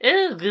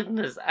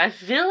goodness, I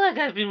feel like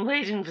I've been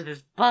waiting for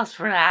this bus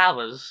for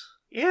hours.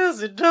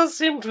 Yes, it does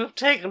seem to have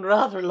taken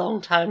rather a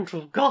long time to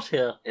have got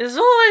here. It's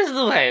always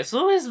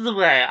the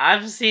way.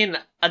 I've seen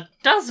a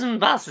dozen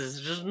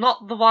buses, just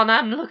not the one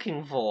I'm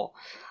looking for.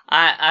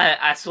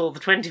 I saw the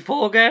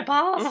 24 go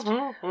past.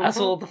 I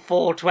saw the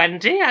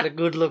 420. Had a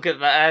good look at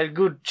that. A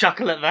good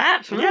chuckle at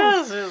that.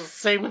 Yes,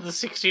 same with the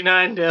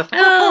 69.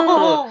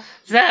 Oh,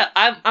 so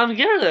I'm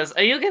curious.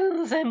 Are you getting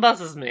the same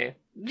bus as me?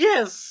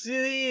 Yes,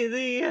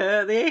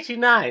 the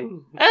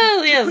 89.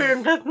 Oh yes, Queer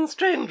and Pleasant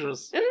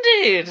Strangers.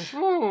 Indeed.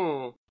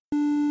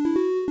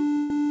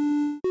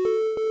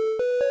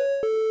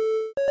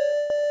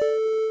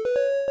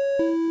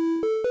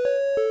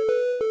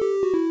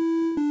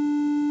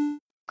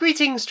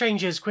 Greetings,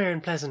 strangers, queer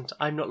and pleasant.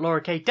 I'm not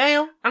Laura K.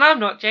 Dale. And I'm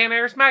not Jane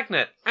Iris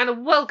Magnet.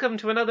 And welcome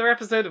to another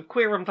episode of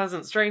Queer and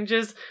Pleasant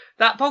Strangers,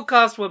 that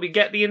podcast where we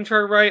get the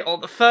intro right on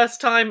the first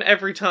time,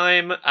 every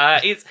time.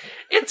 It's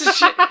a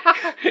show.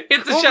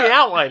 The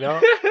outline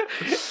up.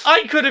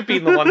 I could have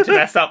been the one to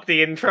mess up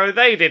the intro.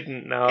 They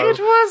didn't know. It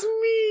was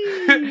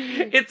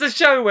me. It's a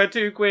show where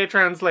two queer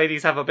trans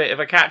ladies have a bit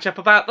of a catch-up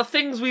about the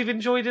things we've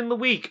enjoyed in the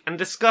week and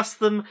discuss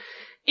them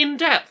in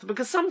depth,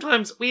 because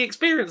sometimes we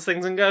experience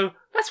things and go,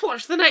 let's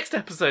watch the next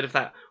episode of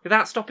that,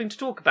 without stopping to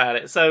talk about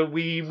it. So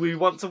we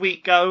once a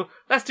week go,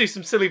 let's do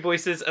some silly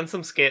voices and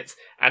some skits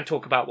and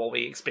talk about what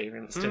we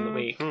experienced in the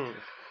week.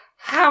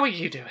 How are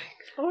you doing?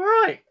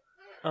 Alright.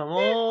 I'm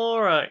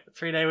alright.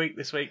 3-day week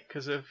this week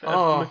because of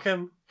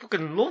Macomb.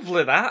 Fucking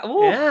lovely that.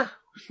 Ooh. Yeah.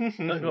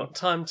 I've got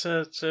time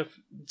to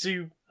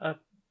do a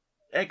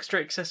extra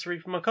accessory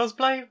for my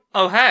cosplay.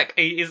 Oh heck,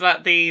 is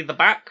that the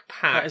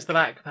backpack? That is the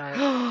backpack.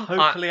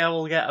 Hopefully I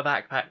will get a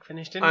backpack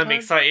finished in time. I'm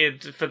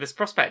excited for this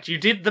prospect. You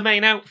did the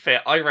main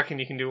outfit. I reckon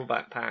you can do a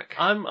backpack.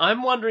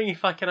 I'm wondering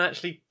if I can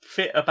actually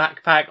fit a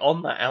backpack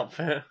on that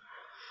outfit.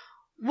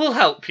 We'll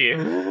help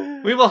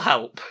you. We will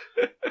help.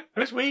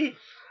 Who's we?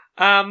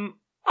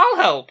 I'll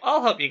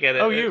help you get it.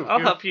 Oh, you. I'll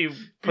help you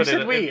put it. You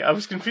said we. I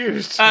was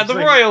confused. The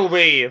royal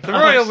we. The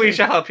royal we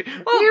shall help you.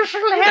 Well, we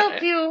shall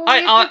help you.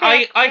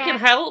 I can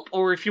help,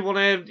 or if you want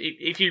to,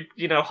 if you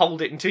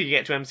hold it until you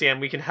get to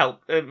MCM, we can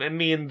help.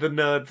 Me and the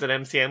nerds at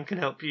MCM can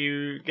help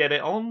you get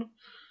it on.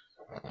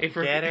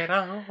 Get it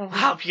on.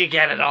 Help you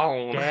get it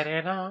on. Get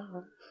it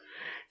on.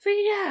 So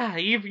yeah,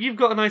 you've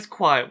got a nice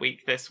quiet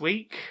week this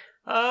week.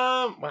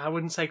 Well, I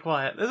wouldn't say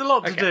quiet. There's a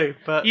lot to do,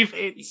 but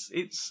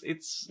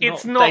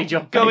it's not day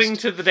job going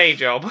based. to the day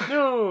job.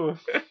 No.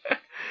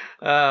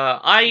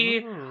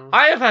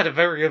 I have had a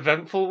very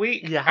eventful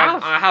week. You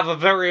have? I have a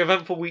very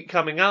eventful week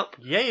coming up.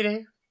 Yeah, you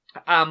do.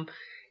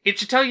 It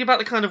should tell you about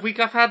the kind of week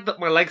I've had that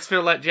my legs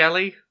feel like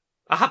jelly.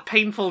 I have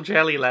painful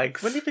jelly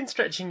legs. Well, you've been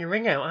stretching your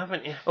ring out,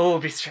 haven't you? Oh, we'll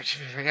be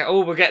stretching my ring out.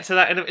 Oh, we'll get to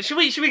that in a minute. Should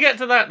we get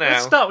to that now?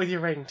 Let's start with your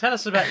ring. Tell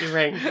us about your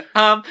ring.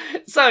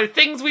 So,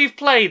 things we've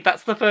played.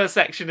 That's the first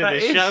section of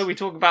this show. We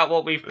talk about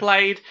what we've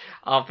played.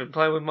 I've been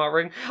playing with my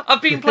ring.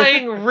 I've been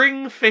playing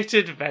Ring Fit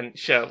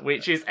Adventure,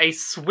 which is a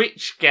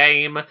Switch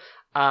game.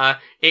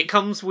 It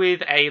comes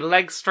with a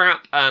leg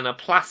strap and a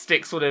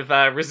plastic sort of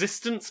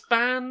resistance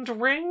band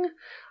ring,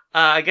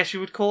 I guess you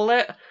would call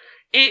it.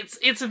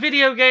 It's a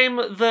video game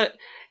that...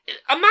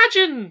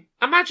 Imagine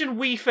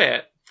Wii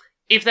Fit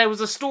if there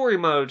was a story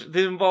mode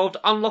that involved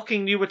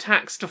unlocking new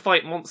attacks to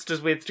fight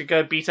monsters with to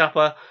go beat up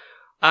a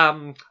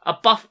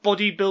buff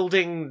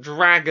bodybuilding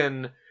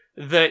dragon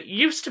that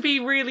used to be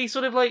really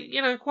sort of like,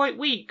 quite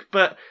weak,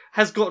 but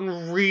has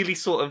gotten really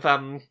sort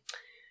of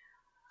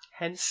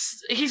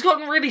he's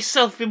gotten really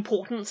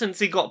self-important since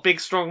he got big,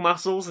 strong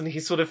muscles, and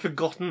he's sort of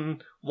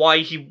forgotten why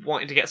he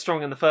wanted to get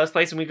strong in the first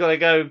place, and we gotta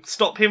go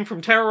stop him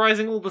from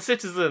terrorizing all the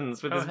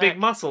citizens with his big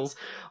muscles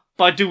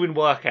by doing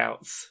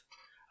workouts.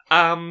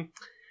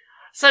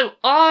 So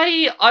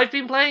I've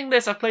been playing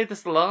this. I've played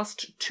this the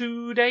last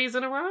 2 days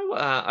in a row.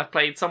 I've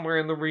played somewhere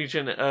in the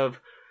region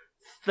of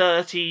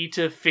 30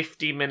 to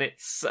 50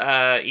 minutes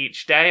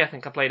each day. I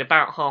think I played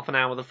about half an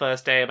hour the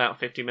first day, about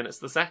 50 minutes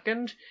the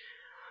second.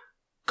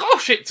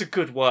 Gosh, it's a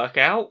good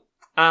workout.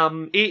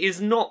 It is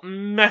not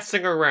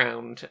messing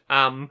around.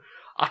 I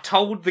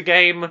told the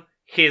game,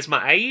 here's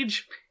my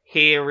age,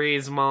 here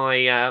is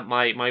my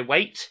my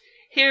weight,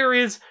 here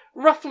is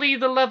roughly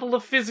the level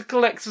of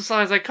physical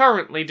exercise I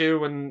currently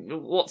do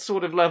and what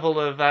sort of level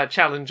of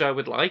challenge I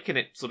would like, and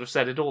it sort of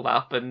set it all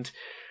up, and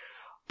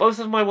both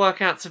of my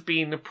workouts have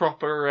been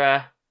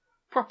proper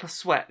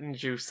sweat and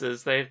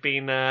juices. They've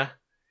been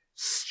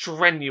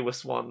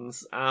strenuous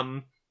ones.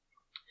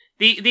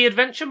 The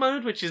adventure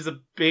mode, which is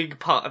a big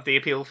part of the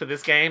appeal for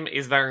this game,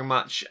 is very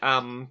much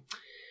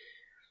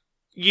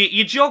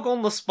you jog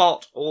on the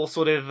spot, or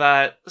sort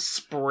of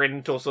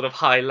sprint, or sort of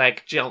high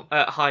leg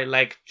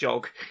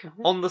jog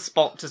on the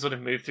spot to sort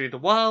of move through the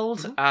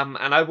world. And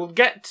I will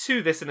get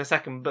to this in a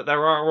second, but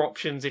there are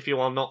options if you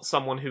are not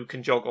someone who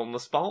can jog on the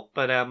spot.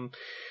 But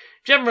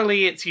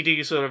generally, it's you do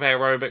your sort of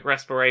aerobic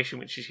respiration,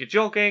 which is your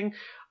jogging.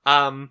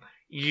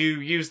 you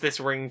use this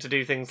ring to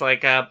do things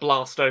like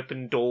blast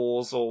open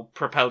doors or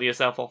propel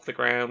yourself off the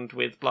ground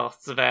with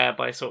blasts of air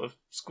by sort of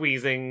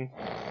squeezing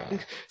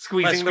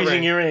the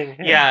ring. Your ring.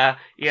 Yeah,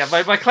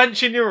 by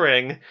clenching your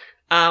ring.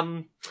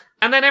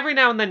 And then every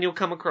now and then you'll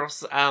come across,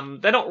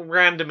 they're not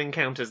random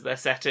encounters, they're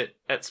set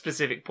at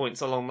specific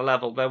points along the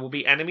level. There will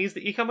be enemies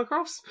that you come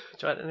across.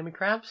 Giant enemy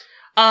crabs?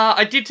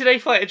 I did today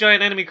fight a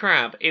giant enemy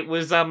crab. It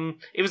was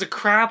a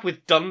crab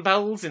with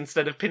dumbbells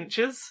instead of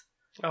pinchers.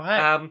 Oh,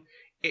 hey.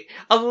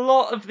 A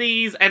lot of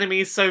these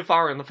enemies so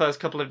far in the first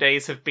couple of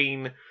days have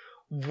been,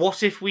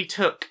 what if we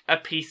took a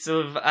piece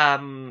of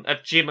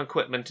gym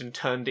equipment and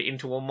turned it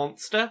into a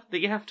monster that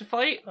you have to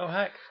fight? Oh,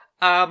 heck.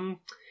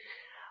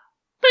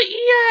 But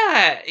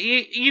yeah,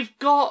 you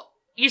start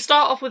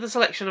off with a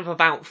selection of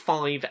about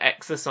 5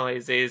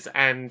 exercises,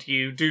 and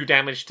you do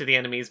damage to the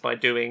enemies by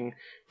doing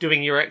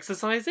your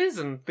exercises,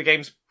 and the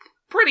game's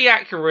pretty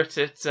accurate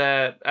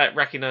at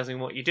recognizing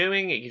what you're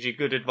doing. It gives you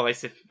good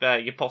advice if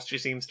your posture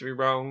seems to be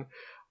wrong,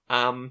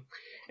 and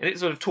it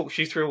sort of talks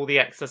you through all the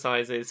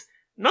exercises.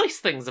 Nice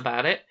things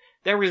about it: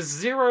 there is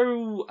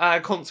 0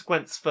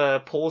 consequence for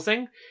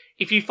pausing.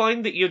 If you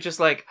find that you're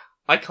just like,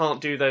 I can't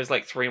do those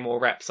 3 more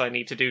reps I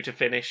need to do to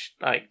finish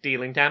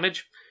dealing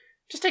damage,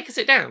 just take a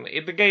sit down.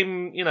 The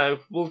game,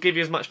 will give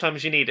you as much time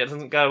as you need. It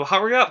doesn't go,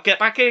 hurry up, get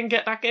back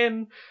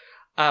in,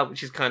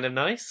 which is kind of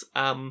nice.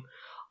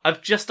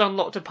 I've just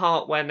unlocked a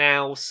part where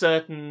now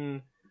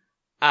certain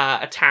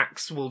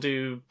attacks will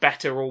do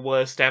better or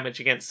worse damage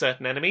against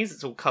certain enemies.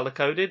 It's all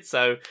colour-coded,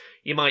 so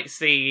you might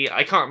see,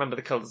 I can't remember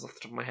the colours off the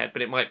top of my head,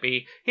 but it might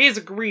be, here's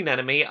a green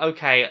enemy,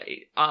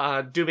 okay,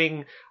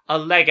 doing a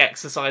leg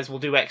exercise will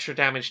do extra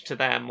damage to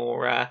them,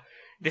 or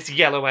this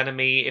yellow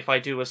enemy, if I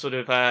do a sort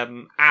of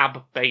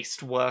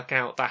ab-based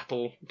workout,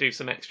 that'll do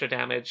some extra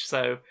damage.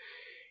 So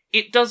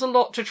it does a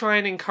lot to try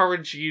and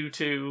encourage you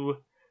to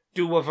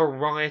do a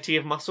variety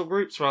of muscle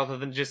groups rather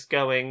than just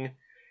going,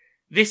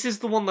 this is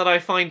the one that I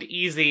find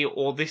easy,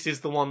 or this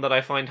is the one that I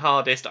find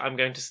hardest, I'm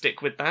going to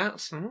stick with that.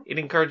 Mm-hmm. It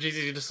encourages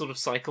you to sort of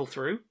cycle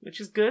through, which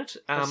is good.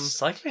 A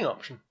cycling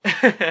option.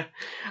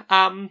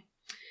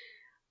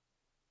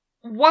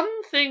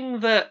 One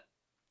thing that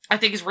I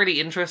think is really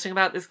interesting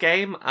about this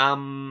game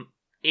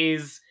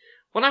is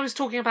when I was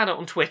talking about it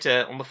on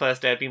Twitter on the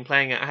first day I'd been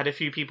playing it, I had a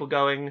few people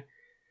going,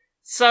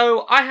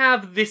 so I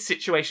have this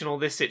situation or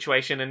this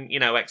situation, and,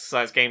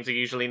 exercise games are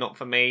usually not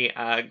for me.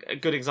 A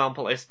good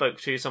example, I spoke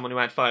to someone who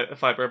had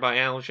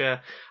fibromyalgia,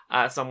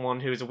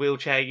 someone who is a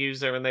wheelchair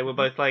user, and they were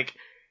both like,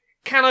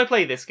 can I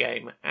play this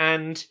game?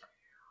 And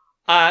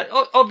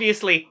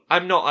obviously,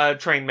 I'm not a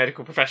trained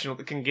medical professional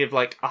that can give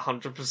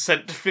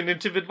 100%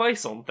 definitive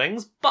advice on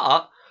things,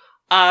 but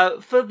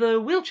for the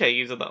wheelchair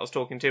user that I was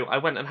talking to, I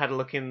went and had a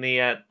look in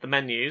the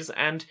menus,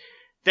 and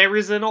there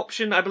is an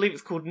option, I believe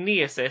it's called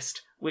Knee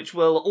Assist, which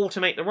will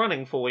automate the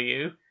running for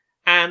you,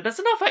 and there's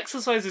enough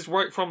exercises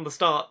right from the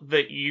start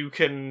that you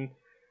can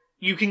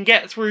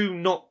get through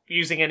not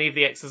using any of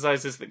the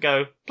exercises that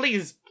go,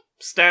 please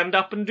stand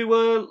up and do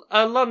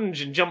a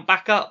lunge and jump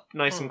back up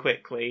nice and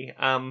quickly.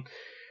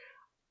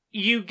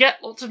 You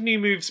get lots of new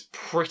moves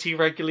pretty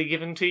regularly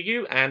given to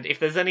you, and if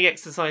there's any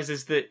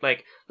exercises that,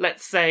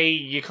 let's say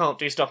you can't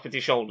do stuff with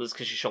your shoulders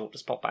because your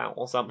shoulders pop out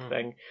or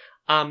something,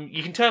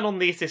 you can turn on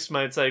the assist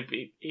mode so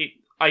it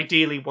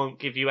ideally won't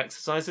give you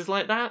exercises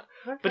like that.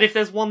 Okay. But if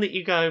there's one that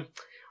you go,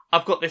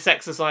 I've got this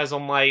exercise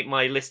on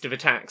my list of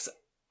attacks,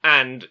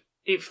 and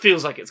it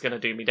feels like it's going to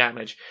do me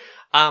damage,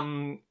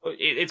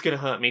 it's going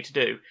to hurt me to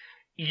do,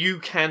 you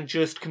can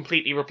just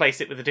completely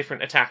replace it with a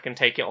different attack and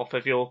take it off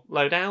of your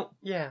loadout.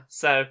 Yeah.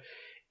 So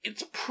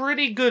it's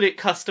pretty good at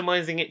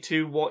customizing it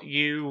to what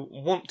you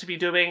want to be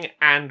doing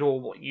and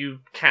or what you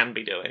can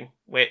be doing,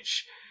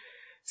 which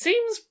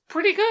seems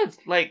pretty good.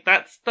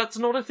 That's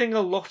not a thing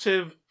a lot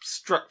of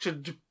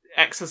structured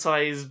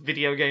exercise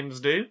video games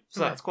do, so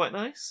that's quite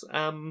nice.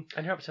 And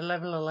you're up to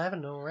level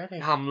 11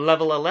 already. I'm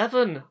level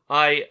 11.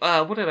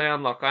 What did I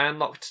unlock? I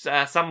unlocked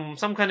some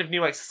kind of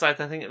new exercise.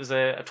 I think it was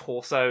a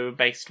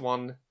torso-based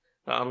one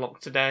that I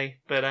unlocked today.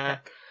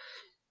 But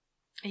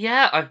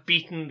yeah, I've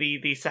beaten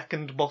the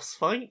second boss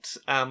fight.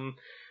 I've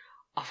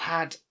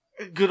had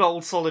a good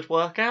old solid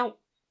workout.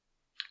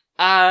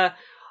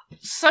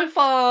 So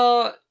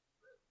far,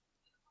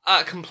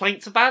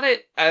 complaints about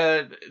it.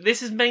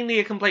 This is mainly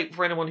a complaint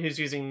for anyone who's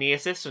using Knee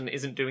Assist and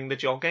isn't doing the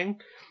jogging.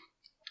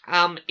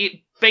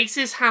 It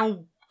bases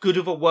how good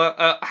of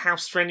how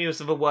strenuous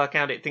of a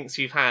workout it thinks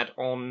you've had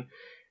on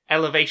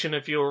elevation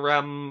of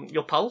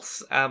your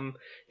pulse. The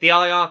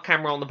IR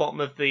camera on the bottom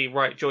of the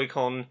right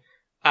Joy-Con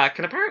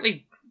can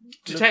apparently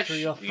detect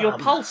your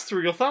pulse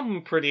through your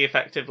thumb pretty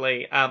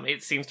effectively.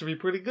 It seems to be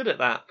pretty good at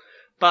that.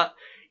 But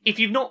if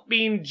you've not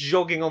been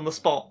jogging on the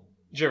spot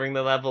during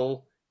the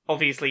level,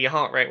 obviously your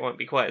heart rate won't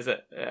be quite as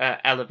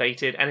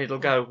elevated, and it'll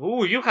go,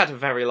 ooh, you had a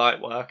very light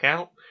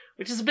workout,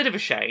 which is a bit of a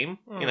shame.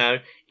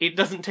 It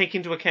doesn't take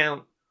into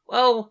account,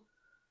 well,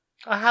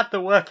 I had the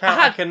workout,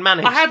 I can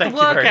manage. I had the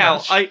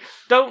workout.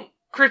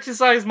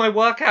 criticize my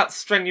workout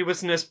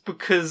strenuousness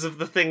because of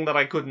the thing that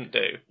I couldn't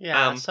do.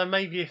 Yeah, so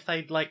maybe if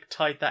they'd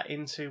tied that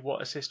into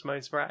what assist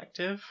modes were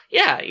active.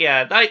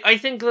 Yeah. I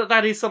think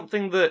that is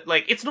something that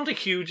it's not a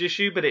huge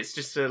issue, but it's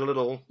just a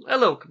little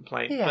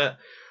complaint. Yeah.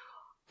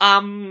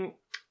 But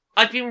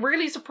I've been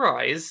really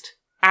surprised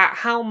at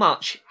how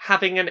much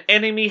having an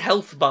enemy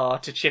health bar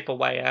to chip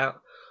away at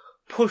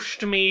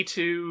pushed me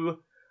to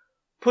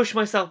push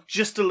myself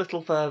just a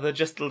little further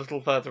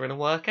in a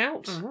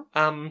workout.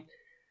 Mm-hmm.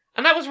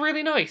 And that was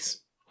really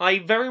nice. I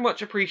very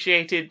much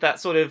appreciated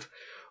that sort of,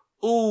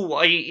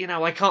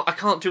 I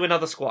can't do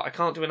another squat.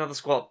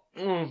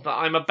 But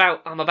I'm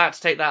about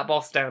to take that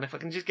boss down. If I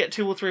can just get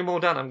 2 or 3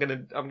 more done, I'm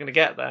gonna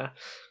get there.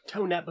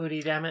 Tone that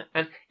booty, damn it.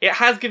 And it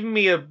has given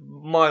me a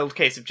mild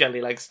case of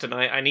jelly legs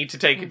tonight. I need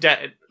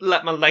to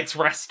let my legs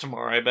rest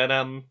tomorrow, but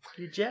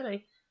You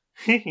jelly.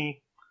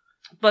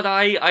 But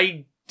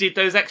I did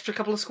those extra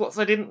couple of squats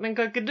I didn't think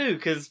I could do,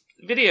 because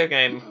video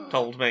game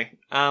told me.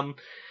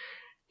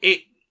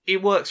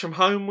 It works from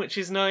home, which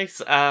is nice.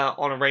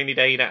 On a rainy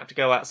day, you don't have to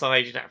go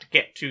outside, you don't have to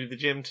get to the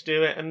gym to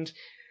do it, and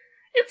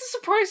it's a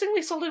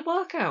surprisingly solid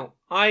workout.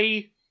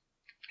 I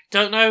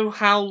don't know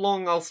how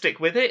long I'll stick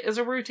with it as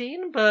a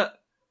routine, but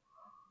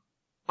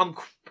I'm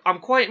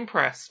quite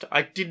impressed.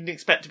 I didn't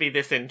expect to be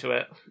this into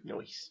it.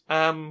 Nice.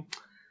 Yeah,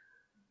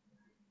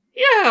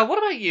 what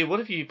about you? What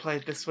have you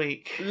played this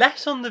week?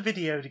 Less on the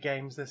video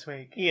games this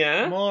week.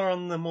 Yeah? More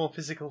on the more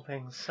physical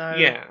things. So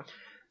Yeah.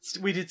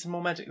 We did some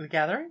more Magic the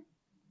Gathering.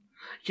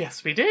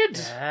 Yes, we did.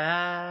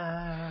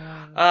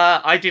 Yeah.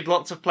 I did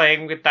lots of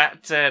playing with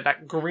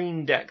that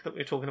green deck that we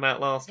were talking about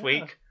last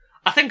week.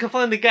 I think I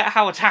finally get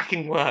how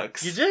attacking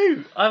works. You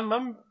do.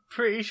 I'm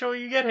pretty sure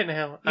you get it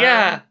now.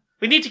 Yeah.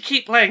 We need to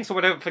keep playing so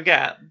I don't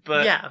forget,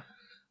 but yeah.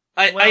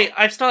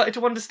 I've started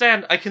to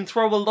understand I can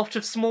throw a lot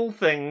of small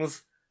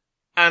things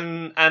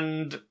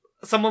and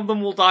some of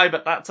them will die,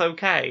 but that's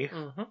okay.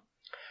 Mm-hmm.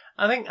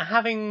 I think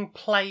having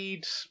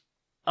played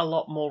a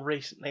lot more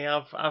recently,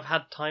 I've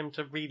had time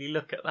to really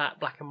look at that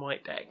black and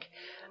white deck,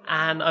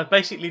 and I've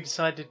basically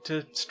decided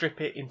to strip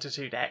it into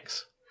 2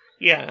 decks.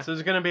 Yeah. So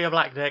there's going to be a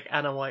black deck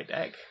and a white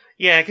deck.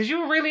 Yeah, because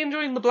you were really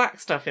enjoying the black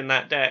stuff in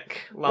that deck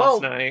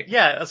last night.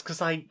 Yeah, that's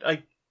because I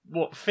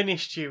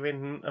finished you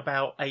in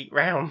about 8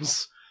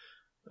 rounds.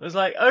 I was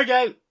like,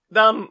 okay,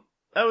 done.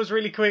 That was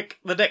really quick.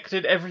 The deck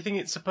did everything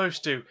it's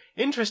supposed to.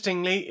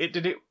 Interestingly, it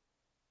did it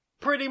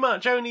pretty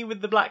much only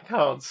with the black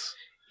cards.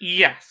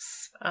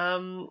 Yes.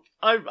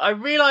 I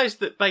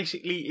realised that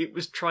basically it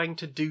was trying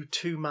to do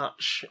too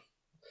much.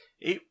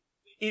 It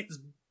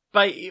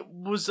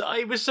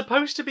was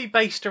supposed to be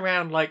based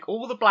around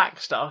all the black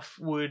stuff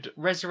would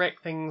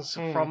resurrect things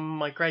from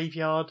my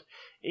graveyard.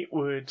 It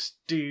would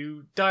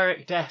do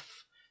direct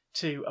death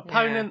to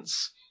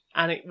opponents,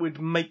 and it would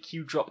make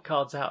you drop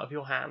cards out of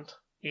your hand.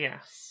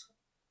 Yes.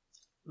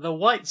 The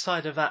white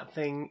side of that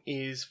thing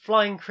is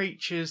flying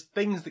creatures,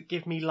 things that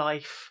give me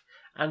life,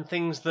 and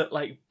things that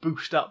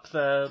boost up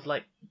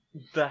the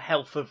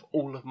health of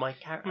all of my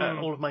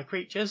all of my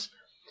creatures.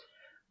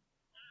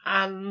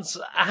 And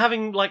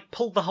having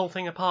pulled the whole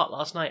thing apart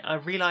last night, I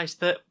realised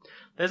that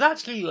there's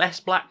actually less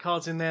black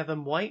cards in there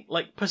than white.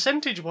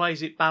 Percentage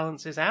wise, it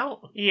balances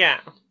out. Yeah.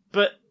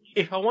 But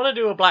if I want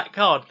to do a black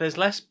card, there's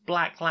less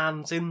black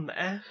lands in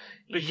there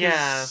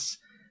because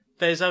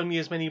there's only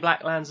as many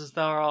black lands as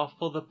there are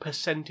for the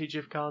percentage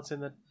of cards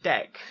in the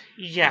deck.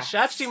 Yes. Which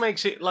actually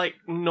makes it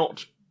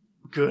not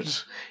good.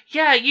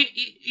 Yeah,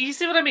 you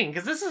see what I mean?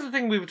 Because this is the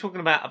thing we were talking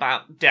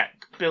about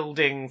deck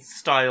building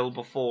style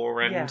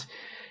before, and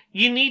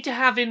you need to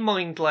have in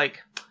mind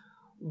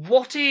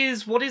what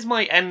is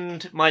my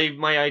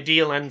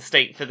ideal end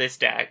state for this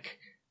deck,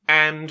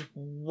 and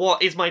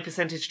what is my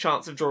percentage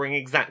chance of drawing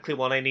exactly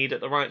what I need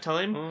at the right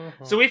time.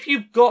 Mm-hmm. So if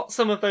you've got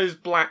some of those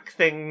black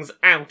things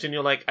out and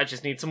you're I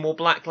just need some more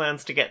black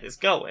lands to get this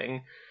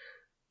going,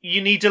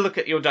 you need to look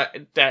at your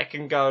deck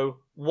and go,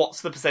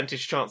 what's the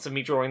percentage chance of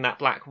me drawing that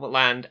black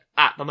land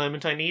at the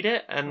moment I need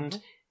it?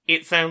 And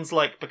it sounds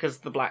like, because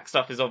the black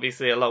stuff is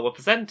obviously a lower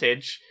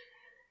percentage,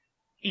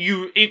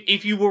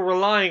 if you were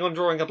relying on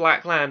drawing a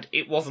black land,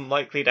 it wasn't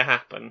likely to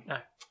happen. No.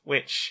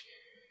 Which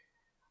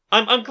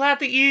I'm glad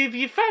that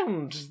you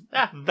found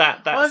that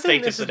I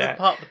state think of the deck. This is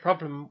part of the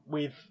problem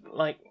with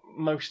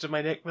most of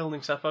my deck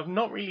building stuff. I've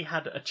not really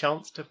had a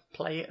chance to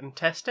play it and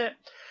test it.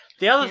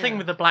 The other thing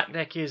with the black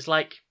deck is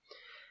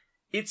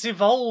it's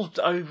evolved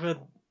over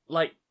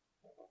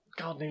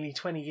nearly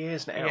 20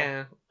 years now.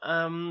 Yeah.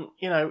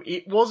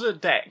 It was a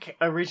deck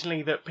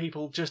originally that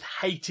people just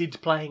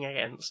hated playing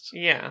against.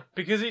 Yeah.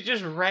 Because it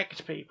just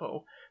wrecked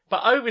people.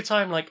 But over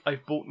time,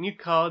 I've bought new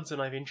cards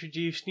and I've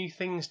introduced new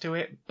things to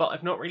it, but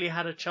I've not really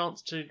had a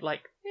chance to,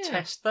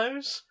 test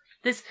those.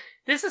 This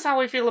is how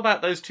I feel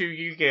about those 2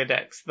 Yu-Gi-Oh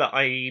decks that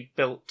I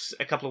built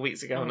a couple of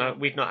weeks ago, and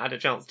we've not had a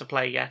chance to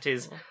play yet,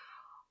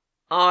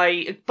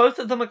 both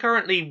of them are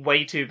currently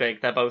way too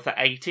big. They're both at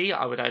 80.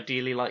 I would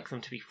ideally like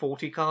them to be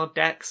 40 card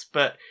decks,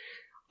 but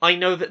I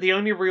know that the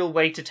only real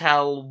way to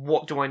tell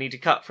what do I need to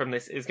cut from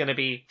this is going to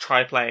be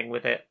try playing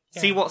with it.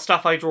 Yeah. See what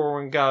stuff I draw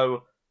and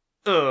go,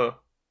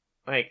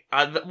 Like,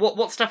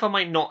 what stuff am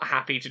I not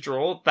happy to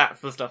draw? That's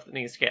the stuff that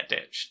needs to get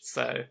ditched.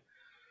 So,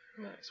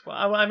 Nice.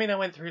 Well, I mean, I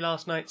went through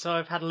last night, so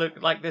I've had a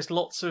look. Like, there's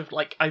lots of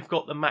I've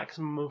got the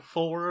maximum of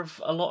 4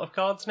 of a lot of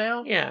cards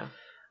now. yeah.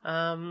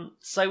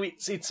 So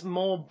it's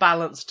more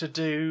balanced to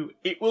do.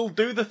 It will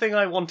do the thing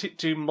I want it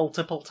to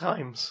multiple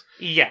times.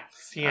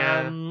 Yes,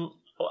 yeah.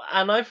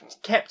 And I've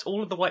kept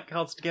all of the white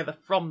cards together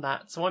from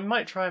that, so I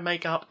might try and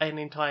make up an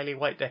entirely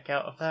white deck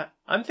out of that.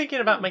 I'm thinking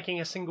about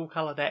making a single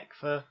colour deck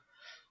for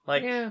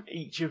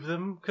each of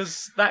them,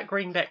 because that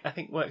green deck I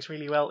think works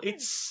really well.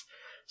 It's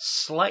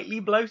slightly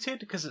bloated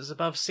because it's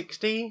above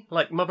 60.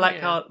 Like my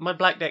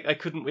black deck, I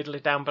couldn't whittle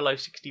it down below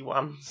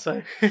 61,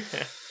 so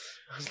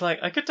I was like,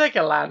 I could take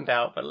a land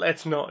out, but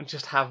let's not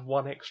just have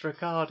one extra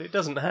card. It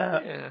doesn't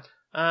hurt. Yeah.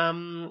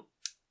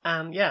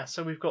 And yeah,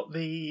 so we've got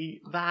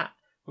we've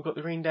got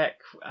the green deck.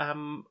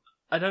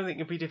 I don't think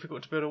it'd be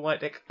difficult to build a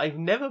white deck. I've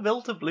never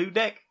built a blue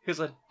deck because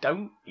I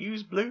don't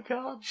use blue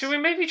cards. Should we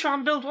maybe try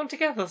and build one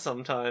together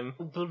sometime?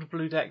 Build a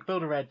blue deck,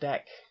 build a red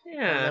deck.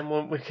 Yeah. And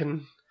then we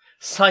can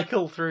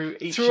cycle through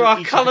each our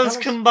each colours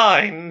of the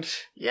combined.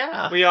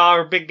 Yeah. We are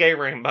a big gay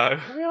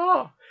rainbow. We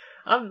are.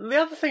 The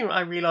other thing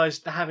I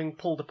realised, having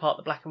pulled apart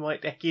the black and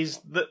white deck, is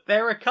that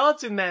there are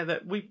cards in there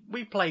that we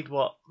played,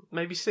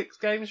 maybe 6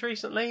 games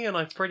recently, and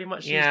I've pretty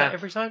much used that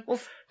every time.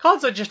 Well,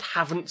 cards I just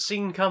haven't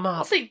seen come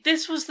up. See,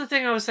 this was the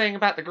thing I was saying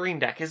about the green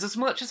deck, is as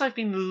much as I've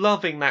been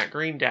loving that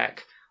green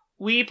deck,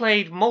 we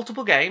played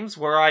multiple games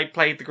where I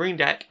played the green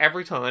deck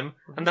every time,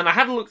 and then I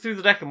had a look through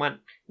the deck and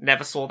went,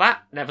 never saw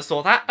that,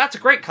 that's a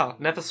great card,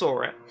 never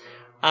saw it.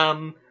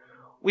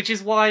 Which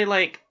is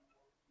why,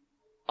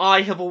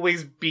 I have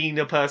always been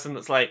a person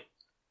that's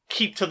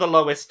keep to the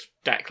lowest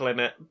deck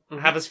limit,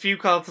 have as few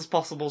cards as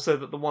possible so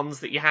that the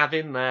ones that you have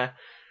in there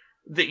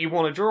that you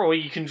want to draw,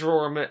 you can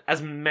draw them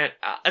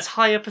as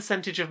high a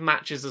percentage of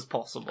matches as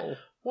possible.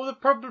 Well,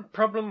 the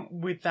problem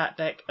with that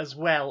deck as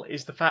well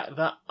is the fact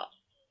that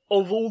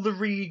of all the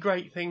really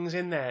great things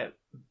in there,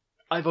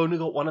 I've only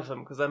got one of them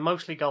because they're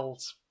mostly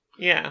golds.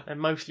 Yeah. They're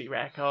mostly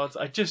rare cards.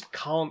 I just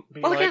can't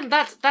be again,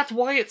 that's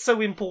why it's so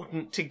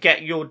important to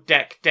get your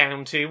deck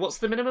down to, what's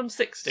the minimum?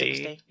 60?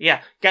 60.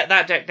 Yeah, get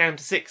that deck down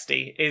to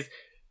 60, is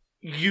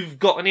you've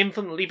got an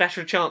infinitely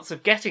better chance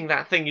of getting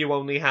that thing you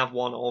only have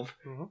one of,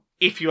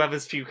 if you have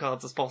as few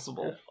cards as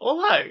possible.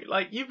 Although,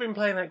 you've been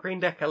playing that green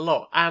deck a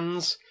lot,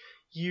 and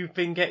you've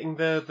been getting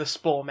the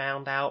Spore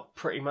Mound out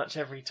pretty much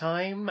every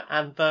time,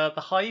 and the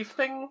Hive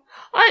thing.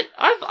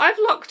 I've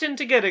looked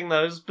into getting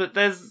those, but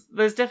there's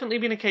definitely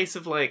been a case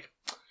of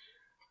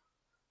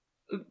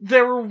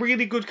there are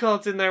really good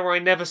cards in there where I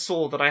never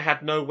saw that I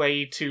had no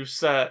way to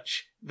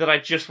search, that I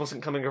just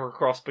wasn't coming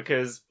across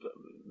because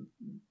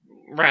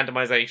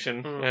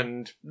randomization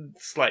and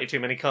slightly too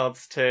many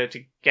cards to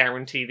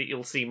guarantee that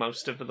you'll see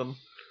most of them.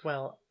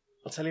 Well,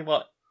 I'll tell you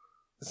what.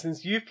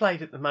 Since you've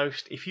played it the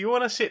most, if you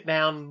want to sit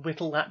down and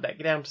whittle that deck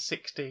down to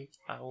 60,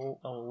 I'll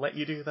let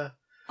you do the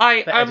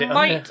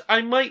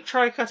I might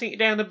try cutting it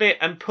down a bit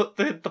and put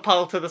the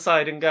pile to the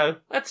side and go,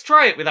 let's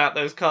try it without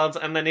those cards,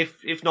 and then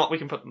if not, we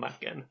can put them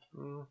back in.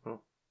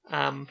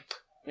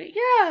 But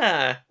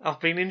yeah, I've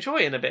been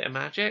enjoying a bit of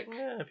Magic.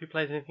 Yeah, have you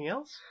played anything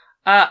else?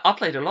 I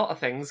played a lot of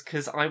things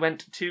because I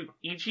went to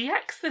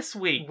EGX this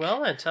week.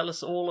 Well, then tell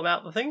us all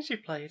about the things you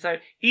played. So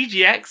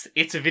EGX,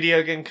 it's a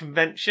video game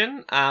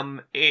convention.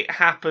 It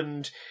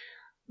happened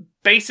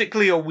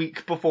basically a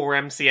week before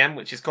MCM,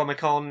 which is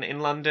Comic-Con in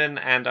London,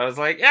 and I was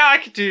like, yeah, I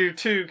could do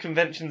 2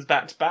 conventions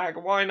back to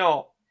back. Why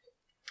not?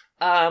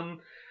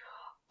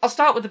 I'll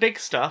start with the big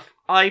stuff.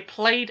 I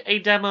played a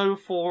demo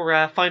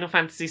for Final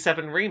Fantasy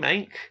VII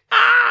Remake.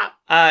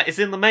 It's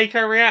in the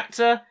Mako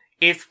Reactor.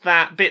 It's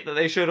that bit that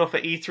they showed off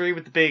at E3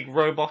 with the big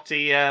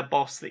robot-y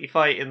boss that you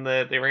fight in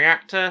the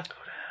reactor.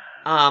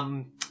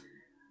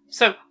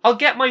 So I'll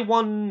get my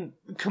one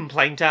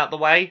complaint out the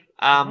way.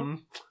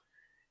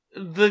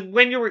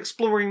 When you're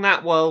exploring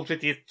that world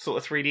with your sort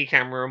of 3D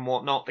camera and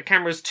whatnot, the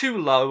camera's too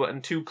low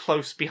and too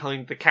close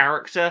behind the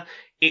character.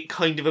 It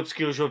kind of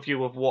obscures your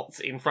view of what's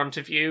in front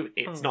of you.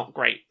 It's not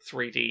great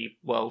 3D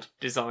world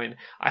design.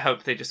 I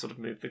hope they just sort of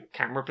move the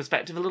camera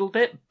perspective a little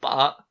bit,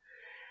 but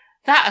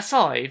that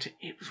aside,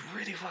 it was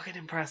really fucking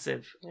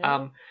impressive.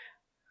 Yeah.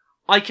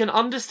 I can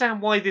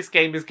understand why this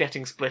game is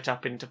getting split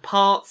up into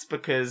parts,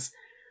 because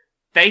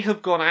they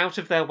have gone out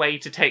of their way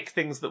to take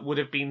things that would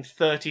have been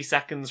 30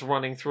 seconds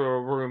running through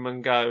a room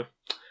and go,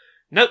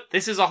 nope,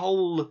 this is a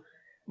whole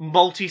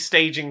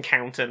multi-stage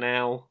encounter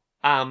now.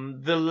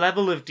 The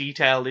level of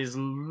detail is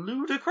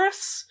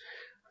ludicrous.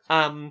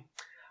 I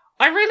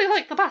really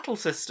like the battle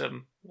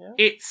system. Yeah.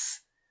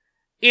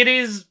 It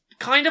is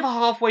kind of a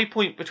halfway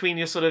point between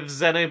your sort of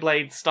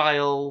Xenoblade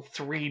style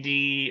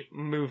 3D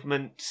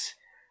movement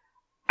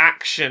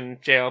action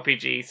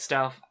JRPG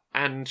stuff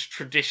and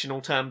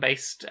traditional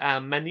turn-based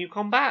menu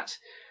combat.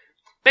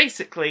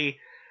 Basically,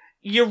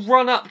 you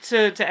run up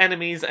to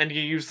enemies and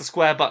you use the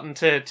square button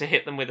to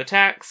hit them with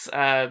attacks.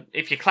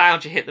 If you're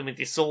Cloud, you hit them with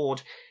your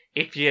sword.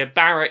 If you're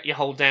Barret, you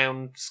hold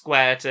down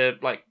square to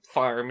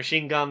fire a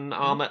machine gun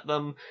arm at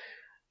them.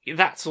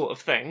 That sort of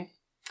thing.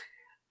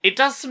 It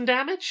does some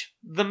damage.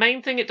 The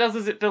main thing it does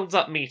is it builds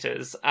up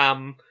meters.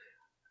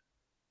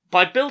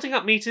 By building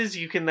up meters,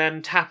 you can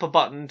then tap a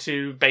button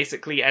to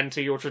basically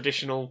enter your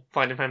traditional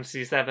Final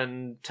Fantasy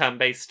VII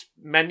turn-based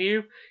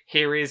menu.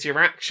 Here is your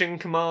action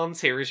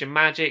commands, here is your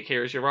magic,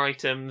 here is your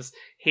items,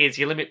 here's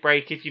your limit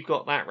break if you've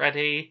got that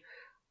ready.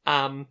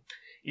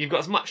 You've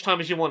got as much time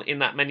as you want in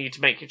that menu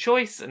to make your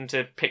choice and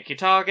to pick your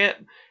target,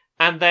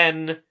 and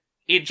then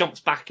it jumps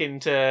back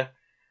into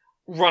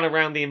run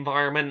around the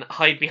environment,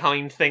 hide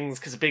behind things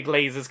because a big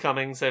laser's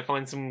coming, so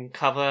find some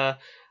cover.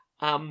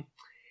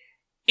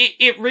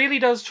 It really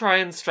does try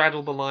and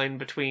straddle the line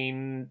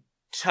between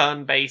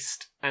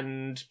turn-based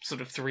and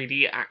sort of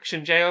 3D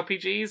action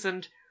JRPGs,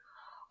 and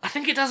I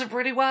think it does it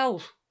pretty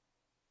well.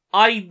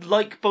 I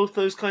like both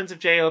those kinds of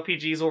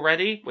JRPGs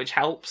already, which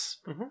helps,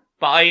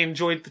 but I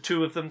enjoyed the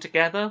two of them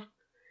together.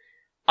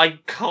 I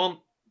can't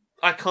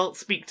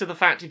speak to the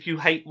fact if you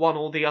hate one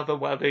or the other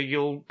whether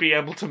you'll be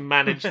able to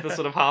manage the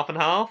sort of half and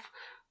half,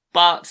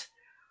 but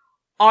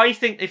I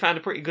think they found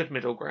a pretty good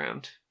middle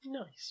ground.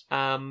 Nice.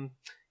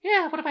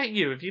 Yeah, what about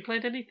you? Have you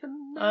played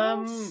anything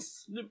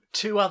else?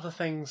 Two other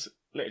things,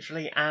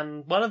 literally,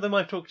 and one of them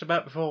I've talked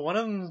about before. One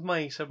of them's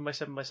my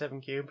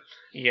 7x7x7 cube.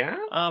 Yeah?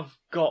 I've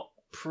got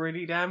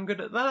pretty damn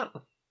good at that.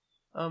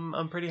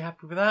 I'm pretty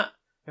happy with that.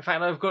 In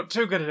fact, I've got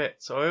too good at it,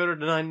 so I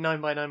ordered a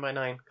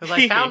 9x9x9, because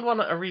I found one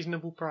at a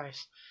reasonable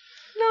price.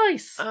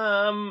 Nice!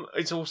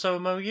 It's also a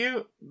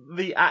MOU.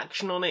 The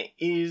action on it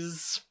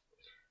is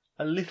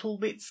a little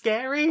bit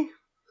scary.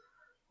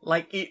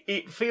 Like,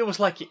 it feels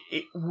like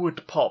it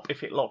would pop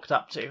if it locked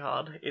up too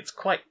hard. It's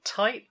quite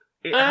tight.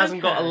 It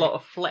hasn't got a lot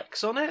of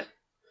flex on it.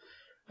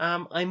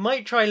 I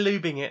might try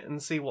lubing it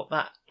and see what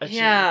that achieves.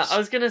 Yeah, I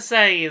was gonna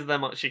say, is there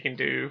much you can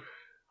do?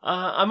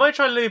 I might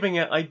try lubing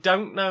it. I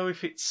don't know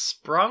if it's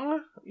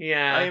sprung.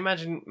 Yeah. I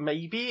imagine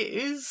maybe it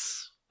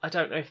is. I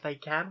don't know if they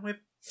can with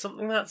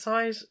something that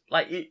size.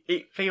 Like,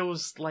 it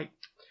feels like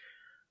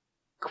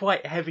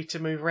quite heavy to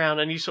move around,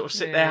 and you sort of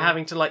sit there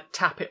having to like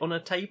tap it on a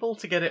table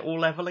to get it all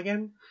level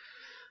again.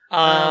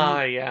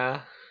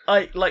 Yeah.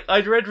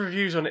 I'd read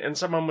reviews on it, and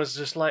someone was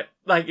just like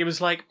it was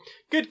like,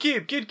 good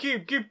cube.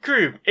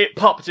 It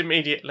popped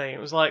immediately. It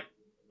was like,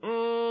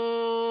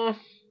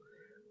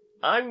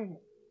 I'm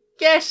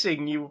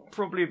guessing you were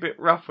probably a bit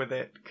rough with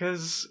it,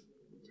 because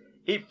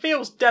it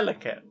feels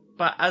delicate,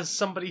 but as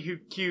somebody who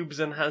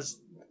cubes and has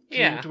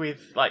cubed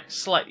with like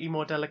slightly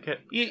more delicate,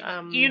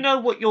 you know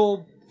what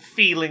you're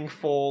feeling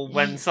for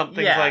when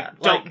something's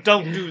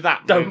don't do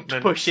that don't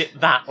movement. Push it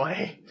that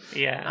way.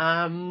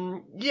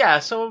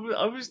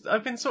 So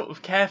I've been sort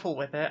of careful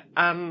with it,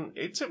 and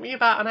it took me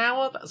about an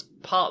hour. That's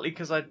partly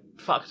because I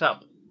fucked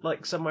up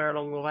like somewhere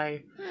along the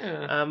way,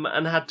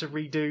 and had to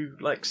redo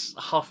like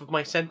half of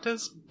my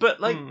centers, but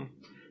like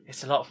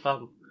it's a lot of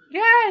fun.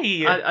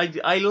 Yay!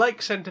 I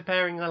like center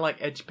pairing, I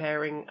like edge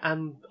pairing,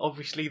 and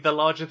obviously the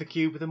larger the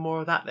cube, the more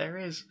of that there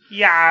is.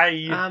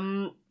 Yay!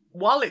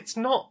 While it's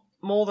not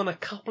more than a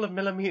couple of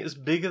millimeters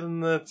bigger than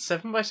the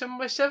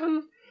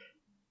 7x7x7,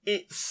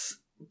 it's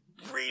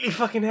really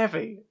fucking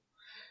heavy.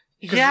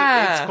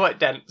 It's quite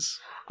dense.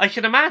 I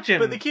can imagine.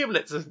 But the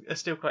cubelets are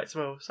still quite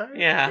small, so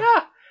yeah.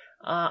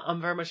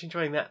 I'm very much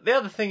enjoying that. The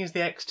other thing is the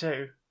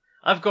X2.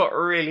 I've got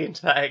really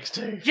into that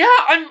X2.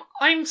 Yeah,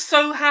 I'm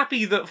so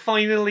happy that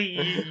finally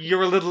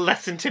you're a little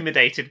less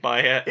intimidated by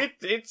it.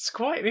 It's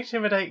quite an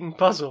intimidating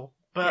puzzle,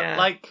 but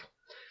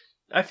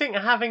I think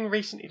having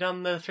recently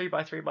done the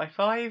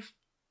 3x3x5,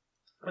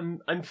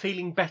 I'm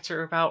feeling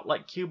better about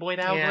like cuboid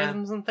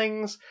algorithms and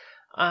things.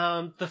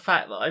 The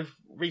fact that I've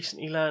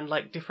recently learned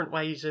like different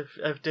ways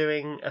of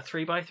doing a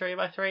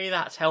 3x3x3,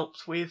 that's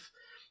helped with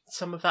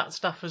some of that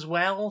stuff as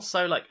well.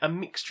 So like a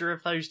mixture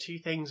of those two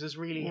things has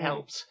really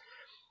helped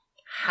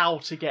how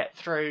to get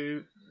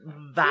through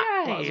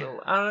that puzzle.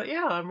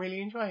 I'm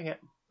really enjoying it.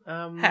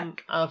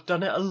 I've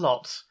done it a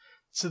lot,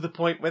 to the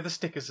point where the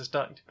stickers are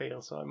starting to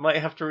peel, so I might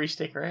have to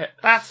re-sticker it.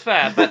 That's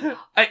fair, but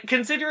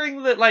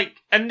considering that,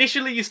 like,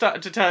 initially you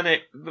started to turn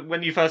it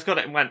when you first got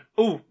it and went,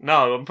 oh,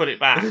 no, and put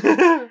it back.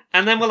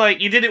 And then we're like,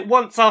 you did it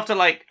once after,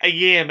 like, a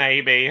year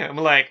maybe, and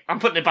we're like, I'm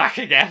putting it back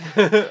again.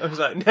 I was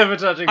like, never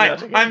touching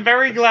that again. I'm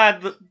very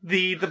glad that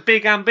the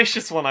big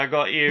ambitious one I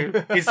got you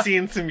is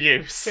seeing some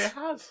use. It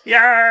has. Yay!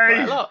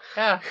 Quite a lot,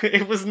 yeah.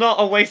 It was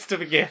not a waste of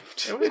a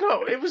gift.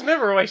 It was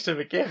never a waste of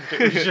a gift.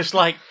 It was just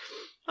like,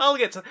 I'll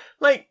get to,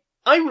 like,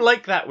 I'm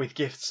like that with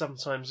gifts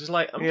sometimes. It's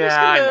like, I'm just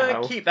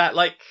gonna keep that.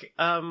 Like,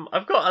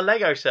 I've got a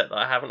Lego set that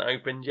I haven't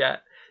opened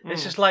yet.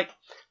 It's just like,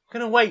 I'm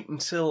gonna wait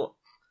until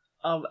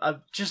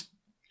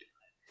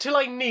till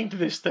I need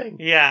this thing.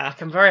 Yeah. Like,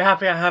 I'm very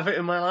happy I have it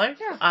in my life.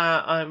 Yeah.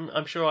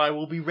 I'm sure I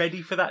will be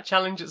ready for that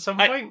challenge at some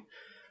point.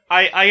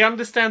 I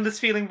understand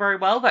this feeling very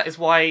well. That is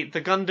why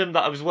the Gundam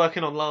that I was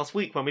working on last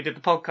week when we did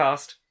the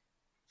podcast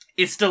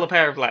is still a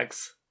pair of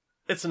legs.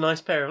 It's a nice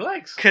pair of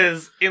legs.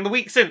 Because in the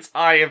week since,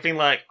 I have been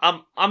like,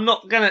 I'm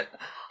not gonna...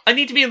 I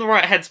need to be in the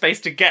right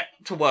headspace to get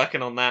to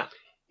working on that.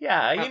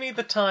 Yeah, you need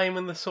the time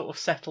and the sort of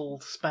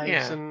settled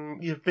space,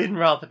 and you've been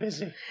rather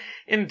busy.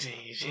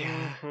 Indeed,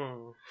 yeah.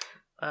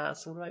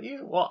 So what about you?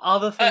 What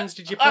other things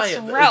did you play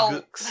at the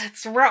Gooks?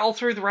 Let's rattle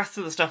through the rest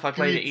of the stuff I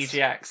played at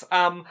EGX.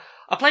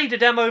 I played a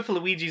demo for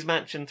Luigi's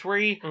Mansion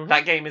 3. Mhm.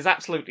 That game is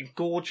absolutely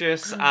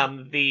gorgeous.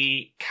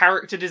 The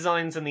character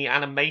designs and the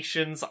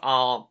animations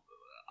are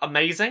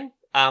amazing.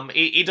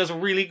 It does a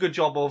really good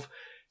job of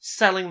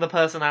selling the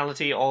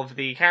personality of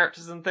the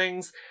characters and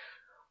things.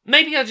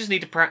 Maybe I just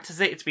need to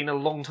practice it. It's been a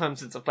long time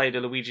since I've played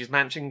a Luigi's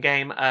Mansion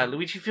game.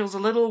 Luigi feels a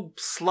little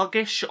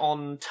sluggish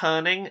on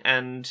turning,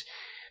 and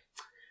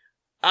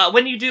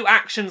when you do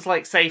actions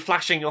like, say,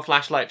 flashing your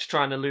flashlight to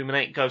try and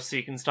illuminate ghosts so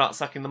you can start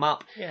sucking them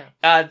up,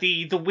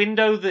 the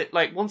window that,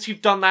 like, once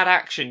you've done that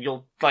action,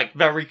 you're, like,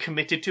 very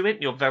committed to it,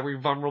 you're very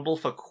vulnerable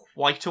for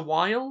quite a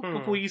while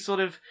before you sort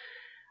of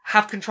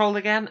have control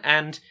again,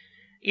 and,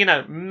 you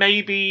know,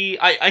 maybe,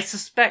 I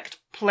suspect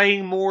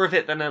playing more of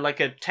it than a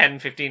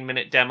 10-15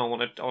 minute demo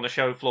on a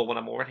show floor when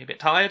I'm already a bit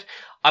tired,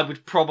 I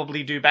would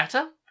probably do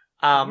better.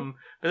 But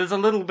there's a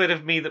little bit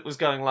of me that was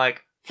going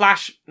like,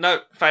 Flash, no,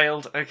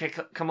 failed. Okay,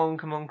 come on.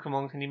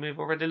 Can you move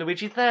already,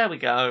 Luigi? There we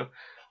go.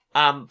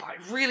 But I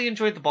really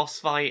enjoyed the boss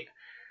fight.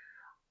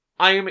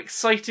 I am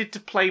excited to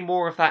play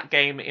more of that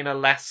game in a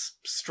less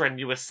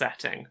strenuous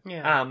setting.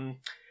 Yeah.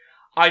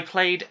 I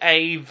played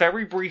a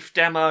very brief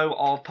demo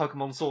of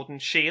Pokemon Sword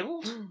and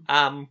Shield,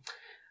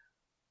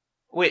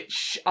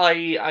 which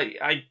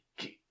I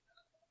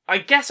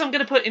guess I'm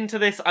going to put into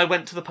this. I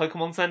went to the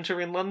Pokemon Center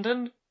in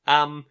London.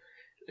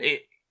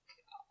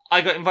 I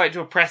got invited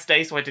to a press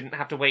day, so I didn't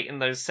have to wait in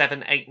those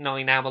 7, 8,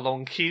 9 hour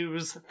long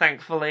queues,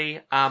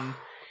 thankfully.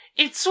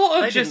 It's sort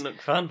of They didn't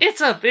look fun.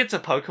 It's a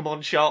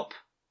Pokemon shop.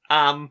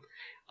 I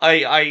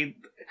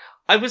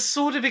was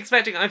sort of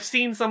expecting, I've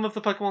seen some of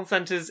the Pokemon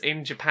centers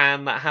in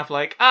Japan that have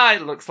like,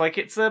 it looks like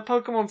it's a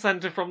Pokemon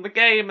center from the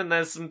game, and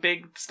there's some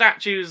big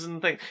statues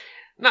and things.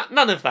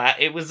 None of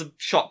that. It was a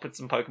shop with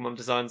some Pokemon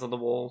designs on the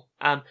wall.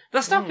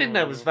 The stuff in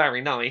there was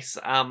very nice.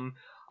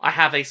 I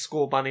have a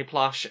Score Bunny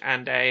plush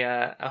and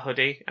a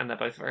hoodie, and they're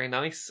both very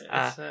nice.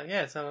 It's a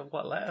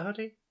letter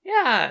hoodie?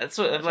 Yeah, it's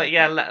sort of like,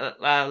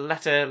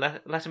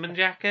 Letterman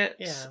jacket.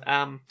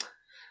 Yeah.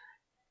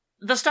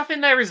 The stuff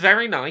in there is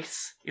very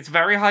nice. It's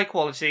very high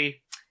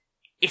quality.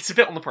 It's a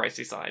bit on the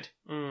pricey side.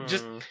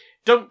 Just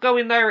don't go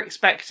in there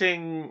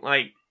expecting,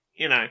 like,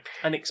 you know...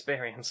 an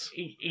experience.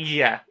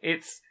 Yeah,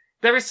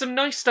 there is some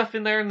nice stuff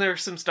in there, and there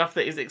is some stuff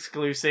that is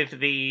exclusive.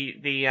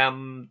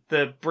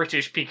 The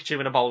British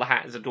Pikachu in a bowler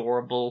hat is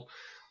adorable.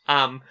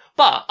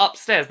 But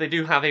upstairs they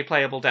do have a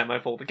playable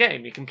demo for the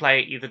game. You can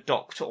play it either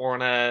docked or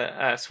on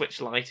a Switch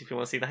Lite if you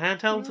want to see the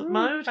handheld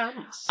mode.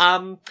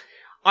 Fancy.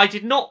 I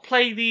did not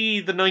play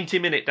the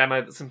 90-minute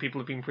demo that some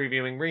people have been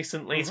previewing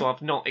recently, so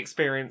I've not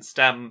experienced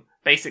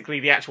basically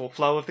the actual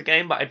flow of the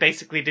game, but I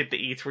basically did the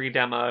E3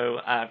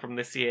 demo from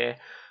this year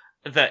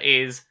that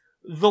is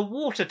the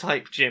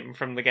water-type gym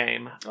from the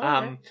game.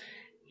 Okay.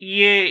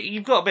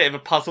 You've got a bit of a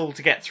puzzle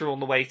to get through on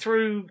the way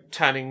through,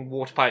 turning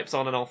water pipes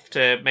on and off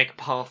to make a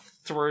path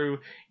through.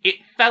 It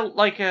felt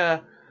like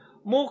a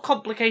more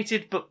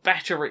complicated but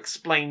better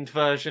explained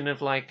version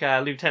of like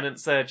Lieutenant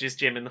Surge's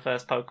gym in the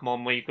first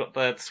Pokemon, where you've got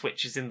the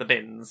switches in the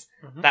bins.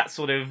 That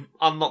sort of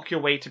unlock your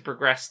way to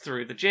progress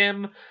through the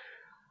gym.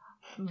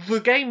 The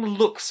game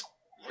looks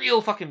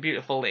real fucking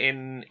beautiful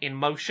in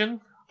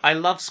motion. I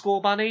love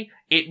Score Bunny.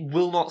 It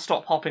will not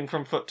stop hopping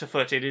from foot to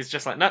foot. It is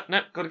just like, nope,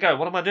 gotta go.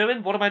 What am I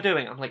doing?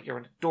 I'm like, you're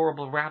an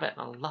adorable rabbit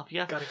and I love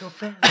you. Gotta go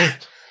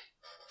fast.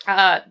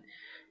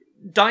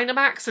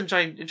 Dynamax and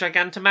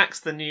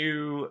Gigantamax, the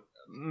new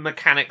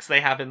mechanics they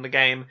have in the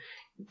game,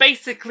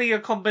 basically a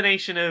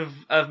combination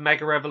of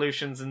Mega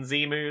Evolutions and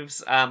Z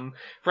moves.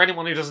 For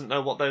anyone who doesn't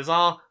know what those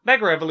are,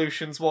 Mega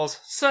Evolutions was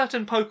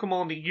certain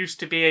Pokemon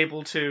used to be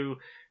able to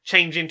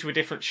change into a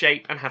different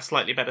shape and have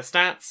slightly better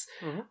stats.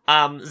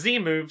 Z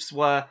moves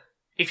were,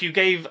 if you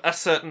gave a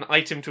certain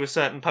item to a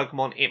certain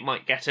Pokemon, it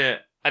might get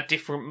a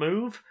different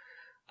move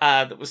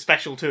that was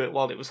special to it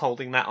while it was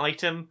holding that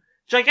item.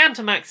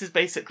 Gigantamax is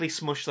basically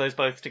smush those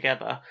both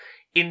together.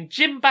 In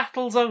gym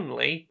battles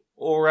only,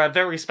 or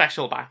very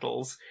special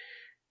battles,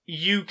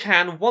 you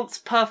can, once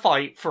per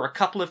fight, for a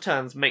couple of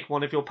turns, make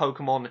one of your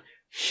Pokemon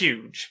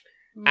huge.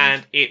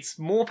 And it's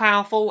more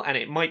powerful, and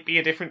it might be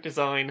a different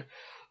design,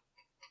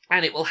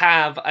 and it will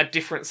have a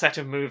different set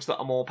of moves that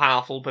are more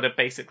powerful, but are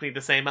basically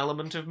the same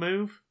element of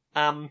move.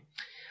 As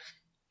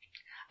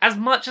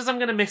much as I'm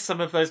going to miss some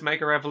of those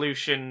Mega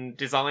Evolution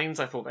designs,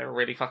 I thought they were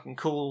really fucking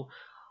cool.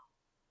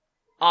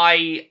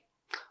 I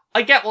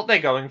get what they're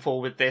going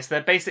for with this.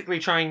 They're basically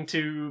trying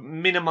to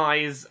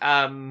minimize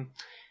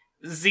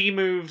Z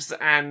moves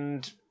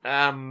and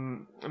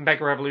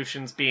Mega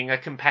Evolutions being a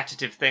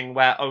competitive thing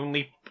where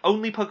only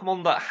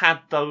Pokemon that had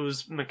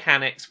those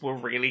mechanics were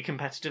really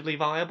competitively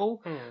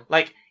viable.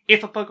 Like,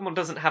 if a Pokemon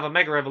doesn't have a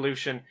Mega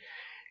Evolution,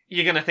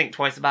 you're going to think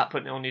twice about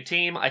putting it on your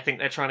team. I think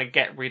they're trying to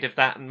get rid of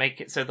that and make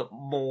it so that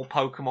more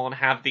Pokemon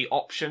have the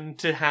option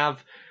to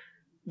have,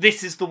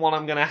 this is the one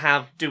I'm going to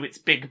have do its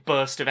big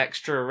burst of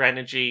extra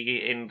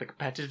energy in the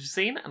competitive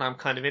scene, and I'm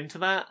kind of into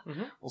that.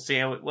 We'll see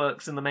how it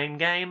works in the main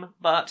game,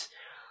 but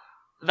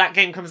that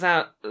game comes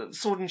out,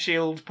 Sword and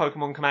Shield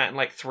Pokemon come out in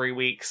like 3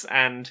 weeks,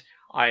 and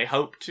I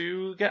hope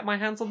to get my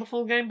hands on the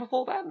full game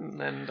before then,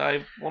 and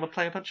I want to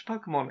play a bunch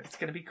of Pokemon. It's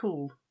going to be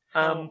cool.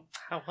 How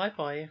hype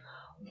are you?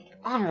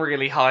 I'm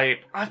really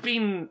hype. I've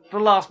been, the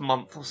last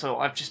month or so,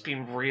 I've just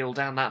been reeled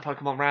down that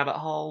Pokemon rabbit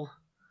hole.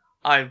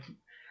 I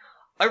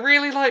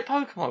really like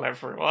Pokemon,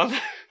 everyone.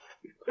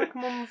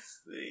 Pokemon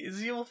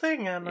is your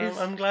thing, and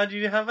I'm glad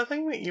you have a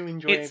thing that you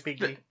enjoy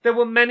bigly. There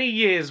were many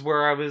years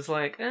where I was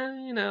like,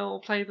 I'll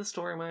play the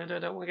story mode, I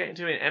don't want to get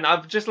into it. And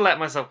I've just let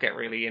myself get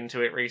really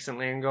into it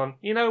recently and gone,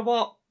 you know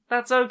what?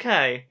 That's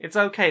okay. It's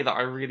okay that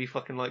I really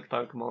fucking like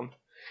Pokemon.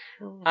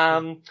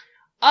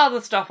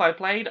 Other stuff I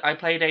played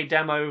a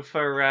demo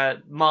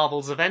for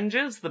Marvel's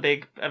Avengers, the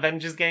big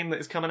Avengers game that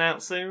is coming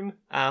out soon.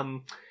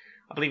 I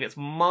believe it's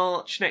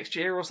March next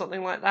year or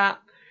something like that.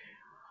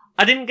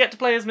 I didn't get to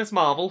play as Miss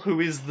Marvel,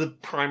 who is the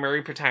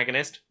primary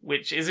protagonist,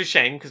 which is a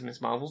shame because Miss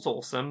Marvel's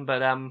awesome,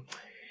 but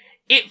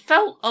it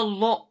felt a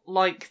lot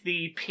like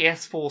the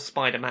PS4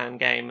 Spider-Man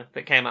game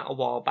that came out a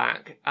while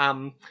back.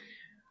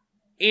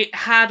 It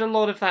had a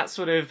lot of that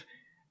sort of,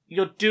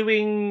 you're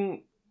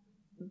doing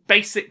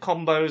basic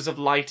combos of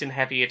light and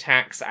heavy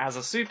attacks as a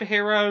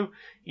superhero.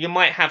 You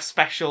might have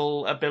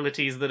special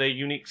abilities that are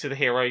unique to the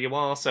hero you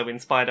are. So in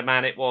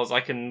Spider-Man it was, I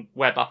can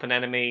web up an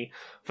enemy.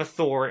 For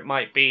Thor it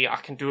might be, I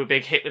can do a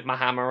big hit with my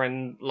hammer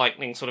and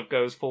lightning sort of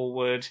goes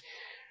forward.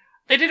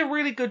 They did a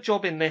really good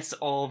job in this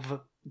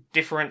of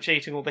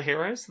differentiating all the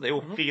heroes. They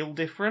all feel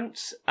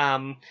different.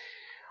 The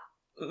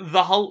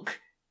Hulk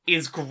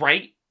is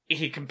great.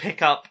 He can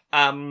pick up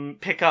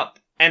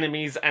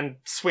enemies and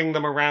swing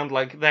them around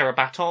like they're a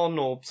baton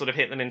or sort of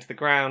hit them into the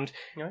ground.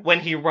 Yeah. When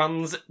he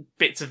runs,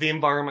 bits of the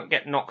environment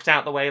get knocked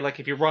out the way. Like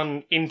if you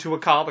run into a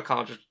car, the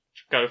car just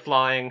go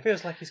flying.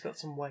 Feels like he's got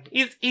some weight.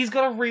 He's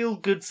got a real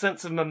good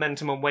sense of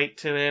momentum and weight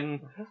to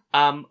him.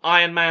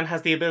 Iron Man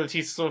has the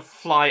ability to sort of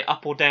fly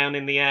up or down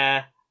in the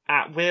air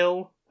at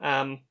will.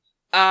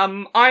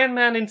 Iron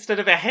Man, instead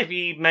of a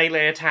heavy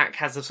melee attack,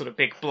 has a sort of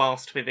big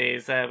blast with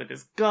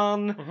his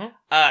gun.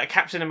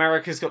 Captain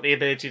America's got the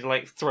ability to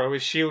like throw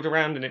his shield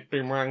around and it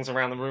boomerangs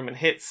around the room and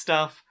hits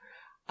stuff.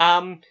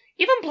 Even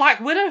Black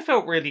Widow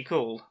felt really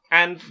cool,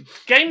 and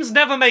games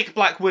never make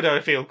Black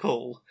Widow feel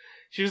cool.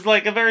 She was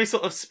like a very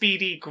sort of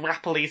speedy,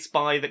 grapply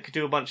spy that could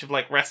do a bunch of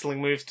like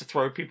wrestling moves to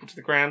throw people to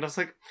the ground. I was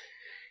like,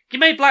 you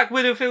made Black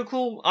Widow feel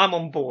cool? I'm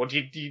on board.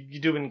 You're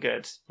doing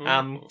good.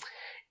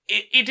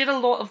 It did a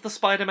lot of the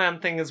Spider-Man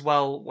thing as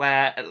well,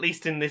 where, at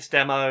least in this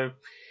demo,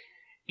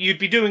 you'd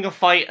be doing a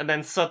fight and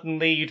then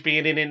suddenly you'd be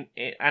in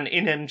an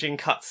in-engine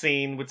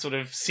cutscene would sort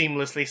of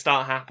seamlessly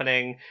start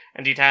happening,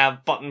 and you'd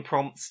have button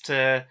prompts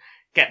to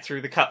get through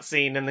the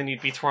cutscene, and then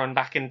you'd be thrown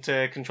back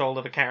into control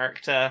of a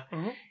character.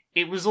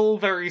 It was all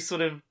very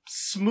sort of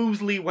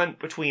smoothly went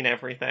between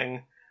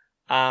everything.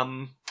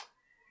 That's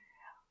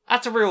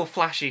a real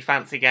flashy,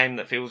 fancy game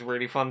that feels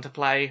really fun to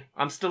play.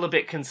 I'm still a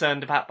bit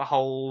concerned about the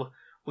whole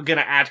we're going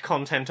to add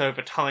content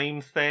over time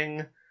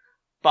thing.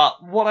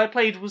 But what I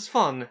played was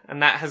fun,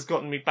 and that has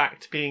gotten me back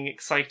to being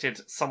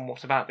excited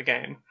somewhat about the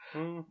game.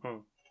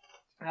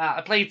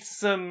 I played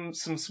some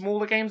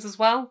smaller games as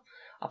well.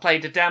 I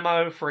played a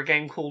demo for a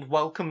game called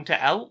Welcome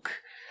to Elk.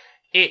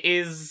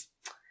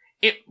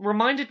 It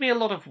reminded me a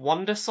lot of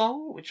Wonder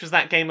Song, which was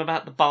that game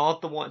about the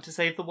bard that wanted to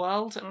save the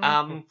world.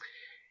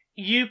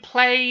 You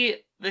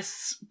play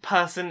this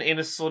person in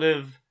a sort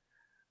of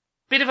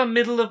bit of a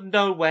middle of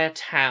nowhere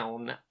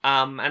town,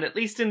 and at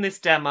least in this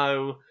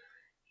demo,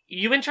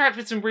 you interact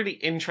with some really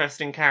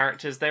interesting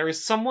characters. There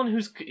is someone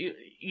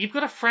you've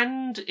got a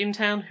friend in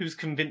town who's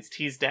convinced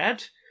he's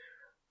dead.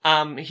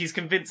 He's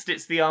convinced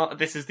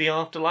this is the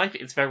afterlife.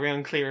 It's very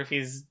unclear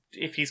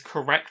if he's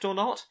correct or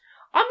not.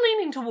 I'm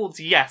leaning towards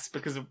yes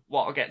because of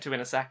what I'll get to in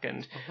a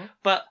second.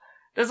 But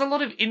there's a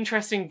lot of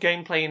interesting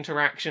gameplay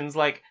interactions.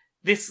 Like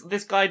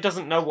this guy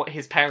doesn't know what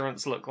his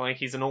parents look like.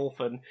 He's an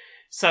orphan.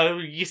 So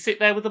you sit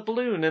there with a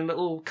balloon and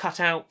little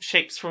cut-out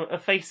shapes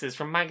of faces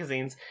from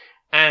magazines,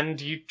 and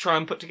you try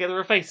and put together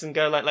a face and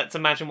go, like, let's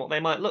imagine what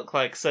they might look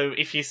like. So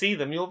if you see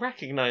them, you'll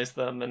recognise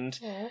them, and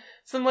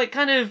some, like,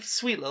 kind of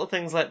sweet little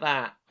things like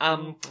that.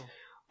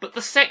 But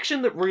the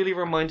section that really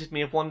reminded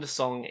me of Wonder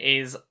Song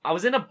is, I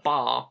was in a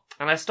bar,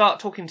 and I start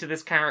talking to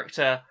this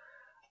character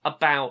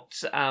about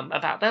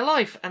their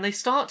life, and they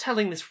start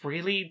telling this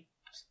really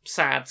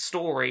sad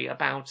story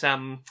about,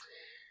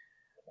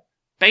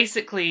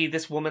 basically,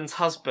 this woman's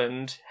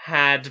husband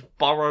had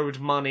borrowed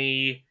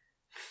money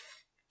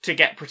to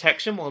get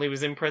protection while he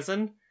was in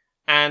prison,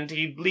 and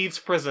he leaves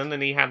prison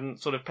and he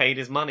hadn't sort of paid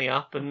his money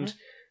up, and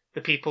the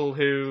people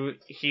who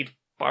he'd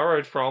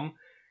borrowed from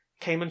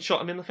came and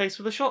shot him in the face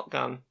with a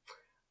shotgun.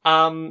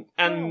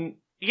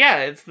 Yeah,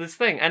 it's this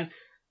thing. And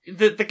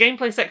the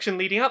gameplay section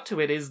leading up to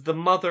it is the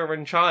mother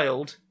and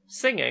child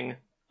singing.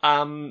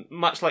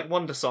 Much like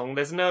Wonder Song,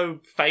 there's no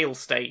fail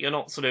state. You're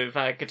not sort of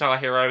Guitar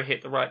Hero,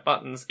 hit the right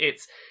buttons.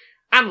 It's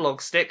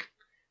analog stick,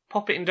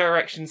 pop it in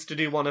directions to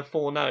do one of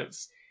 4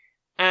 notes.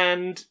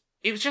 And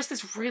it was just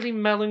this really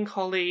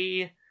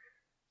melancholy,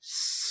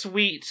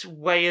 sweet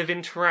way of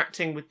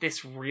interacting with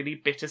this really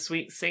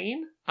bittersweet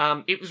scene.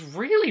 It was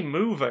really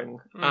moving,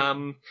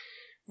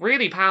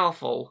 really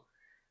powerful.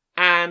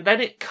 And then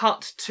it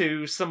cut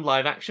to some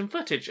live action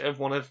footage of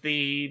one of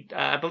the,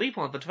 I believe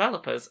one of the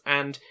developers,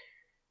 and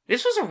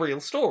this was a real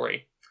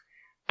story.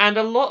 And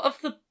a lot of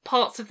the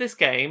parts of this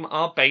game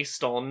are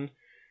based on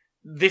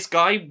this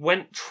guy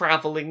went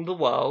travelling the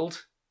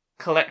world,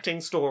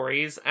 collecting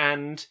stories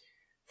and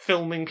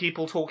filming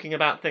people talking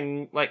about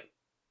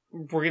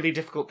really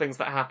difficult things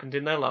that happened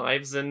in their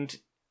lives, and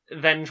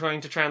then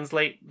trying to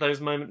translate those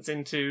moments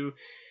into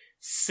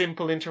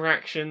simple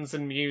interactions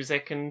and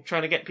music and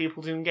trying to get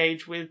people to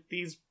engage with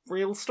these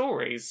real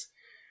stories,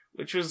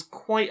 which was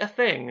quite a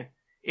thing.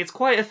 It's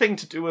quite a thing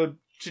to do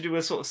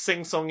a sort of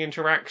sing-song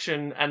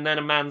interaction, and then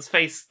a man's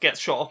face gets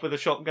shot off with a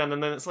shotgun,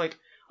 and then it's like,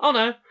 oh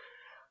no,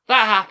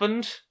 that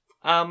happened.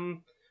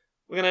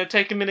 We're gonna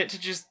take a minute to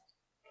just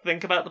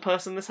think about the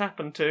person this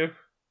happened to.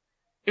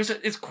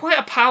 It's quite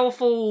a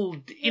powerful,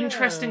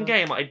 interesting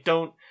game. I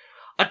don't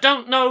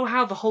know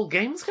how the whole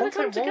game's gonna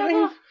come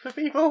together for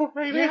people.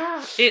 Maybe.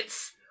 Yeah,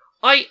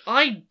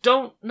 I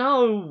don't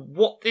know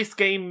what this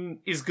game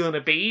is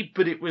gonna be,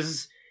 but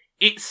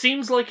it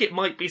seems like it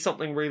might be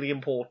something really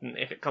important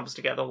if it comes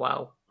together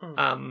well.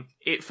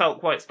 It felt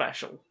quite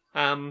special.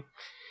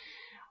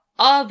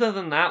 Other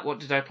than that, what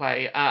did I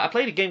play? I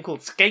played a game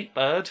called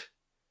Skatebird.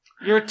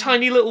 You're a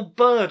tiny little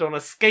bird on a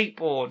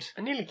skateboard.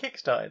 I nearly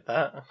kickstarted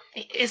that.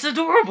 It's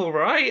adorable,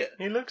 right?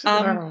 It looks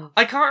adorable.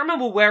 I can't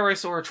remember where I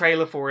saw a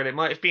trailer for it. It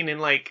might have been in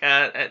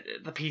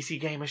the PC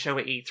Gamer show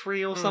at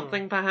E3 or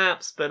something,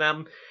 perhaps. But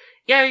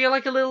yeah, you're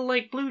like a little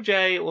blue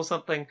jay or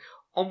something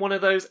on one of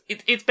those.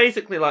 It's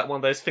basically like one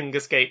of those finger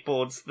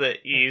skateboards that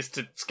you use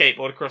to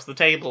skateboard across the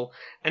table,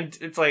 and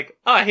it's like,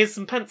 here's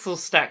some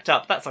pencils stacked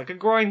up. That's like a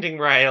grinding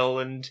rail,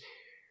 and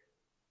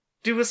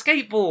do a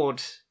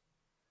skateboard.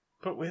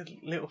 But with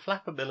little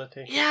flap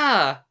ability.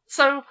 Yeah.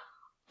 So,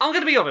 I'm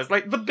going to be honest,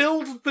 the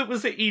build that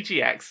was at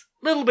EGX,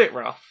 a little bit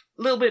rough,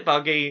 a little bit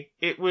buggy,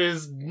 it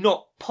was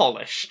not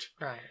polished.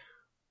 Right.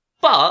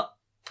 But,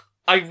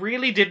 I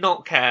really did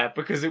not care,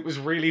 because it was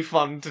really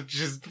fun to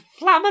just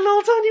flap my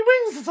little tiny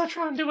wings as I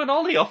try and do an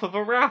ollie off of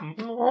a ramp.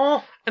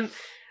 Aww. And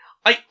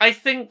I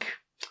think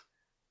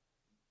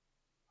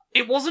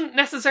it wasn't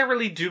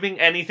necessarily doing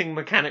anything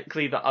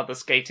mechanically that other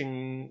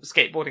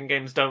skateboarding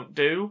games don't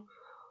do.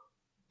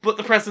 But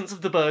the presence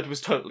of the bird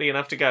was totally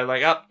enough to go,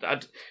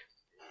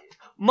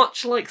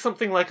 much like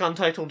something like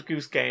Untitled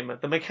Goose Game,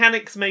 the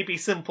mechanics may be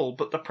simple,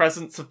 but the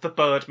presence of the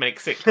bird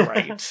makes it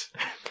great.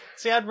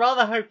 See, I'd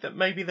rather hope that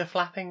maybe the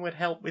flapping would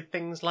help with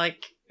things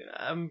like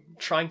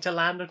trying to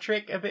land a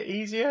trick a bit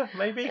easier,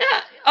 maybe?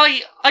 Yeah,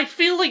 I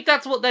feel like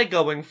that's what they're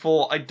going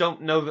for. I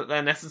don't know that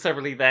they're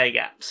necessarily there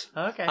yet.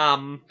 Okay.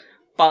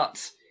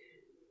 But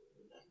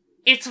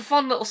it's a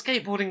fun little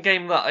skateboarding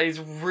game that is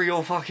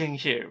real fucking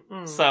cute.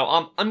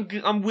 So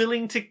I'm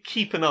willing to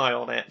keep an eye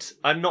on it.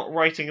 I'm not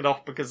writing it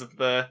off because of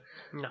the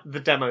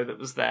demo that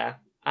was there.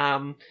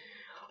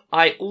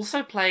 I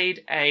also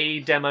played a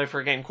demo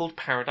for a game called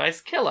Paradise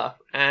Killer,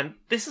 and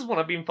this is what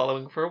I've been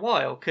following for a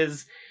while,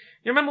 because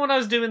you remember when I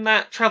was doing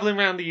that, travelling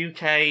around the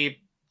UK,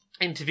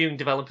 interviewing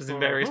developers in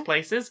various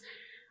places?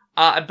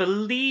 I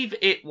believe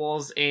it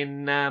was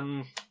in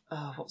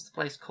what's the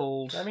place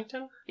called?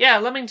 Leamington? Yeah,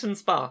 Leamington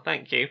Spa,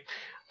 thank you.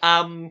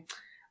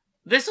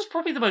 This was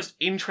probably the most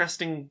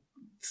interesting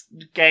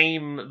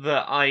game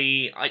that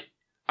I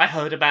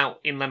heard about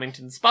in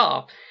Leamington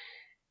Spa.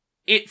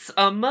 It's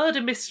a murder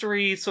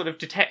mystery sort of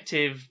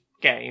detective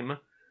game,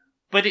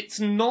 but it's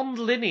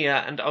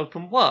non-linear and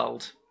open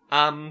world.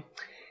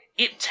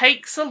 It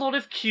takes a lot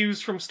of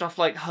cues from stuff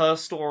like Her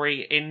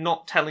Story in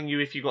not telling you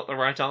if you got the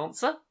right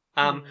answer.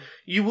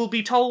 You will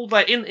be told,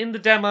 in the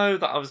demo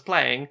that I was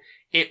playing,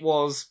 it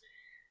was,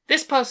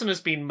 this person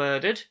has been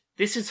murdered,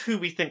 this is who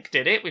we think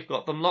did it, we've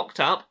got them locked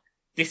up,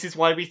 this is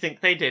why we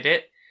think they did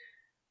it,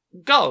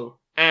 go.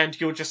 And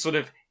you're just sort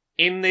of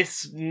in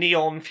this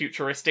neon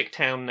futuristic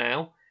town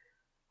now,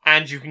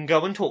 and you can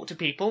go and talk to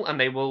people, and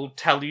they will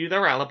tell you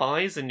their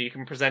alibis, and you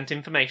can present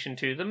information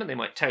to them, and they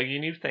might tell you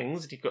new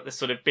things, and you've got this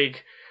sort of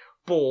big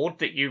board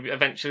that you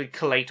eventually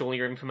collate all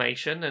your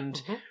information,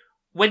 and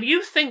when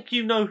you think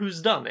you know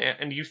who's done it,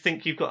 and you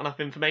think you've got enough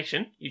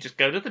information, you just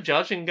go to the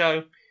judge and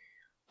go,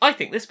 I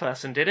think this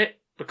person did it,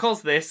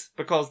 because this,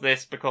 because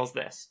this, because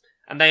this.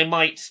 And they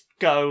might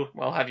go,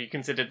 well, have you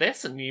considered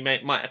this? And you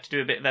might have to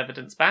do a bit of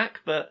evidence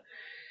back, but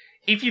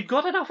if you've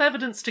got enough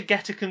evidence to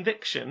get a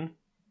conviction,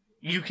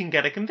 you can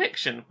get a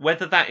conviction.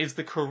 Whether that is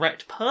the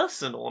correct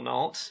person or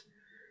not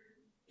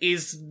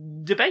is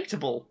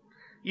debatable.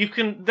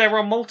 There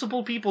are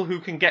multiple people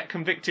who can get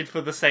convicted for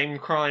the same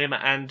crime,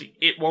 and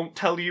it won't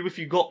tell you if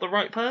you got the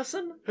right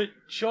person. But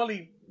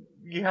surely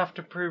you have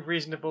to prove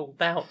reasonable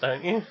doubt,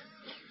 don't you?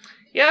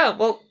 Yeah,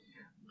 well,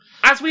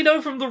 as we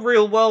know from the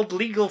real-world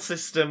legal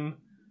system,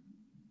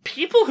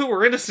 people who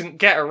are innocent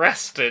get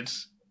arrested.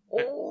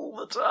 All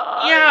the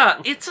time!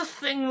 Yeah, it's a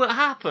thing that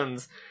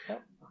happens.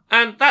 Yep.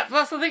 And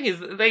that's the thing, is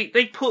they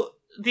put...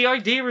 The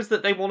idea is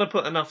that they want to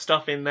put enough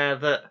stuff in there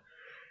that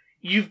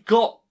you've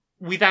got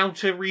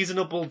without a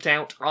reasonable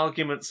doubt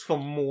arguments for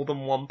more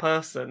than one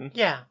person.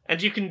 Yeah.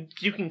 And you can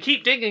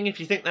keep digging if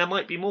you think there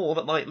might be more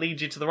that might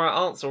lead you to the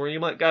right answer, or you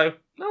might go,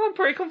 no, I'm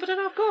pretty confident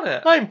I've got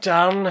it. I'm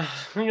done.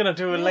 I'm going to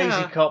do a Yeah.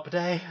 lazy cop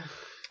day.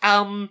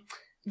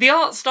 The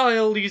art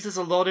style uses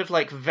a lot of,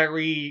 like,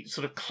 very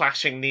sort of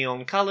clashing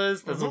neon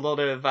colours. There's a lot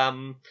of,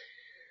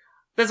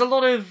 there's a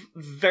lot of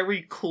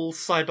very cool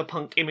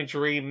cyberpunk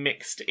imagery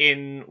mixed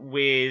in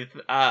with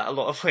a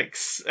lot of, like,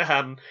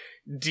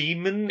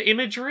 demon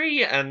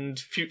imagery and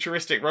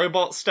futuristic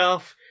robot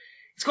stuff.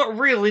 It's got a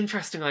real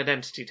interesting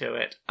identity to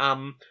it.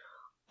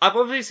 I've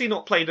obviously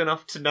not played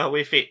enough to know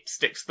if it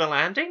sticks to the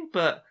landing,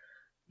 but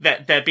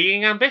they're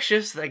being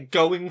ambitious. They're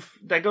going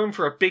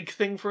for a big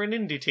thing for an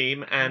indie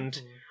team,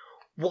 and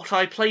what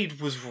I played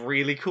was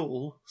really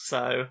cool.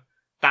 So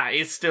that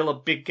is still a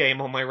big game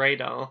on my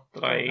radar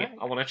that I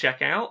want to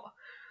check out.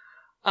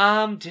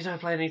 Did I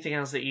play anything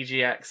else at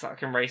EGX that I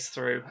can race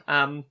through?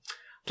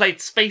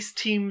 Played Space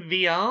Team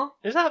VR.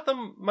 Is that the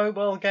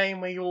mobile game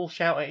where you all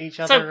shout at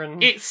each other? So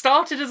and it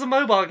started as a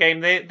mobile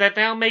game. They're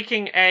now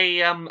making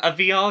a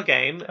VR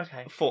game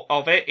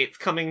of it. It's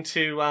coming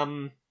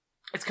to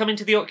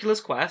the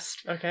Oculus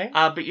Quest. Okay.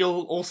 But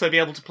you'll also be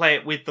able to play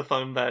it with the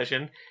phone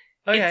version.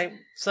 Okay,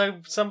 so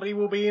somebody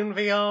will be in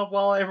VR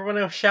while everyone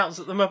else shouts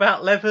at them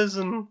about levers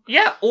and...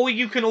 Yeah, or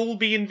you can all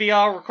be in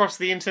VR across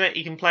the internet.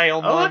 You can play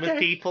online with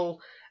people.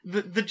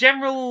 The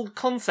general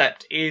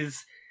concept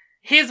is,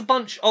 here's a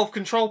bunch of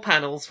control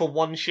panels for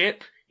one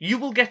ship. You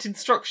will get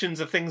instructions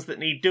of things that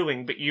need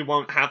doing, but you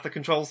won't have the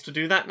controls to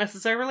do that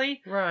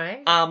necessarily.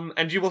 Right.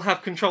 And you will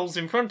have controls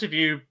in front of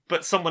you,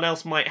 but someone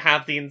else might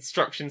have the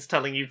instructions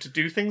telling you to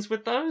do things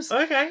with those.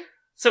 Okay.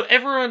 So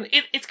everyone,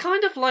 it's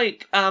kind of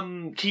like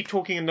Keep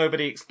Talking and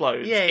Nobody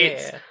Explodes.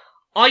 Yeah.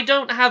 I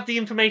don't have the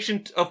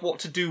information of what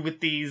to do with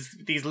these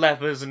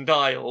levers and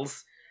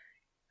dials,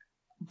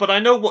 but I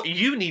know what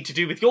you need to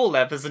do with your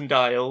levers and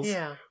dials.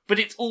 Yeah. But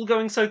it's all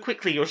going so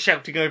quickly, you're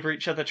shouting over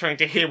each other, trying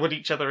to hear what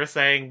each other are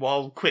saying,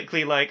 while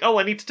quickly like, oh,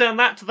 I need to turn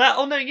that to that,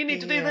 oh no, you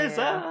need to do this,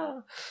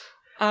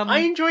 I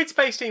enjoyed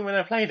Space Team when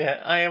I played it.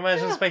 I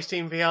imagine Space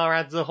Team VR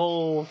adds a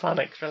whole fun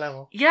extra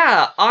level.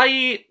 Yeah,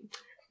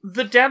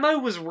 the demo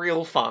was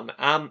real fun.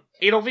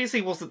 It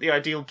obviously wasn't the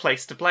ideal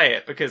place to play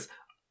it, because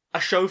a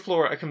show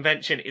floor at a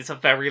convention is a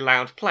very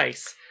loud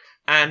place,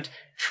 and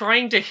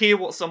trying to hear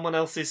what someone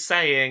else is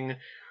saying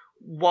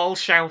while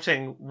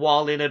shouting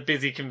while in a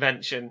busy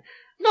convention,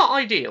 not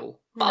ideal,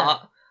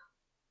 but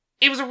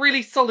it was a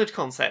really solid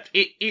concept.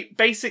 It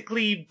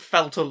basically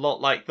felt a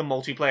lot like the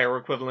multiplayer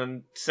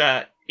equivalent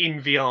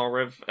in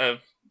VR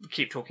of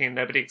Keep Talking and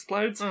Nobody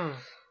Explodes.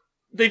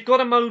 They've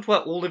got a mode where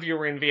all of you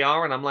are in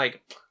VR, and I'm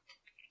like,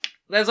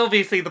 there's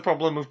obviously the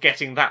problem of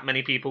getting that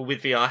many people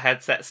with VR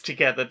headsets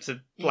together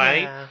to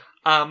play.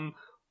 Yeah.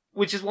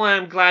 Which is why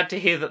I'm glad to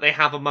hear that they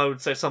have a mode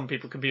so some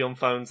people can be on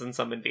phones and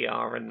some in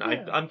VR, and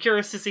I'm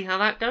curious to see how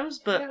that goes,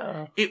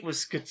 but it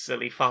was good,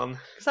 silly fun.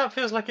 Because that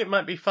feels like it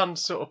might be fun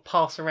to sort of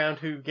pass around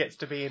who gets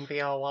to be in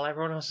VR while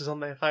everyone else is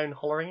on their phone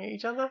hollering at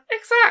each other.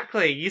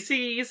 Exactly. You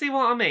see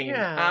what I mean?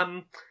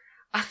 Yeah.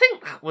 I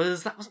think that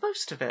was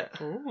most of it.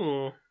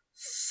 Ooh.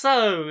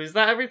 So, is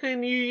that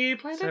everything you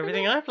played? That's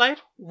everything I played.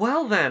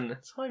 Well then.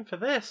 Time for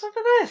this.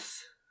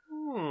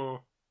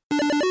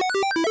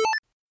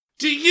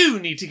 Do you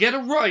need to get a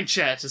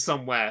rideshare to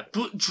somewhere,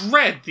 but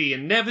dread the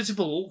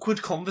inevitable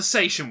awkward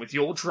conversation with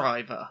your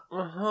driver?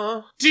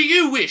 Uh-huh. Do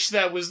you wish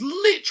there was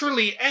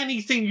literally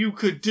anything you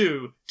could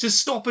do to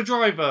stop a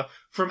driver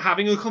from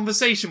having a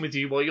conversation with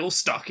you while you're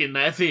stuck in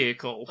their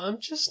vehicle?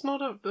 I'm just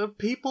not a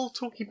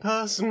people-talky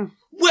person.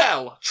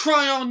 Well,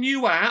 try our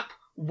new app,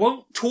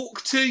 Won't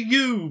Talk to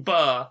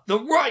Uber, the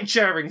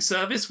ride-sharing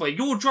service where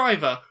your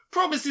driver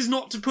promises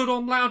not to put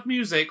on loud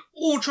music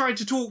or try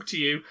to talk to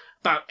you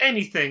about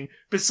anything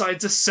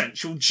besides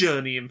essential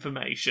journey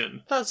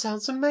information. That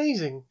sounds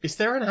amazing. Is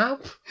there an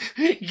app?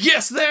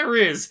 Yes, there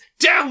is!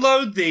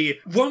 Download the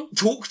Won't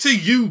Talk to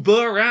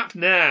Uber app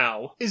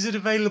now! Is it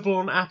available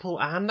on Apple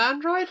and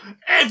Android?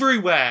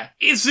 Everywhere!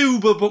 It's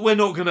Uber, but we're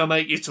not gonna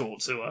make you talk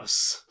to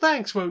us.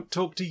 Thanks, Won't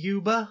Talk to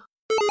Uber.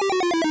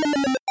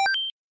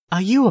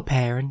 Are you a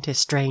parent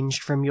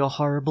estranged from your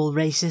horrible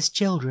racist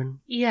children?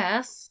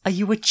 Yes. Are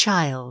you a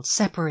child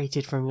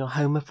separated from your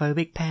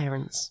homophobic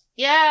parents?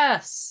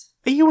 Yes.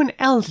 Are you an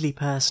elderly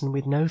person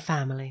with no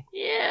family?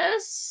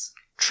 Yes.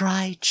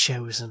 Try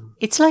Chosen.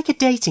 It's like a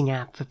dating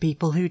app for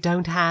people who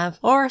don't have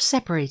or are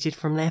separated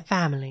from their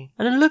family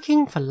and are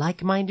looking for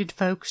like-minded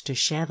folks to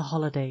share the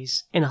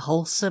holidays in a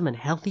wholesome and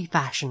healthy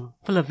fashion,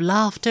 full of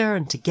laughter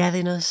and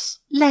togetherness.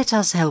 Let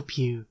us help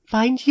you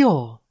find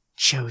your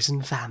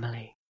chosen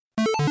family.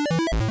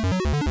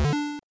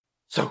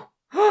 So,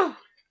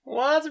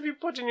 what have you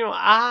put in your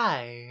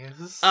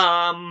eyes?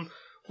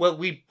 well,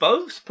 we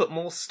both put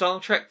more Star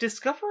Trek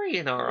Discovery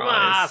in our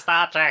eyes.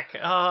 Star Trek.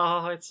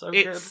 Oh, it's so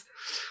good.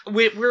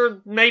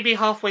 We're maybe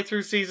halfway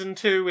through season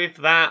 2, if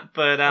that,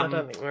 but I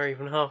don't think we're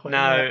even halfway.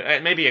 No,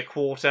 maybe a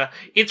quarter.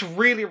 It's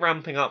really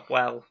ramping up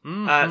well.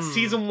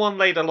 Season 1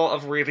 laid a lot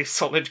of really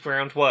solid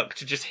groundwork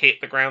to just hit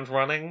the ground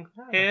running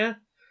here.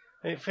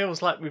 It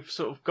feels like we've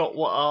sort of got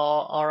what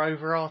our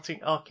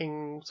overarching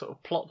sort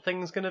of plot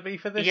thing's going to be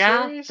for this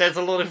series. There's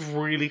a lot of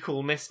really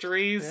cool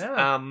mysteries.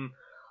 Yeah.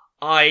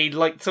 I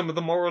liked some of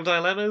the moral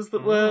dilemmas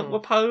that were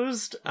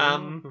posed.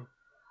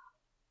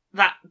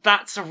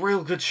 That's a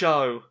real good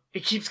show.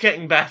 It keeps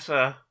getting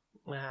better.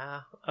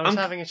 Yeah. I was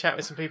having a chat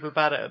with some people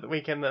about it at the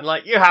weekend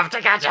and you have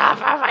to catch up,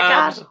 oh my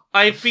god!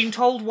 I've been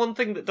told one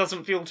thing that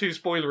doesn't feel too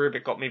spoilery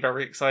but got me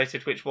very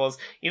excited, which was,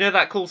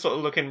 that cool sort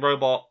of looking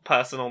robot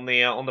person on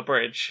the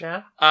bridge?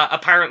 Yeah.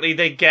 Apparently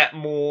they get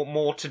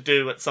more to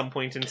do at some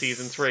point in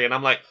season 3, and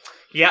I'm like,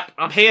 yep,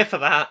 I'm here for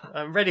that.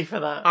 I'm ready for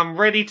that. I'm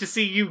ready to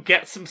see you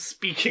get some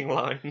speaking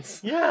lines.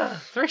 Yeah,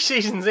 3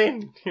 seasons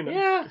in,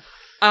 Yeah.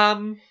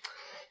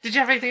 Did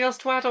you have anything else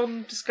to add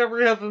on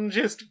Discovery other than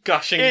just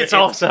gushing? It's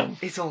awesome.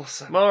 It's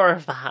awesome. More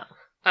of that.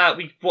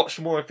 We watched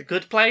more of The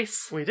Good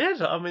Place. We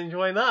did. I'm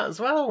enjoying that as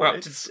well. We're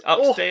up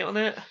to date on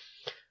it.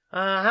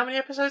 How many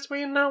episodes are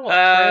we in now? What,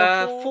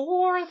 3 or 4?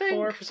 4, I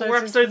think. 4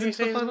 episodes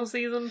into the final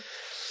season.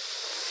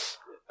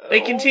 They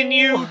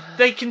continue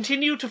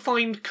to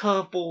find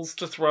curveballs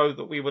to throw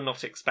that we were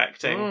not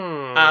expecting.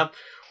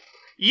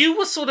 You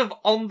were sort of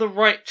on the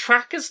right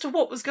track as to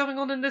what was going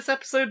on in this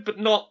episode, but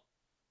not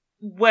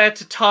where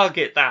to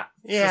target that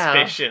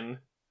suspicion.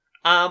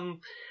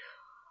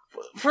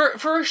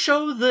 For a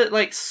show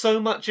that, so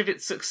much of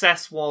its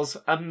success was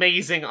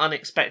amazing,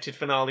 unexpected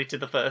finale to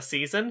the first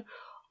season,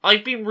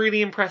 I've been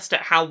really impressed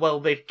at how well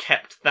they've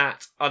kept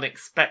that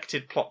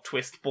unexpected plot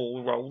twist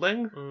ball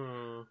rolling.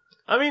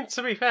 I mean,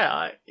 to be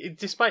fair,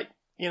 despite,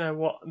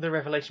 what the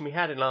revelation we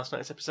had in last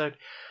night's episode,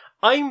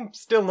 I'm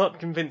still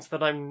not convinced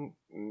that I'm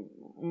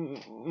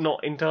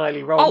not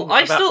entirely wrong.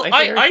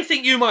 I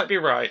think you might be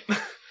right.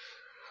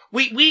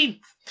 We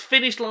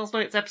finished last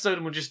night's episode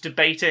and were just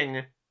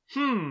debating,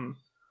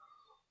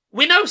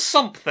 we know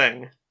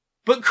something,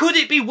 but could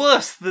it be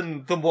worse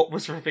than what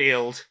was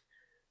revealed?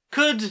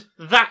 Could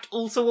that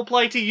also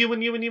apply to you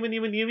and you and you and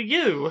you and you and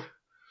you?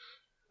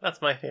 That's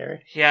my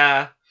theory.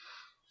 Yeah.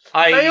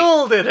 They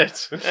all did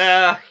it!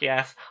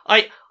 Yes.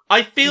 I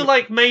feel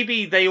like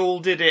maybe they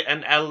all did it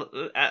and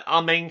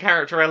our main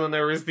character,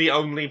 Eleanor, is the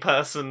only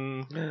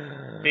person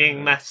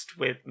being messed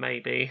with,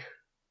 maybe.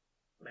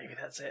 Maybe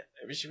that's it.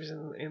 Maybe she was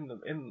in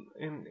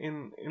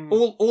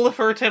all of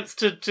her attempts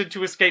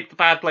to escape the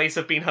bad place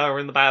have been her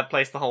in the bad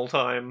place the whole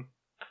time.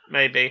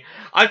 Maybe.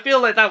 I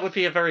feel like that would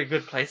be a very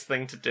good place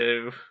thing to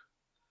do.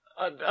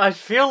 I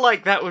feel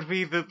like that would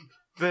be the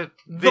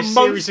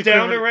most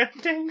downer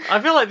ending. I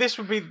feel like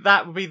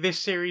that would be this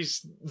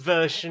series'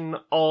 version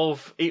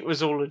of It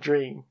Was All a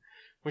Dream,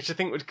 which I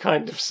think would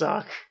kind of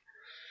suck.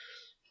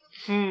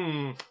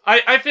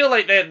 I feel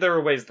like there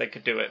are ways they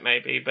could do it,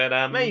 maybe,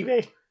 but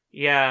maybe.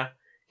 Yeah.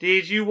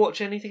 Did you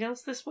watch anything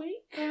else this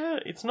week?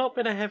 It's not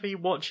been a heavy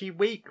watchy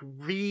week,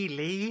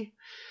 really.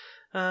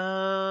 What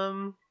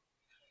have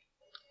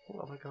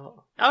I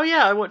got? Oh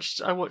yeah, I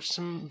watched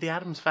some The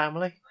Addams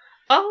Family.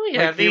 Oh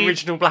yeah, the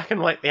original black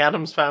and white The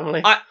Addams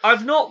Family.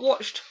 I've not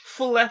watched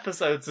full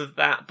episodes of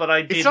that, but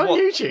I did. It's on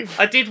YouTube.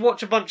 I did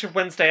watch a bunch of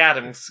Wednesday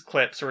Addams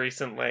clips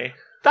recently.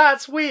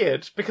 That's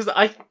weird, because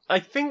I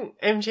think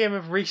MGM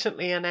have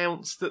recently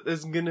announced that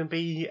there's going to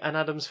be an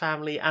Addams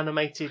Family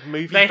animated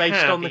movie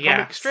based on the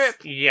comic strip.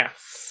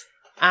 Yes.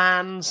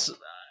 And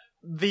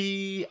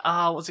the,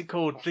 what's it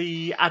called?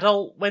 The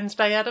adult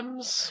Wednesday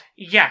Addams?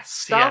 Yes.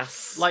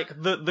 Stuff? Yes.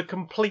 The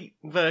complete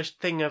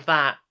thing of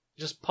that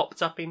just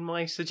popped up in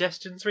my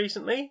suggestions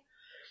recently.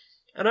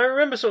 And I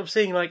remember sort of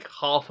seeing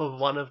half of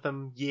one of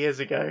them years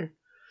ago.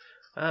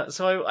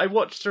 So I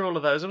watched through all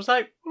of those. I was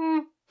like,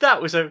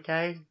 that was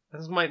okay.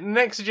 My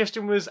next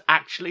suggestion was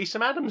actually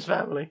some Addams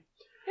Family.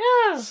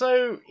 Yeah.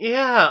 So,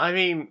 yeah, I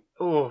mean,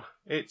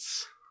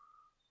 it's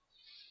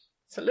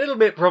a little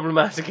bit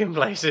problematic in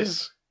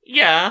places.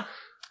 Yeah.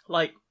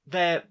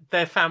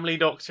 Their family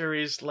doctor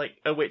is,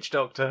 a witch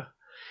doctor.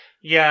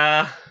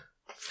 Yeah.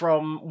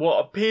 From what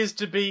appears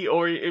to be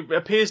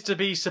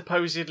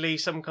supposedly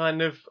some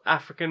kind of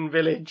African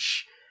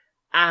village,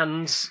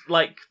 and,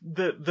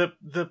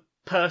 the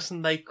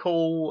person they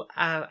call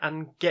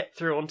and get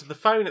through onto the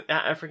phone at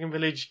that African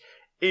village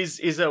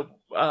is a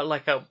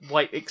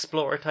white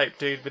explorer type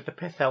dude with the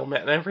pith helmet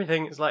and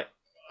everything. It's like,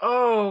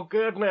 oh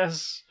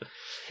goodness,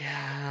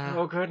 yeah,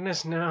 oh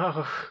goodness,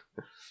 no.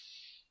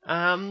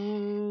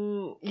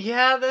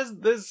 Yeah,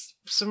 there's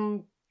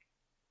some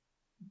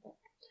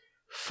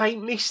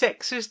faintly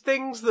sexist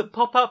things that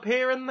pop up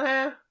here and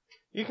there.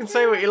 You can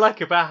say what you like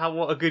about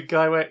what a good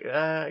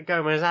guy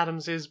Gomez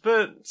Addams is,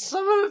 but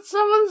some of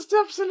the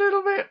stuff's a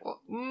little bit.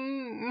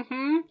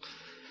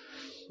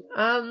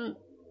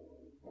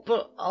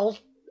 But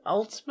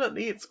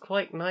ultimately, it's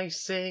quite nice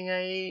seeing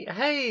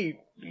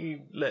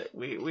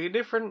we're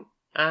different,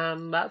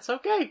 and that's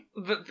okay.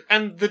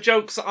 And the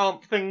jokes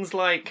aren't things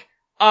like,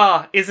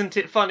 isn't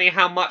it funny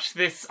how much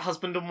this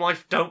husband and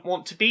wife don't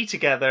want to be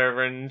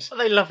together, and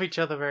they love each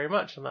other very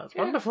much, and that's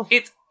wonderful.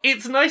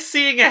 It's nice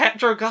seeing a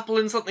hetero couple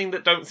in something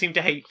that don't seem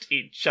to hate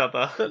each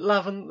other. That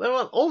love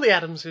all the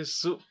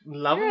Addamses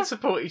love and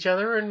support each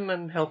other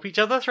and help each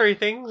other through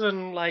things,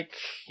 and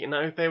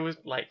there was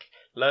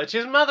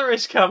Lurch's mother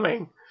is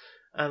coming.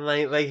 And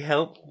they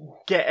help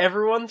get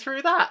everyone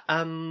through that.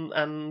 And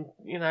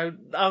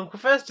Uncle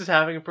First is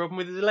having a problem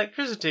with his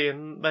electricity,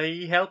 and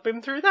they help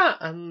him through that.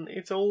 And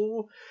it's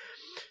all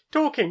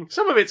talking.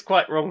 Some of it's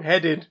quite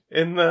wrong-headed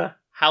in the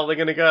how they're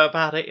going to go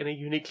about it in a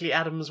uniquely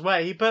Adams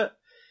way, but,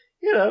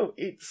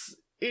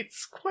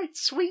 it's quite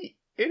sweet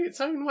in its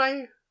own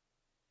way.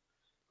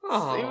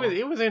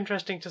 It was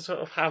interesting to sort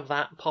of have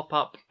that pop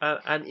up,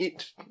 and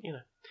it,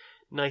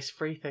 nice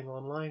free thing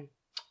online.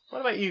 What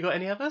about you? Got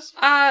any others?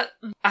 I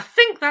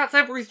think that's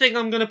everything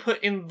I'm going to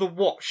put in the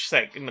watch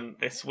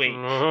segment this week.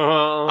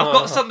 I've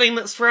got something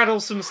that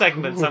straddles some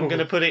segments. I'm going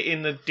to put it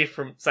in a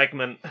different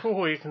segment.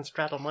 Oh, you can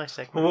straddle my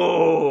segment.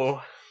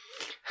 Oh.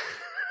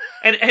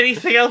 And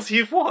anything else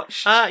you've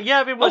watched? Yeah,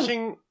 I've been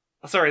watching...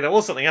 Oh, sorry, there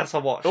was something else I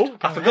watched. Oh,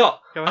 I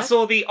forgot. Go ahead. I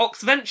saw the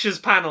Ox Ventures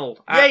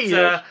panel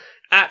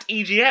at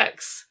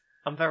EGX.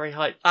 I'm very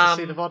hyped to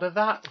see the VOD of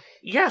that.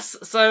 Yes,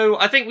 so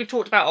I think we've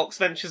talked about Ox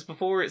Ventures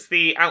before. It's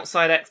the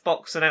Outside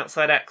Xbox and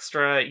Outside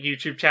Extra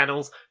YouTube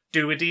channels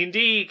do a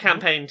D&D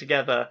campaign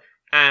together,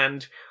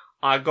 and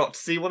I got to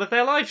see one of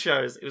their live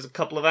shows. It was a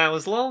couple of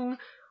hours long.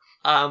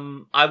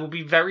 I will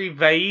be very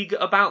vague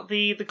about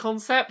the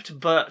concept,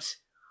 but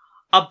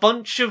a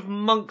bunch of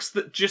monks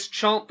that just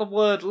chant the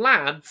word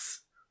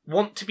lads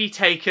want to be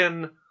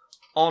taken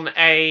on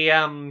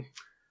a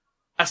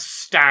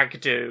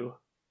stag do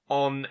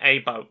on a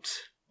boat.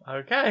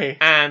 Okay.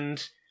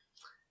 And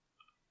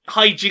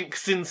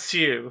hijinks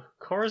ensue.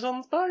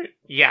 Corazon's boat?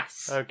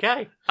 Yes.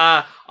 Okay.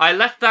 I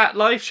left that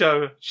live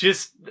show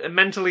just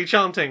mentally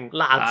chanting,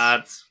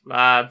 lads,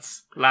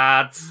 lads,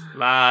 lads,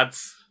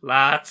 lads,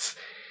 lads.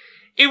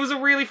 It was a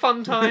really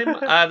fun time.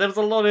 There was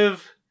a lot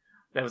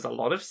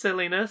of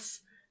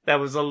silliness. There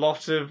was a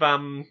lot of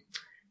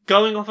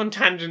going off on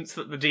tangents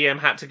that the DM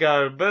had to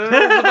go. But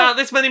there's about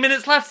this many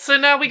minutes left, so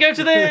now we go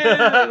to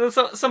this.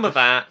 Some of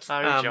that.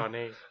 Oh,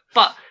 Johnny.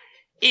 But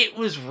it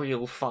was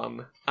real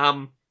fun.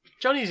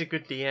 Johnny's a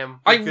good DM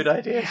with good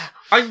ideas.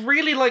 I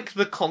really like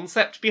the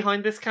concept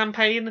behind this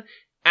campaign,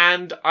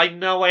 and I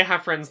know I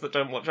have friends that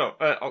don't watch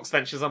Ox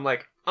Ventures. I'm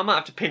like, I might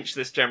have to pinch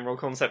this general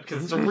concept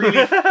because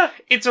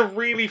it's a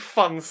really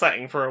fun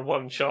setting for a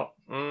one shot.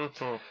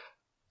 Mm-hmm.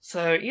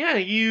 So yeah,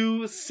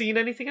 you seen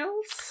anything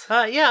else?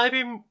 Yeah, I've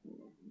been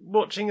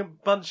watching a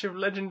bunch of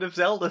Legend of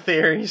Zelda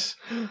theories.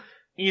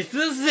 It's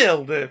a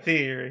Zelda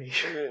theory.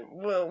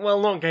 Well,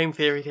 not game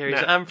theories.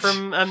 No. I'm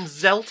from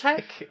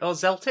Zeltec, or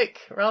Zeltic,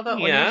 rather, on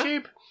Yeah.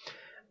 YouTube.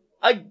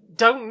 I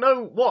don't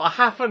know what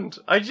happened.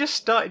 I just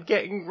started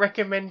getting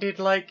recommended,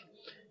 like,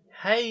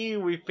 hey,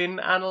 we've been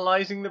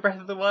analysing the Breath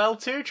of the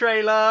Wild 2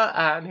 trailer,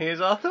 and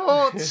here's our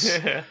thoughts.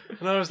 And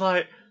I was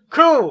like,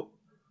 cool!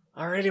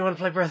 I really want to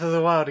play Breath of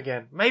the Wild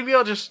again. Maybe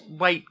I'll just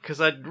wait,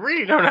 because I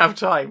really don't have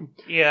time.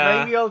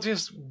 Yeah. Maybe I'll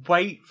just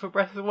wait for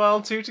Breath of the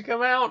Wild 2 to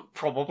come out.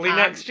 Probably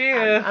next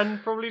year.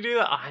 And probably do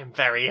that. I'm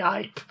very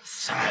hype.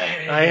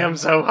 Same. I am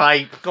so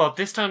hype. God,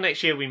 this time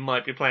next year we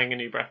might be playing a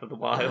new Breath of the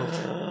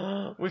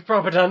Wild. With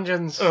proper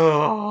dungeons.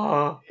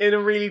 Oh. In a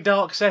really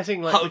dark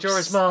setting like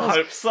Majora's Mask.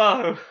 Hope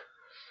so.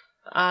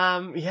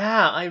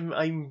 Yeah, I'm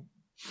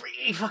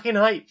really fucking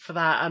hyped for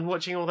that, and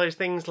watching all those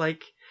things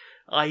like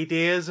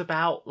ideas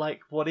about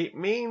like what it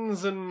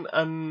means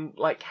and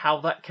like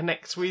how that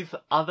connects with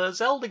other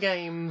Zelda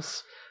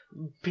games.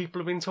 People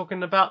have been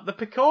talking about the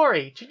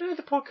Picori. Do you know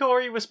the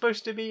Picori was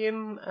supposed to be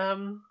in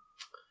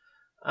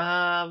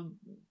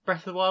Breath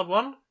of the Wild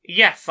 1?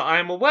 Yes,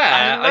 I'm aware.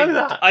 I didn't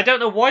know that. I don't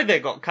know why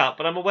they got cut,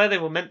 but I'm aware they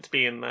were meant to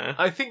be in there.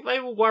 I think they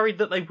were worried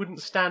that they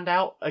wouldn't stand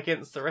out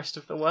against the rest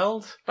of the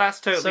world.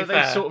 That's totally so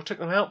fair. they sort of took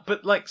them out.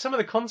 But like some of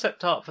the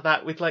concept art for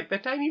that with like their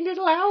tiny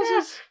little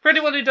houses. For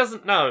anyone who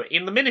doesn't know,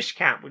 in the Minish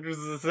Cap, which was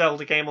a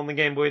Zelda game on the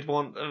Game Boy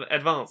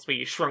Advance where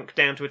you shrunk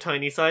down to a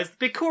tiny size, the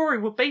Picori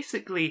were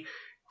basically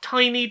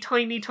tiny,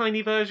 tiny,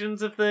 tiny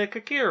versions of the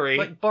Kakiri.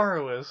 Like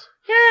borrowers.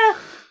 Yeah.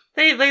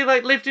 They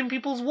like lived in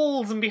people's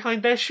walls and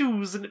behind their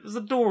shoes, and it was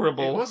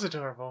adorable. It was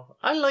adorable.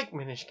 I like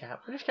Minish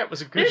Cap. Minish Cap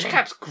was a good Minish one.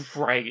 Cap's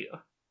great.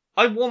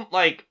 I want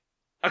like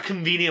a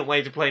convenient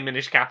way to play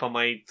Minish Cap on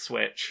my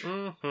Switch.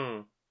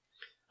 Mm-hmm.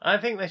 I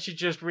think they should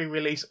just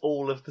re-release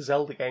all of the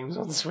Zelda games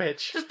on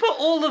Switch. Just put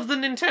all of the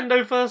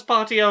Nintendo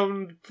first-party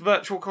owned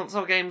virtual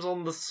console games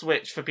on the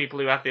Switch for people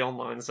who have the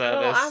online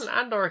service. Well,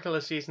 and Oracle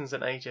of Seasons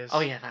and Ages. Oh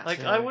yeah, that's like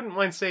it. I wouldn't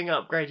mind seeing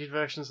upgraded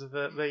versions of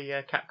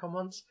the Capcom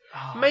ones.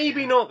 Oh,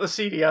 Maybe yeah. not the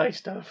CDI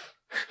stuff.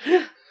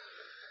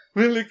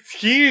 Well,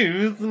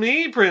 excuse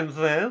me,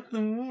 princess.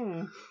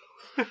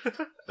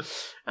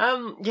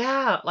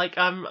 Yeah, like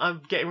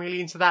I'm getting really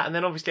into that, and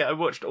then obviously I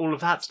watched all of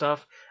that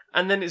stuff,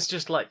 and then it's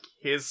just like,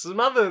 here's some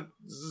other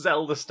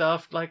Zelda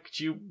stuff. Like,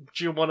 do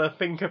you want to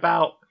think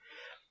about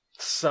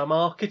some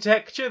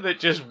architecture that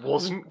just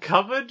wasn't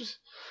covered?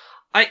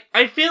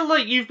 I feel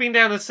like you've been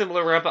down a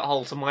similar rabbit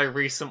hole to my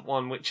recent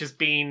one, which has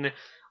been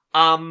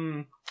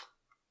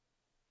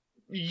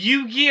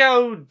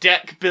Yu-Gi-Oh!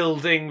 Deck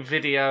building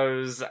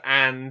videos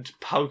and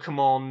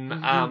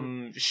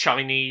Pokemon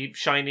shiny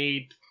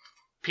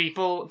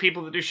people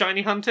that do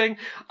shiny hunting.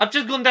 I've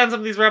just gone down some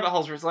of these rabbit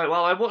holes where it's like,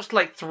 well, I watched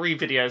like 3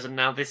 videos and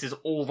now this is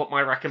all that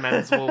my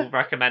recommends will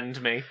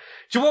recommend me.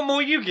 Do you want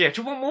more Yu-Gi-Oh?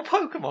 Do you want more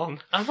Pokemon?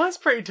 Mine's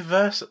pretty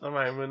diverse at the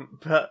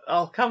moment, but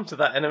I'll come to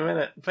that in a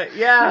minute. But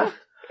yeah,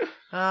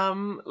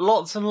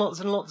 lots and lots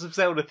and lots of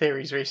Zelda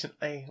theories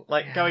recently,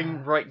 like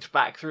going right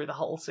back through the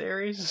whole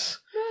series.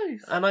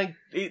 Nice. And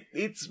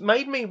it's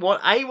made me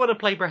want to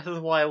play Breath of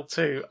the Wild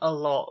 2 a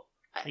lot.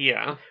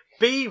 Yeah.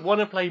 B,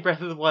 want to play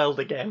Breath of the Wild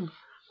again.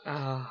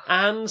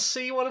 And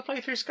C, want to play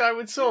through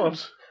Skyward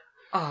Sword.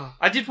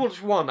 I did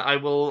watch one. I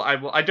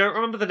don't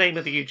remember the name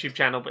of the YouTube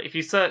channel, but if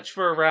you search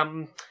for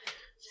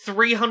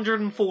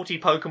 340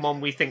 Pokemon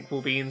we think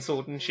will be in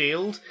Sword and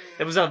Shield,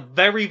 there was a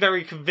very,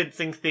 very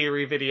convincing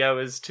theory video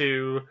as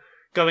to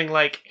going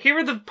like, here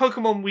are the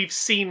Pokemon we've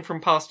seen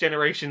from past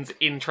generations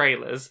in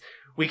trailers.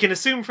 We can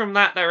assume from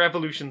that they're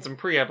evolutions and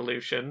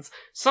pre-evolutions.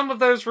 Some of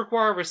those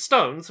require a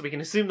stone, so we can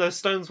assume those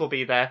stones will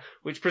be there,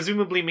 which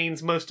presumably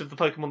means most of the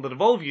Pokemon that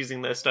evolve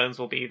using those stones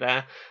will be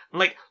there. And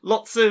like,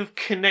 lots of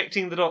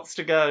connecting the dots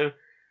to go,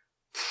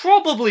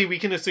 probably we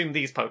can assume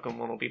these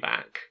Pokemon will be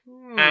back.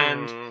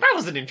 And that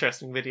was an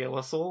interesting video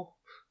I saw.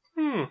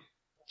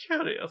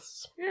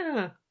 Curious.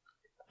 Yeah.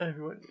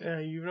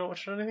 You've not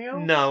watched anything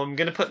else? No, I'm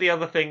going to put the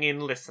other thing in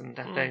listened,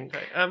 I think.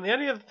 Okay. The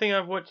only other thing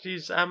I've watched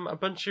is a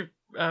bunch of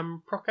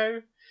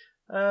Proco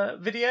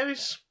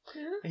videos.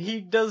 Yeah.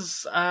 He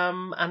does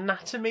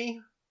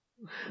anatomy,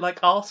 like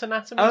art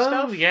anatomy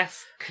stuff. Oh,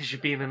 yes, because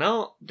you've been an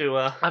art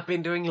doer. I've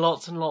been doing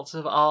lots and lots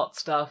of art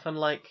stuff, and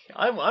like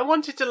I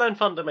wanted to learn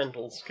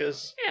fundamentals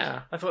because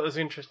I thought it was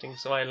interesting.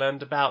 So I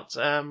learned about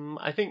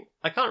I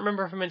can't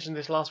remember if I mentioned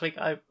this last week.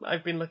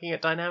 I've been looking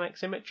at dynamic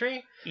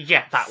symmetry.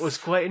 Yes, that was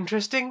quite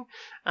interesting.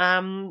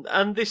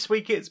 And this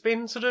week it's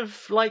been sort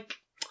of like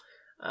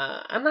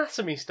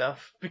anatomy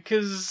stuff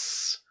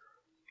because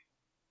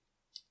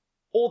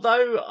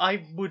although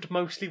I would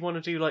mostly want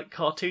to do like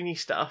cartoony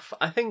stuff,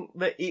 I think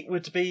that it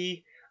would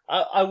be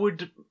I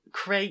would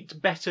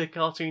create better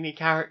cartoony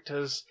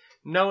characters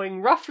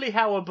knowing roughly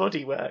how a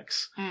body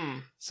works.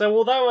 So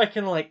although I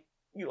can like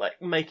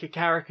make a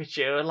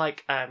caricature,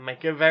 like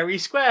make a very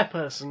square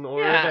person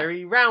or a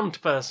very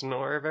round person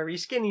or a very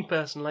skinny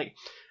person, like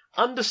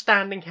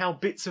understanding how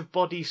bits of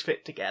bodies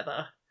fit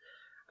together,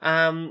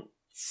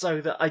 so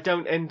that I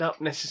don't end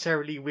up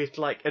necessarily with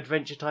like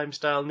Adventure Time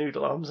style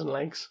noodle arms and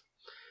legs.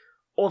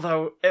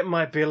 Although it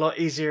might be a lot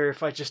easier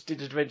if I just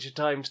did Adventure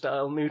Time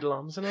style noodle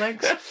arms and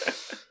legs.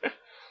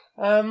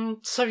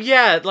 So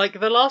yeah, like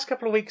the last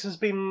couple of weeks has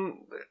been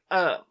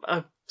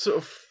a sort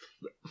of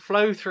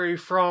flow through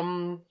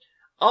from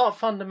art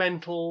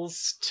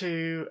fundamentals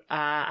to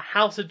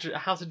how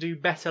to do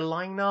better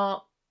line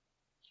art,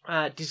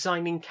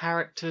 designing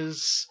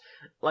characters.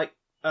 Like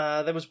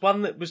there was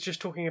one that was just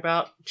talking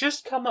about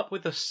just come up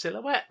with a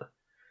silhouette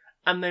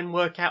and then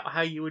work out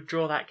how you would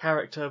draw that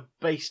character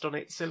based on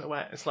its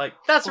silhouette. It's like,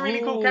 that's a really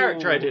cool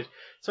character I did.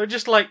 So I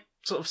just like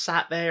sort of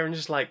sat there and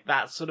just like,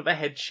 that's sort of a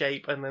head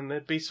shape, and then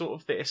there'd be sort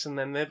of this, and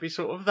then there'd be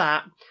sort of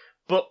that,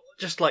 but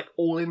just like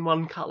all in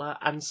one colour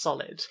and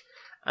solid.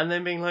 And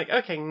then being like,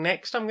 okay,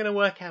 next I'm going to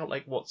work out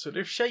like what sort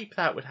of shape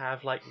that would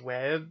have, like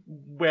where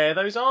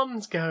those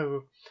arms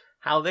go,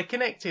 how they're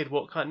connected,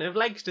 what kind of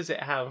legs does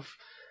it have,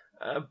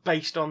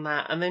 based on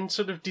that, and then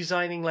sort of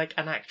designing like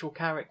an actual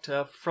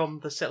character from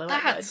the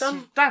silhouette.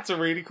 That's a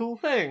really cool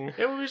thing.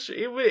 It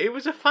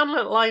was a fun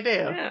little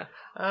idea. Yeah.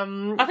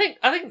 I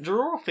think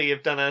Drawfee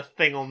have done a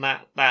thing on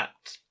that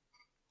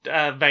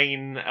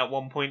vein at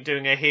one point,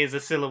 doing a here's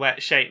a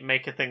silhouette shape,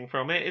 make a thing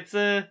from it. It's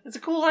a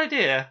cool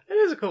idea. It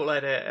is a cool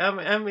idea.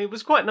 It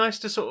was quite nice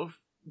to sort of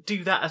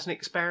do that as an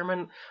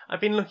experiment.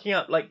 I've been looking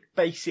up like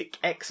basic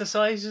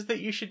exercises that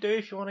you should do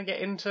if you want to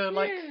get into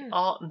like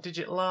art and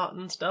digital art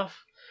and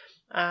stuff.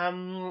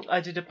 I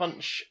did a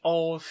bunch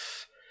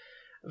of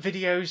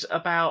videos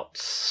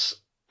about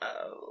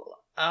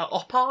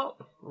op art,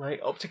 like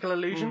optical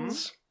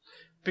illusions,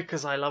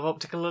 because I love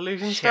optical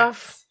illusion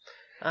stuff.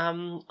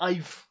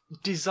 I've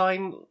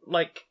designed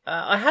like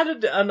I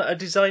had a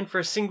design for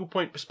a single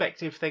point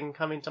perspective thing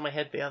come into my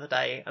head the other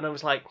day, and I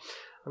was like,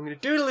 I'm going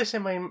to doodle this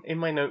in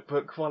my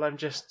notebook while I'm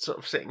just sort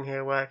of sitting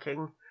here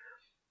working.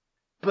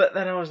 But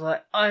then I was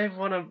like, I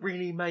want to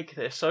really make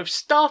this, so I've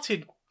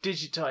started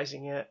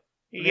digitizing it.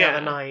 The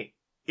other night.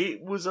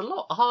 It was a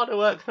lot harder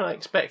work than I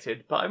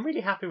expected, but I'm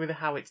really happy with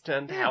how it's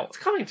turned out. It's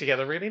coming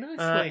together really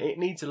nicely. It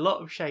needs a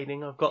lot of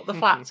shading. I've got the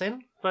flats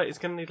in, but it's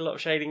going to need a lot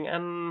of shading,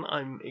 and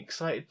I'm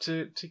excited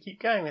to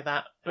keep going with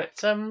that.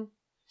 But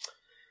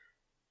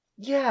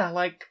yeah,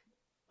 like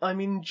I'm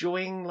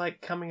enjoying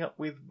like coming up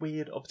with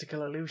weird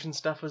optical illusion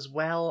stuff as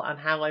well, and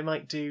how I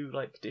might do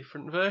like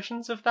different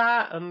versions of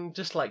that, and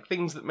just like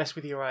things that mess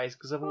with your eyes,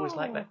 because I've always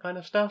liked that kind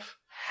of stuff.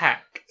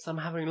 Heck. So I'm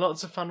having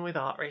lots of fun with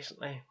art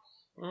recently.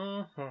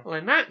 Mm-hmm. Well,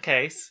 in that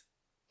case,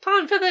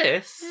 time for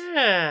this.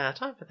 Yeah,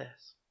 time for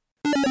this.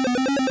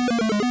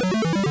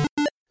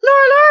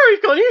 Laurie,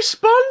 we've got a new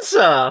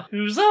sponsor!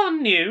 Who's our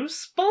new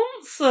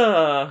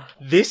sponsor?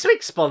 This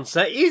week's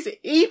sponsor is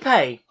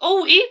ePay.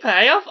 Oh,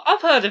 ePay.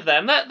 I've heard of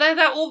them. They're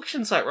that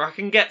auction site where I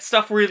can get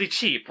stuff really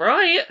cheap,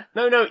 right?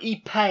 No,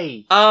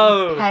 ePay.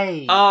 Oh.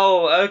 ePay.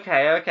 Oh,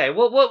 okay.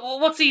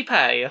 What's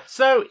ePay?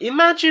 So,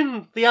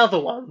 imagine the other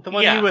one, the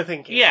one Yeah. you were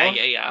thinking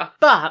Yeah. of.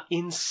 But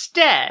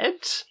instead,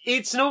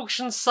 it's an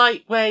auction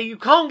site where you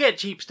can't get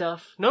cheap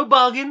stuff, no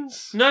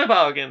bargains, No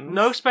bargains.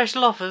 no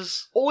special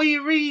offers. All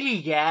you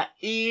really get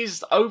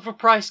is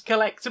overpriced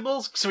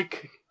collectibles.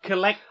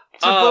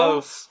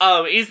 Collectibles.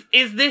 Oh, is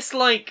this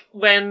like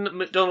when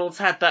McDonald's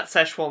had that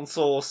Szechuan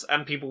sauce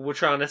and people were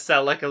trying to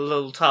sell like a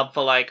little tub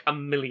for like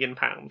 £1 million?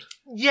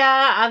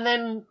 Yeah, and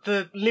then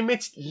the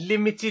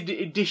limited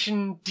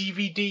edition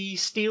DVD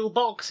steel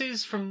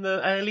boxes from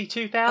the early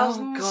 2000s.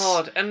 Oh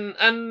god, and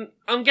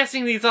I'm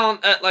guessing these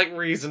aren't at like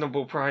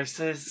reasonable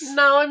prices.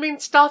 No, I mean,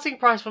 starting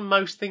price for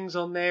most things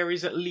on there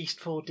is at least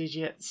 4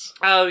 digits.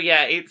 Oh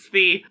yeah, it's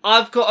the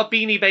I've got a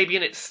Beanie Baby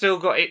and it's still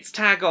got its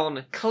tag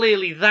on.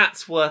 Clearly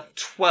that's worth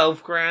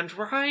 12 grand,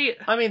 right?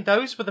 I mean,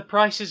 those were the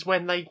prices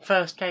when they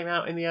first came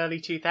out in the early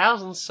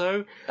 2000s,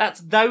 so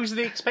those are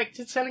the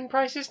expected selling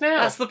prices now.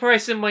 That's the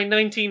price in my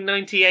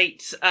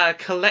 1998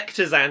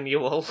 collector's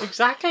annual.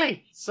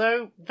 Exactly.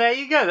 So there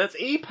you go. That's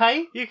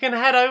ePay. You can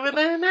head over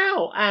there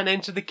now and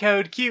enter the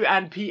code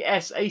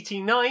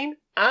QandPS89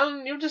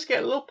 and you'll just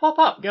get a little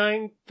pop-up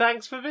going,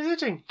 thanks for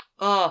visiting.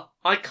 Oh,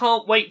 I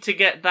can't wait to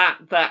get that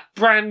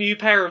brand new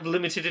pair of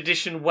limited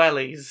edition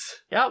wellies.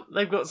 Yep,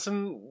 they've got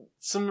some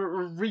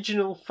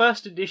original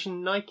first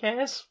edition Nike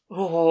Airs.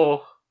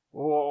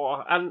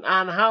 Oh, and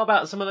how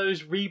about some of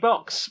those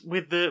Reeboks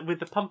with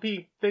the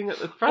pumpy thing at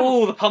the front?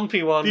 oh, the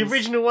pumpy ones. The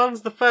original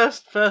ones, the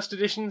first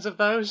editions of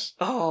those.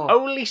 Oh,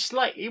 Only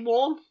slightly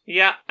worn.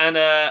 yeah, and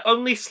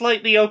only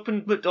slightly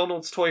opened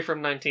McDonald's toy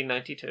from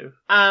 1992.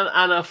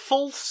 And a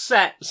full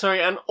set,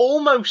 an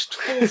almost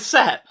full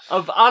set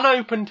of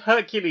unopened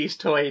Hercules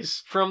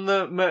toys from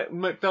the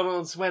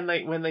McDonald's when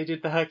they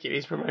did the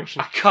Hercules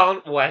promotion. I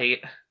can't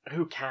wait.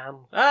 Who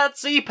can?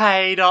 That's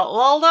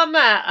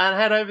epay.lol.net and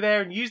head over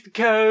there and use the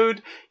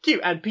code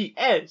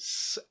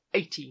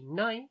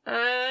QandPS89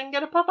 and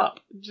get a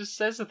pop-up. It just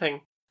says the thing.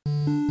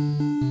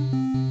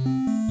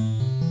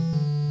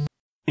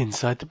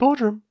 Inside the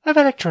boardroom of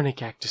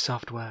Electronic Actor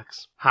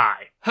Softworks.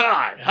 Hi.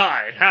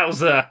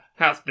 How's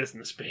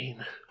business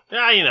been?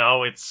 Yeah,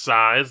 it's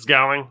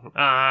going.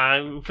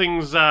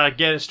 Things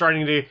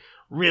starting to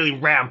really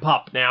ramp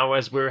up now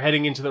as we're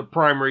heading into the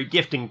primary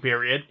gifting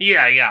period.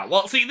 Yeah.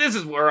 Well, see, this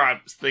is where I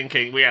was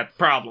thinking we had the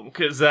problem,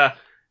 because this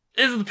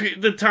is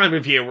the time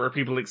of year where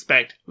people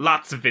expect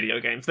lots of video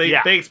games.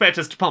 They expect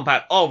us to pump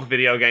out all the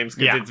video games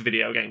because it's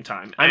video game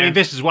time. I mean,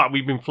 this is what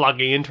we've been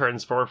flogging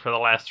interns for the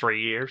last 3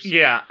 years.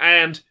 Yeah,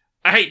 and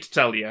I hate to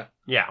tell you,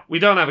 we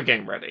don't have a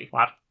game ready.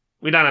 What?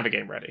 We don't have a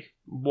game ready.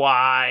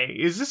 Why?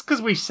 Is this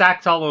because we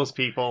sacked all those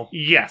people?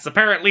 Yes,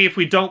 apparently if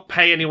we don't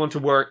pay anyone to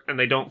work and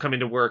they don't come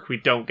into work, we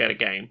don't get a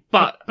game.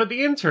 But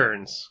the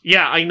interns.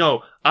 Yeah, I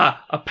know.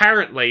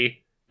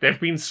 Apparently there have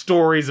been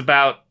stories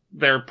about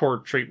their poor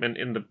treatment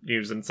in the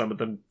news and some of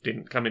them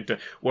didn't come into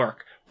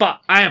work.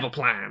 But I have a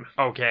plan.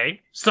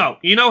 Okay. So,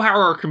 you know how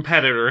our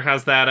competitor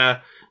has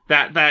that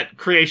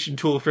creation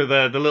tool for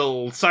the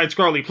little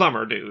side-scrolly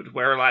plumber dude,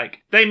 where, like,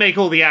 they make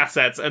all the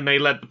assets and they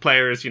let the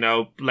players,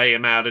 lay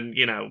them out and,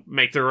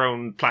 make their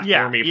own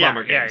platformy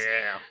plumber games.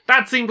 Yeah.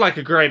 That seemed like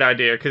a great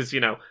idea, because,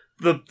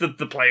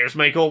 the players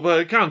make all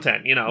the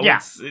content,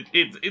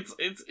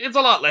 It's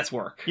a lot less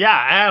work.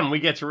 Yeah, and we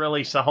get to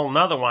release a whole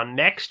nother one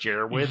next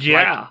year with,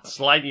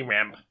 Slidey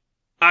Ramp.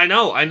 I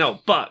know,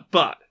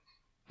 but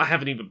I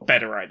have an even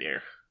better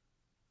idea.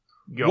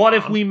 What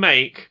if we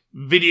make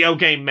Video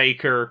Game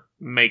Maker?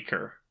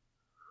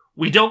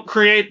 We don't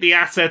create the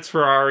assets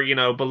for our,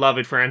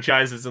 beloved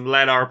franchises and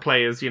let our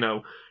players,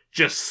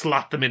 just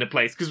slot them into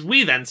place. Because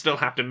we then still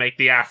have to make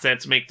the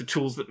assets, make the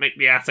tools that make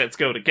the assets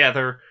go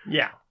together.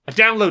 Yeah. I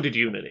downloaded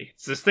Unity.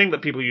 It's this thing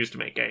that people use to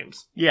make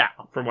games. Yeah.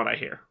 From what I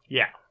hear.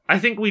 Yeah. I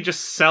think we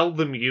just sell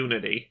them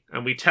Unity,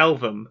 and we tell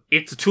them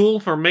it's a tool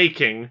for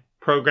making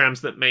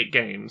programs that make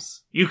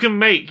games. You can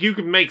make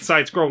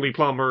side-scrolly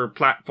plumber,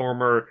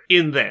 platformer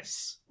in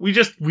this. We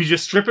just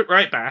strip it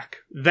right back.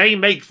 They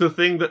make the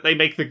thing that they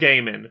make the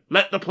game in.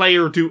 Let the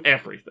player do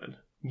everything.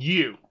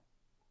 You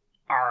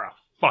are a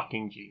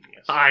fucking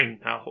genius. I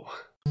know.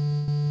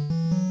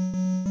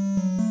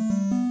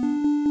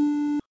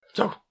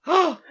 So,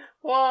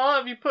 what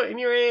have you put in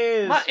your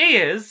ears? My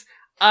ears?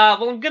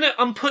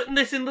 I'm putting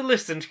this in the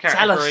listened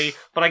category,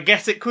 but I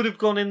guess it could have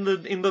gone in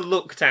the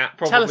looked at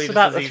probably. Tell us just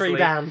about as the 3 easily.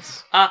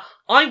 bands.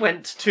 I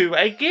went to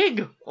a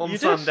gig on You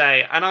did?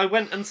 Sunday, and I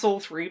went and saw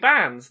 3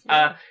 bands.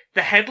 Yeah.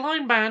 The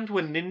headline band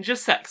were Ninja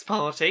Sex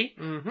Party.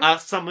 Mm-hmm.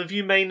 Some of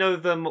you may know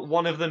them.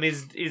 One of them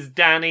is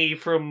Danny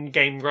from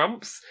Game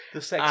Grumps.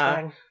 The Sex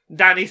Bang.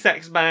 Danny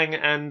Sexbang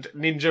and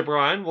Ninja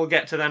Brian. We'll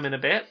get to them in a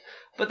bit.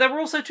 But there were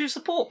also 2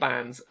 support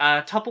bands.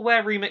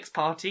 Tupperware Remix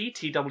Party,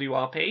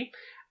 TWRP,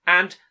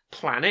 and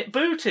Planet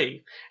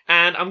Booty.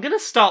 And I'm going to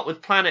start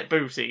with Planet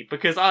Booty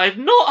because I've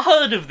not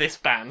heard of this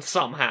band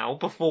somehow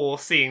before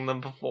seeing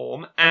them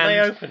perform. And they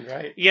opened,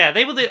 right? Yeah,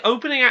 they were the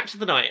opening act of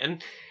the night.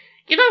 And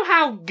you know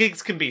how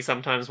gigs can be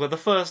sometimes where the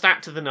first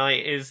act of the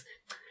night is...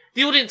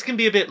 The audience can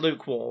be a bit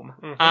lukewarm.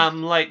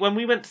 Mhm. Like when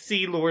we went to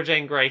see Laura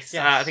Jane Grace,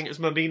 Yes. I think it was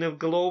Mobina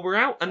Galore were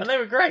out. And they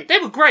were great. They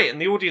were great,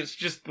 and the audience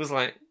just was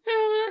like,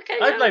 okay.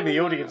 I blame the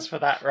audience for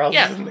that rather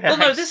Yeah, than the well,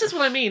 no, acts. this is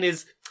what I mean,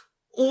 is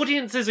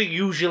audiences are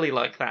usually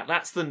like that.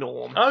 That's the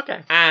norm.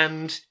 Okay.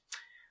 And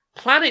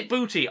Planet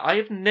Booty, I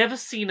have never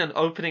seen an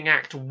opening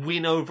act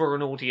win over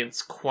an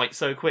audience quite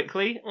so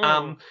quickly.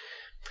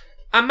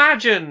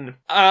 Imagine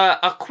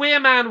a queer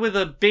man with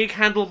a big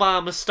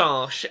handlebar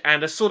moustache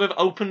and a sort of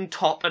open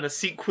top and a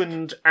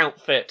sequined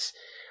outfit,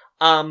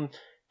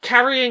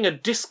 carrying a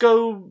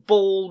disco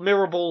ball,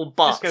 mirror ball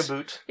butt. Disco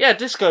boot. Yeah,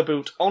 disco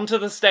boot onto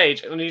the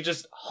stage, and he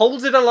just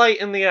holds it alight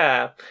in the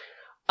air,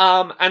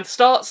 and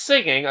starts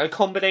singing a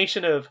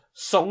combination of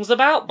songs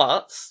about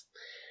butts,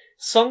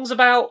 songs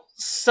about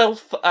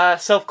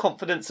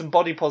self-confidence and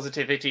body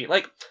positivity.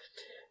 Like,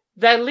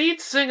 their lead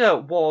singer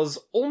was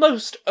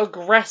almost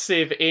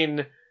aggressive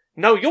in,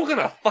 no, you're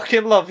gonna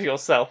fucking love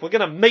yourself. We're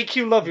gonna make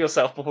you love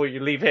yourself before you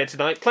leave here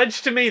tonight.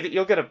 Pledge to me that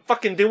you're gonna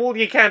fucking do all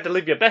you can to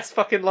live your best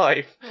fucking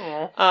life.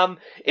 Aww.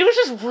 It was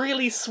just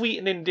really sweet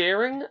and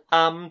endearing.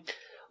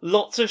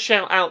 Lots of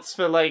shout-outs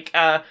for, like,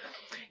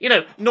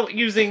 not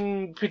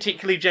using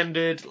particularly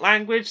gendered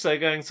language, so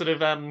going sort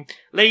of,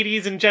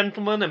 ladies and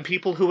gentlemen and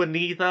people who are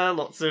neither,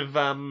 lots of,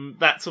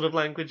 that sort of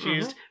language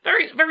used.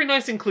 Very, very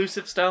nice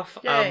inclusive stuff.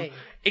 Yay.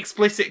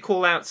 Explicit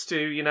call-outs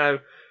to,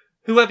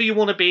 whoever you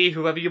want to be,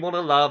 whoever you want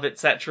to love,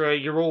 etc.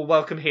 You're all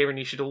welcome here and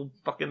you should all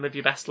fucking live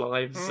your best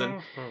lives.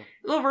 And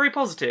it's all very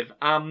positive.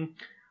 And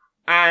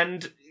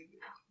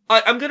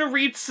I'm going to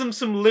read some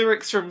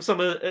lyrics from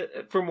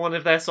from one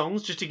of their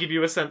songs just to give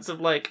you a sense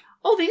of like,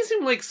 oh, these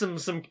seem like some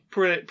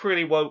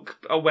pretty woke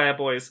aware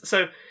boys.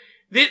 So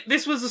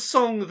this was a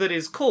song that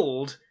is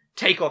called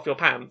 "Take Off Your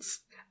Pants."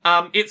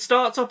 It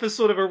starts off as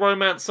sort of a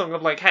romance song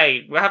of like,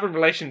 hey, we're having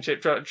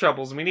relationship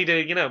troubles and we need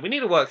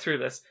to work through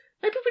this.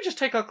 Maybe we just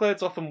take our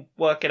clothes off and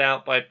work it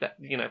out by,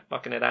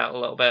 fucking it out a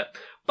little bit.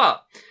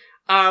 But,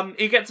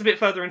 it gets a bit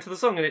further into the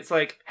song and it's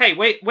like, hey,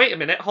 wait a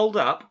minute, hold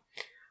up.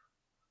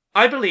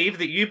 I believe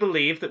that you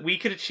believe that we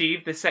could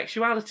achieve this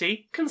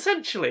sexuality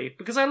consensually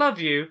because I love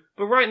you,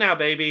 but right now,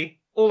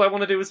 baby, all I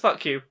want to do is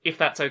fuck you, if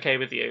that's okay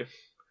with you.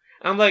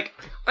 And I'm like,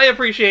 I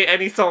appreciate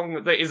any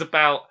song that is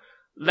about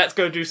let's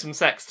go do some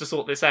sex to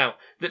sort this out,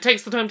 that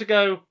takes the time to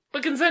go,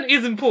 but consent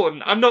is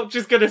important. I'm not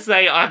just going to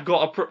say I've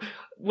got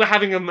we're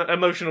having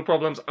emotional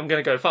problems, I'm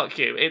going to go fuck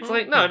you. It's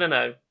like, no.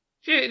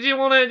 Do you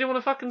want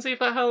to fucking see if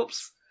that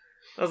helps?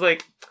 I was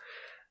like,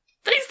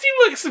 they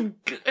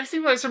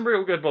seem like some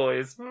real good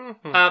boys.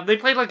 They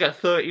played like a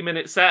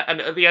 30-minute set, and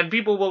at the end,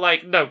 people were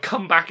like, "No,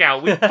 come back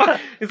out."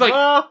 It's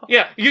like,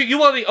 yeah,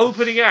 you are the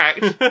opening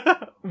act.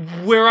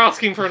 We're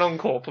asking for an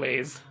encore,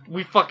 please.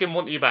 We fucking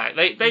want you back.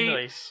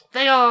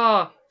 They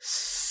are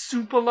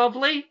super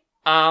lovely.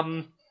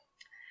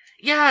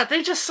 Yeah,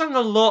 they just sung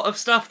a lot of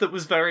stuff that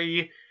was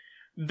very,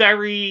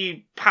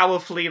 very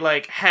powerfully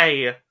like,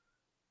 hey,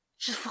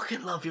 just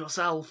fucking love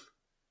yourself.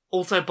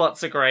 Also,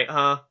 butts are great,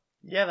 huh?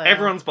 Yeah,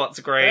 everyone's butts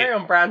are great. Very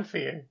on brand for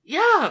you.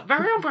 Yeah,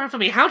 very on brand for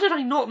me. How did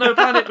I not know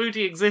Planet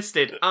Booty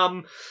existed?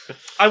 I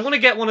want to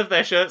get one of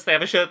their shirts. They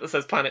have a shirt that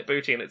says Planet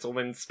Booty and it's all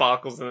in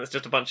sparkles and it's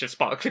just a bunch of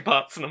sparkly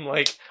butts and I'm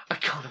like, I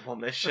kind of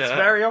want this shirt. It's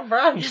very on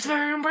brand. It's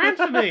very on brand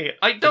for me.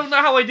 I don't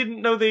know how I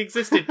didn't know they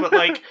existed, but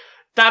like,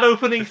 that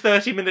opening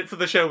 30 minutes of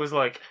the show was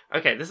like,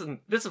 okay, this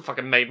has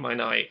fucking made my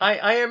night.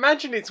 I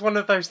imagine it's one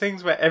of those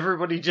things where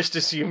everybody just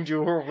assumed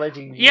you were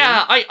already new.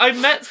 Yeah, I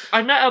met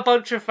a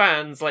bunch of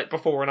fans like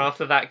before and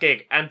after that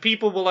gig, and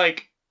people were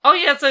like, oh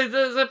yeah, so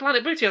the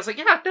Planet Booty. I was like,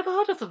 yeah, I've never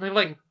heard of them. They're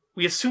like,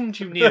 we assumed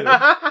you knew.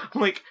 I'm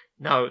like,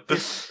 no,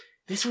 this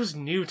was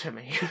new to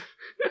me.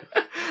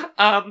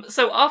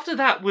 So after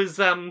that was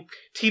TWRP,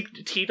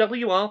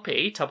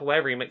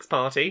 Tupperware Remix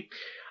Party.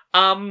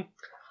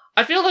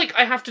 I feel like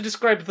I have to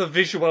describe the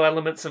visual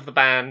elements of the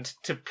band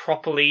to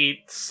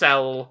properly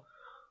sell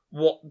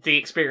what the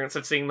experience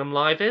of seeing them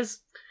live is.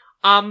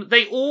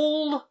 They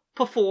all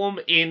perform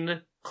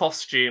in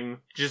costume,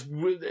 just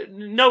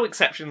no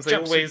exceptions. They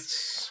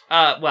always,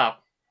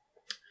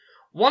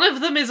 one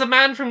of them is a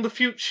man from the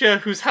future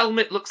whose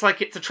helmet looks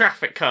like it's a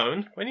traffic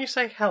cone. When you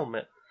say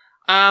helmet,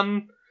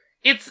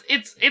 it's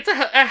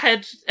a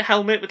head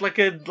helmet with like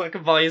a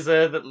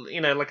visor that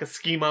like a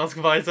ski mask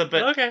visor,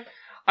 but okay.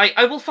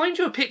 I will find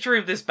you a picture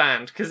of this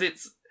band, because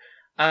it's,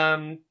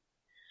 I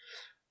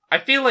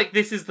feel like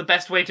this is the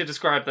best way to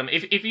describe them.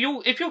 If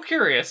you're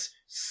curious,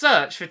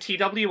 search for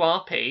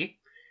TWRP,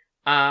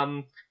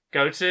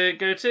 go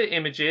to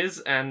images,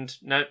 and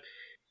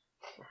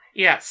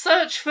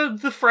search for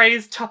the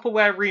phrase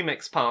Tupperware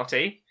Remix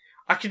Party.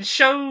 I can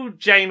show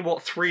Jane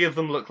what 3 of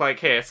them look like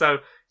here. So,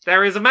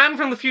 there is a man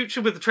from the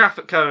future with a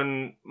traffic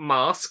cone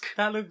mask.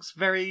 That looks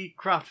very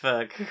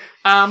Kraftwerk.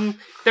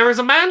 There is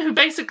a man who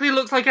basically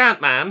looks like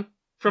Ant-Man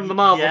from the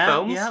Marvel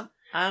films. Yeah.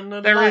 And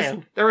a There is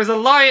lion. there is a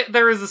lion.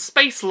 There is a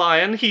space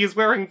lion. He is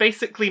wearing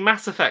basically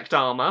Mass Effect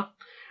armor,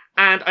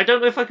 and I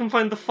don't know if I can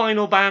find the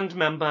final band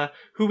member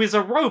who is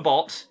a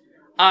robot,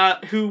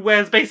 who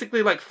wears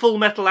basically like Full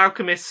Metal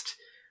Alchemist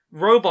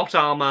robot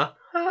armor,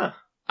 Huh.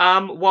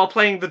 while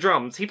playing the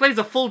drums. He plays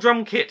a full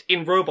drum kit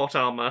in robot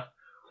armor.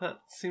 That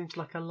seems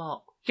like a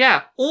lot.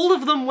 Yeah, all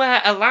of them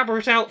wear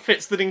elaborate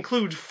outfits that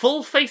include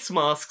full face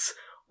masks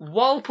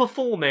while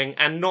performing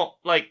and not,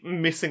 like,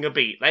 missing a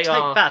beat. Take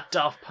that,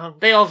 Daft Punk.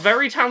 They are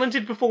very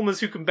talented performers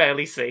who can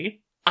barely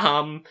see,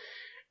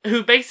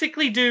 who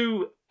basically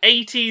do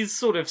 80s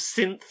sort of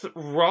synth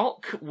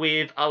rock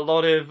with a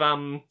lot of,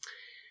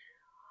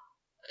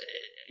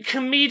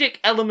 comedic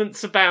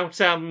elements about,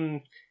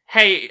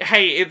 hey,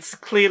 it's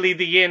clearly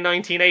the year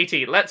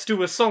 1980. Let's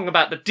do a song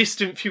about the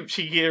distant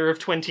future year of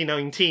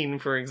 2019,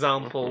 for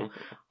example.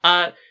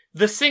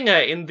 The singer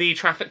in the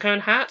traffic cone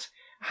hat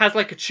has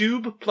like a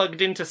tube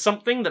plugged into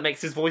something that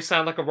makes his voice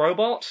sound like a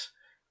robot.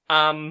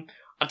 I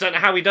don't know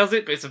how he does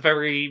it, but it's a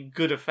very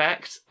good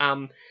effect.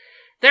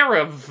 They're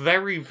a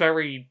very,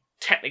 very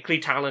technically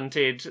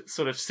talented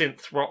sort of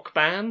synth rock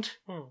band.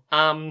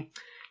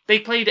 They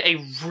played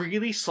a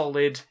really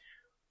solid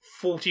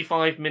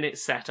 45-minute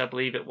set, I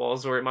believe it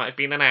was, or it might have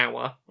been an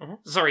hour.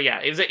 Sorry, yeah,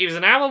 it was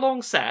an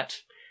hour-long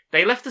set.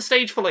 They left the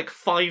stage for like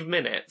 5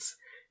 minutes,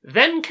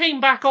 then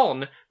came back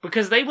on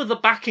because they were the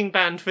backing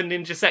band for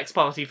Ninja Sex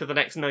Party for the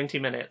next 90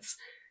 minutes.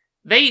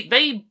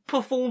 They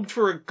performed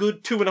for a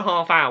good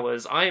 2.5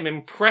 hours. I am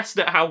impressed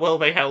at how well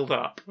they held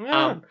up.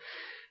 Yeah.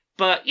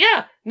 But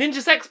yeah,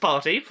 Ninja Sex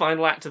Party,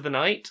 final act of the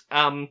night.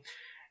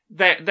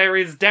 There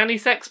is Danny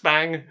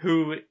Sexbang,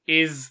 who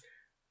is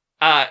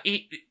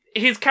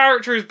his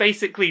character is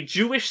basically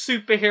Jewish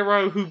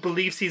superhero who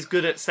believes he's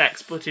good at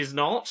sex but is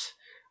not.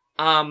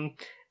 And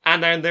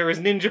then there is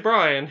Ninja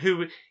Brian,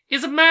 who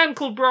is a man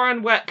called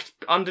Brian Wecht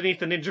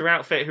underneath a ninja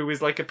outfit who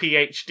is like a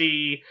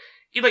PhD.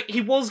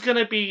 He was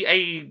gonna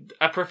be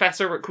a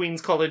professor at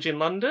Queen's College in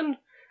London,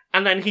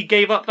 and then he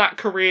gave up that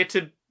career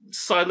to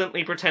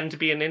silently pretend to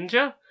be a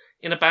ninja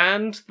in a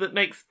band that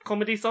makes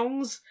comedy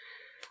songs.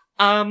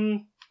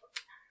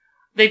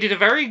 They did a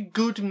very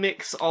good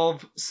mix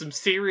of some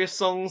serious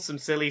songs, some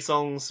silly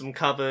songs, some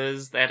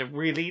covers. They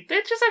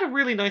just had a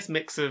really nice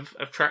mix of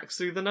tracks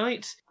through the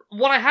night.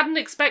 What I hadn't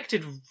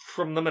expected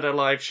from them at a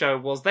live show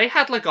was they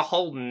had like a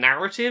whole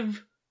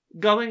narrative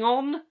going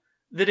on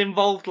that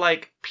involved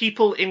like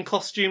people in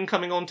costume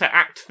coming on to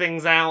act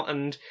things out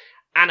and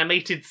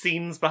animated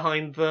scenes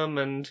behind them,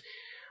 and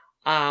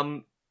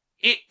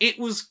it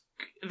was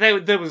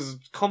there was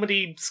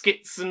comedy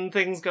skits and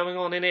things going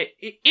on in it.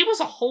 It was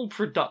a whole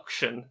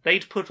production.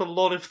 They'd put a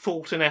lot of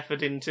thought and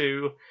effort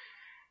into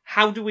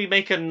how do we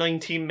make a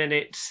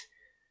 90-minute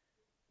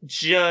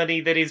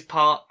journey that is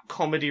part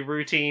comedy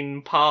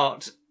routine,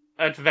 part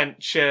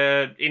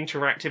adventure,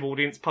 interactive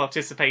audience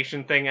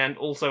participation thing, and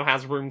also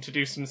has room to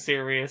do some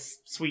serious,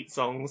 sweet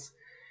songs.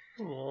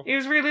 Aww. It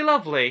was really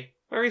lovely.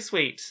 Very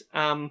sweet.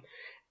 And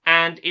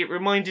it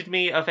reminded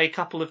me of a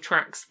couple of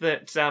tracks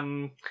that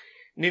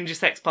Ninja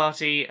Sex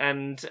Party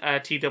and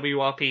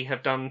TWRP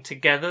have done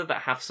together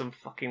that have some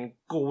fucking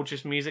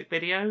gorgeous music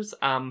videos.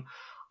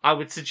 I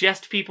would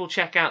suggest people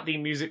check out the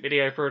music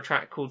video for a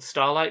track called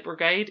Starlight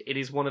Brigade. It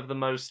is one of the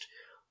most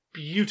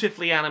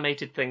beautifully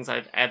animated things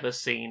I've ever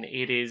seen.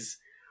 It is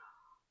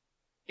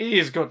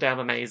goddamn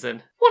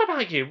amazing. What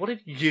about you? What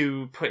did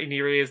you put in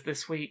your ears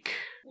this week?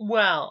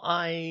 Well,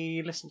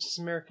 I listened to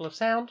some Miracle of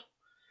Sound.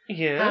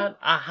 Yeah. And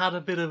I had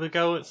a bit of a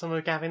go at some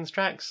of Gavin's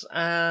tracks.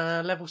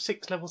 Level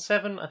 6, Level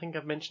 7, I think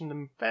I've mentioned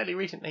them fairly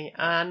recently.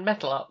 And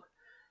Metal Up,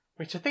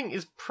 which I think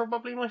is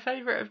probably my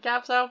favourite of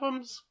Gav's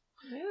albums.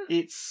 Yeah.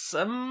 It's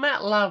a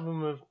metal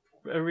album of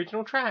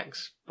original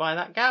tracks by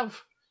that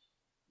Gav.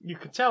 You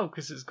can tell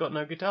because it's got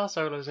no guitar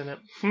solos in it.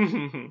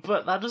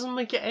 But that doesn't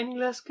make it any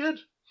less good.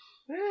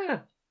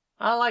 Yeah.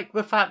 I like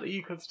the fact that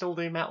you can still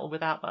do metal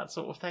without that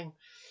sort of thing.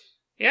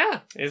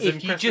 Yeah. It's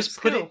If you just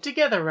put it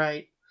together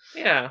right.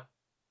 Yeah.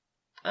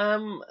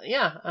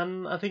 Yeah,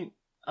 and I think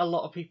a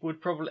lot of people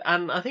would probably...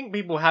 And I think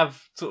people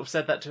have sort of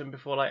said that to him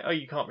before, like, oh,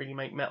 you can't really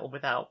make metal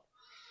without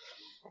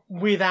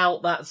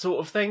that sort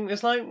of thing.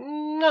 It's like,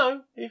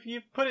 no, if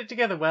you put it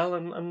together well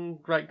and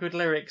write good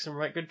lyrics and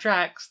write good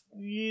tracks,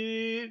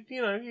 you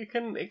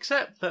can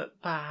accept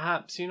that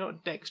perhaps you're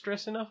not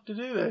dexterous enough to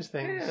do those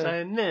things. Yeah.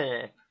 So,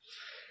 nah.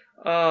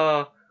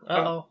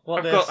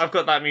 I've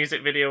got that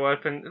music video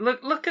open.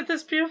 Look at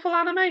this beautiful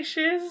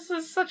animation.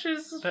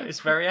 It's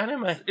very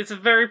anime. It's a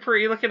very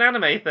pretty looking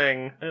anime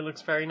thing. It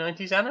looks very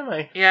 90s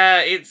anime.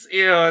 Yeah, it's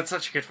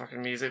such a good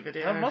fucking music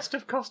video. That must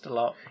have cost a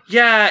lot.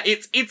 Yeah,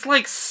 it's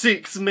like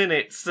 6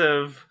 minutes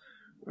of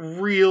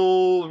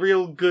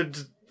real good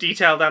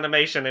detailed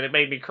animation, and it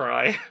made me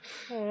cry.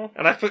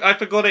 And I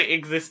forgot it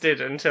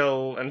existed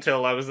until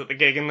I was at the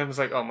gig, and I was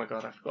like, oh my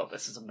god, I forgot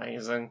this is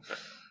amazing.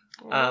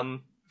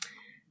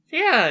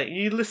 Yeah,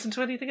 you listen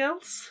to anything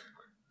else?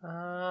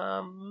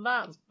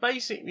 That's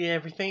basically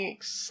everything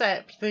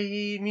except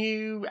the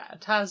new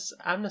Taz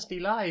Amnesty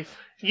Live.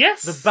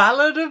 Yes. The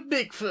Ballad of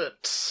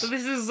Bigfoot. So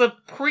this is a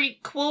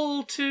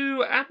prequel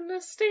to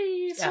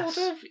Amnesty, sort Yes.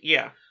 of?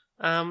 Yeah.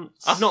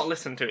 I've not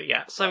listened to it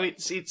yet. So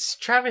it's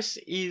Travis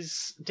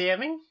is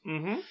DMing,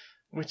 Mm-hmm.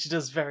 which he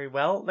does very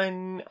well.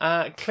 Then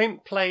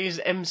Clint plays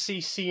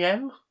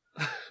MCCM.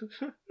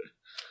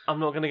 I'm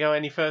not going to go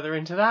any further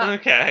into that.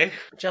 Okay.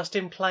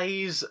 Justin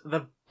plays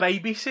the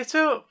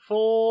babysitter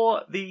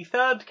for the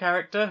third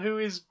character, who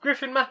is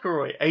Griffin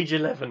McElroy, age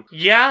 11,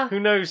 Yeah. who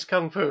knows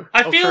Kung Fu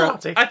I or feel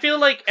karate.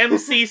 like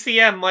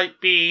MCCM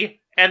might be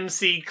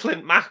MC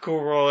Clint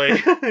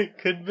McElroy.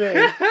 Could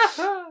be.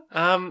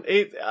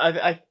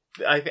 I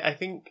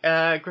think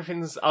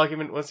Griffin's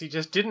argument was he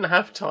just didn't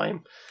have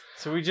time,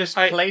 so he just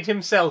played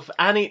himself,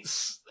 and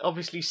it's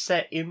obviously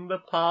set in the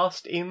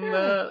past, in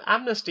the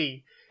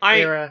Amnesty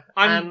era,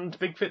 and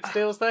Bigfoot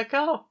steals their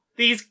car.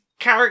 These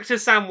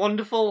characters sound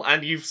wonderful,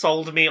 and you've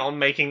sold me on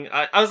making...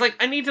 I was like,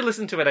 I need to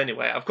listen to it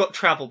anyway. I've got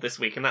travel this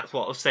week, and that's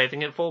what I was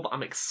saving it for, but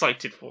I'm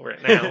excited for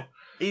it now.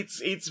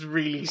 It's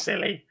really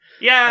silly.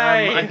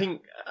 Yay! I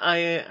think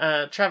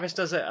Travis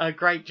does a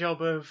great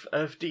job of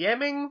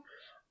DMing.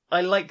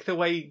 I like the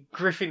way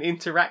Griffin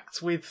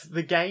interacts with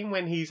the game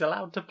when he's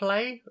allowed to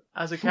play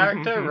as a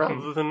character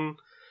rather than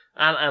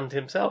and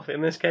himself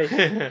in this case.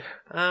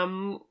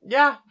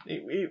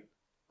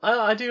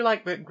 I do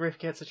like that Griff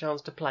gets a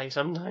chance to play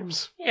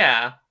sometimes.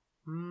 Yeah.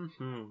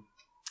 Mm-hmm.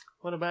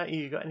 What about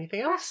you? Got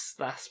anything else?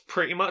 That's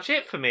pretty much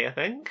it for me, I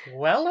think.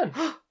 Well then,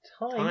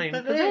 time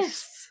for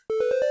this.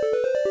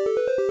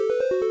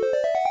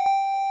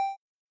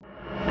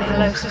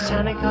 Hello,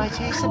 Satanic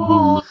IT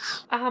support.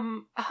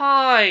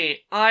 Hi.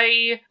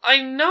 I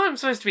know I'm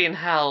supposed to be in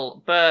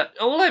hell, but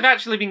all I've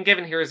actually been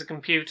given here is a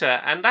computer,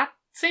 and that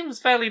seems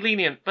fairly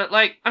lenient, but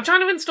like, I'm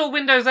trying to install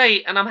Windows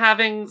 8 and I'm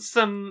having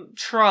some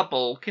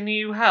trouble. Can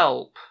you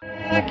help?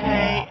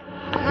 Okay.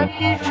 Have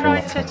you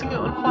tried setting it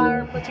on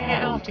fire and putting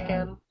it out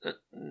again?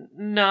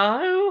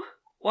 No?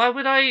 Why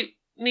would I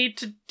need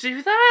to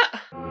do that?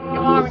 You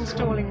are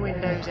installing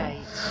Windows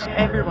 8.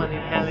 Everyone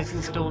in hell is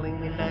installing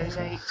Windows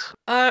 8.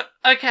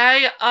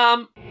 Okay,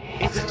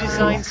 It's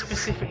designed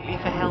specifically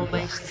for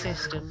hell-based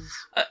systems.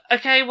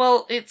 Okay,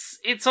 well, it's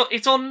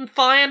on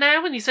fire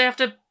now and you say I have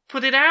to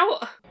put it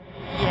out?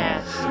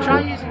 Yes, try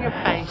using your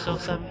face or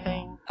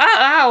something.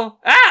 Ow!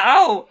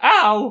 Ow!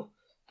 Ow!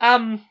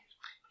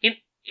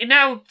 It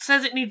now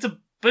says it needs a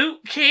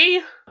boot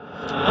key?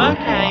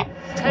 Okay,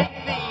 take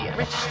the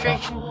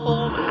registration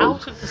form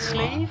out of the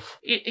sleeve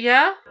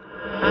Yeah?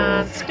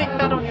 and stick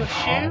that on your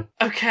shoe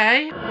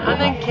Okay.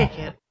 and then kick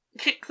it.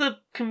 Kick the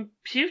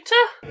computer?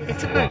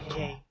 It's a boot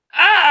key.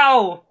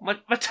 Ow! My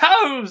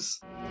toes!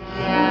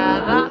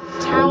 Yeah, that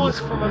tower's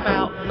from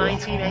about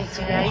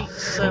 1988,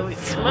 so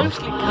it's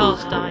mostly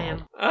cast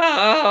iron.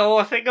 Oh,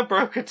 I think I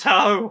broke a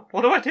toe.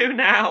 What do I do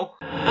now?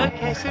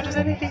 Okay, so does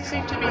anything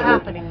seem to be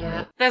happening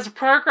yet? There's a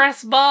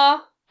progress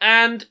bar,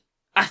 and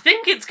I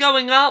think it's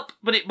going up,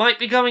 but it might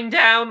be going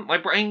down. My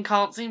brain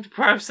can't seem to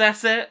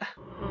process it.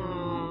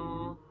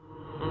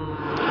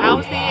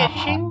 How's the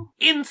itching?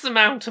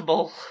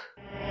 Insurmountable.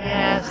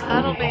 Yes,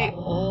 that'll be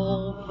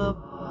all the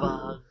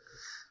bugs.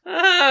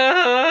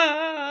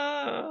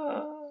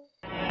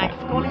 Thank you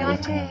for calling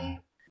IT.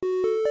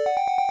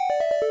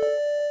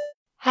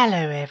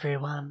 Hello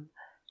everyone,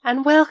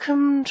 and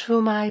welcome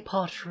to my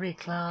pottery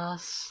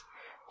class.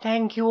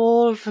 Thank you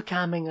all for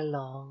coming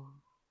along.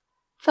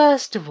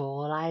 First of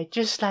all, I'd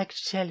just like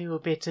to tell you a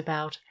bit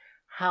about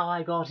how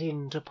I got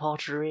into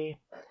pottery.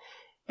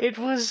 It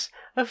was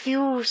a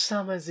few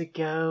summers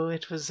ago.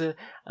 It was a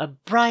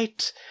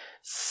bright,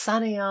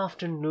 sunny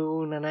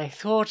afternoon, and I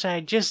thought I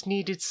just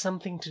needed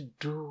something to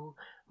do.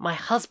 My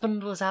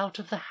husband was out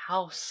of the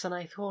house, and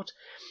I thought,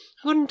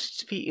 wouldn't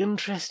it be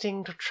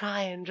interesting to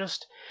try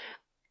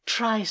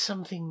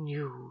something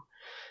new?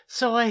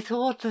 So I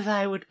thought that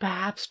I would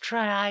perhaps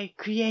try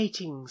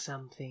creating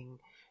something,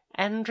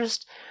 and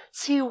just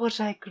see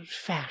what I could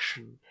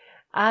fashion.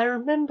 I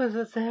remember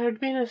that there had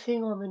been a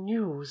thing on the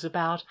news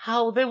about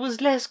how there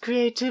was less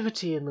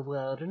creativity in the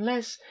world and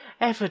less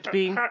effort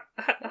being...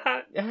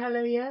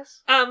 Hello,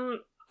 yes?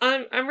 I'm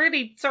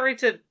really sorry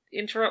to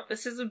interrupt.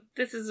 This is a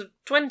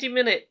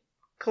 20-minute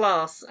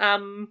class.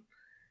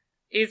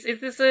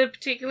 Is this a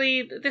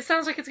particularly... This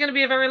sounds like it's going to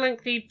be a very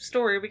lengthy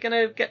story. Are we going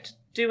to get to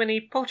do any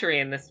pottery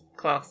in this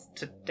class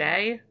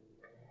today?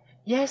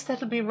 Yes,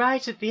 that'll be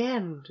right at the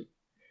end.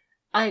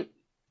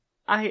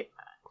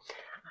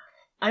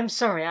 I'm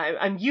sorry,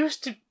 I'm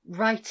used to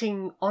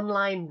writing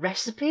online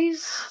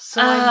recipes,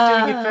 so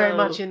I'm doing it very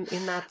much in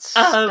that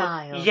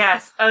style. Oh,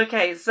 yes,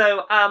 okay,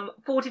 so,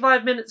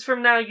 45 minutes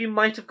from now you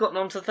might have gotten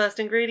onto the first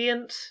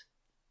ingredient?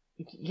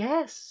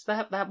 Yes,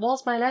 that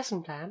was my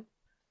lesson plan.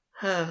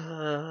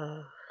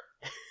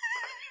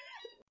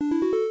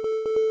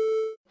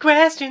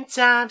 Question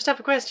time, stop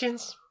for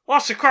questions.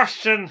 What's your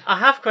question? I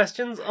have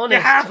questions, honest.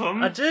 You have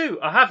them? I do,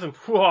 I have them.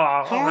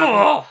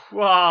 Whoa.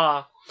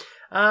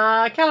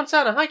 Callum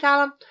Turner. Hi,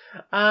 Callum.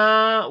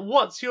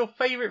 What's your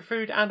favourite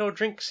food and or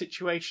drink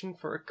situation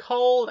for a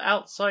cold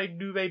outside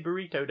Nube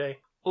Burrito Day?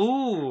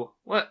 Ooh,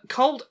 what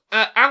cold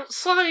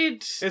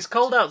outside? It's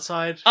cold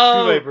outside.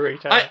 Oh, Duvet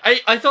burrito.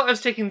 I thought I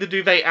was taking the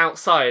duvet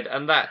outside,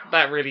 and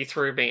that really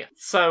threw me.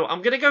 So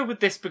I'm gonna go with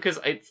this because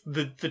it's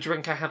the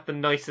drink I have the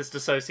nicest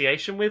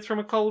association with from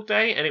a cold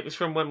day, and it was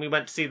from when we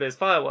went to see those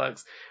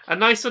fireworks. A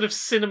nice sort of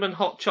cinnamon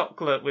hot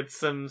chocolate with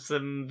some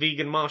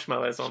vegan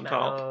marshmallows on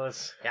top,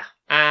 Yeah.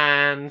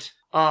 and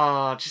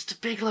just a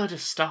big load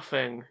of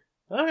stuffing.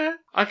 Okay.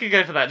 I could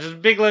go for that. Just a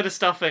big load of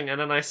stuffing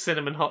and a nice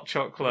cinnamon hot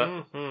chocolate.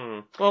 Mm-hmm.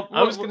 Well,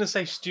 I was going to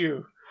say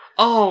stew.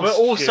 Oh, but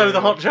also stew.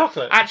 the hot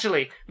chocolate.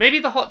 Actually, maybe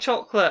the hot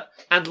chocolate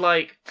and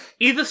like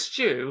either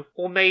stew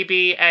or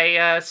maybe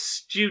a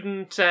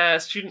student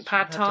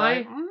pad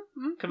thai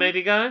can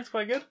maybe go. That's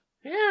quite good.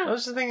 Yeah, I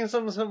was just thinking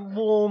something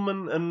warm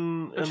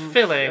and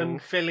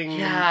filling.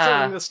 Yeah,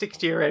 something that sticks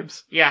to your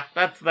ribs. Yeah,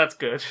 that's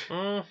good.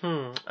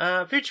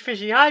 Mm-hmm. Future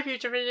Fishy, hi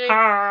Future Fishy.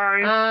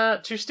 Hi.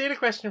 To steal a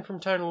question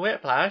from Tonal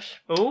Whiplash.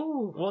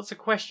 Ooh, what's a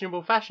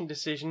questionable fashion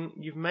decision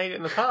you've made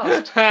in the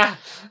past?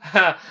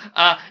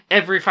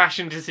 Every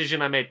fashion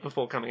decision I made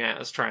before coming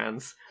out as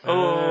trans.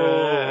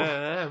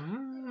 I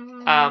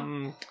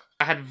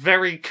had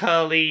very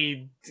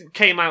curly,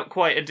 came out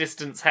quite a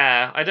distance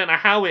hair. I don't know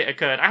how it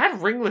occurred. I had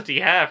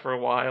ringlety hair for a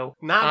while.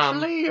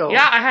 Naturally?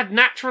 Yeah, I had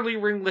naturally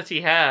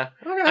ringlety hair.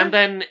 Okay. And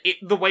then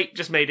the weight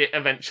just made it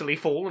eventually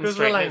fall and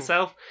straighten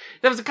itself.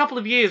 There was a couple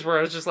of years where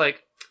I was just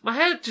like, my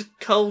hair just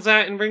curls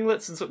out in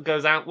ringlets and sort of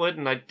goes outward,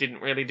 and I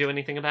didn't really do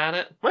anything about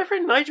it. My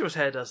friend Nigel's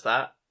hair does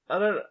that. I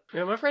don't know.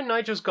 Yeah, my friend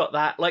Nigel's got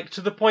that, like,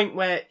 to the point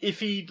where if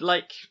he,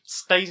 like,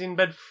 stays in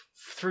bed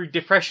through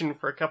depression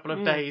for a couple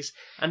of days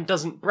and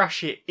doesn't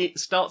brush it, it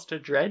starts to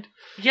dread.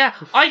 Yeah,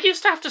 I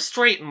used to have to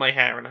straighten my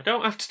hair, and I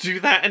don't have to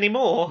do that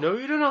anymore. No,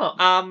 you do not.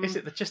 Is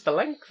it just the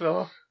length,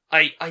 or...?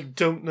 I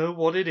don't know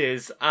what it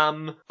is.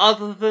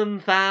 Other than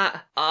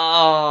that,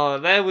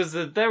 there was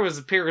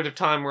a period of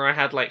time where I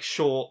had like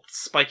short,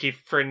 spiky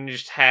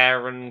fringed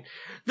hair, and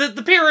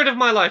the period of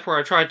my life where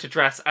I tried to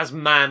dress as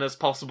man as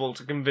possible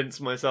to convince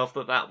myself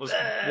that was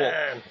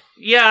what.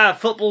 Yeah,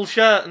 football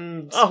shirt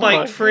and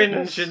spiked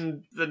fringe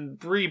and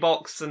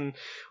Reeboks and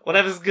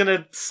whatever's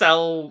gonna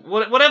sell,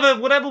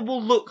 whatever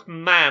will look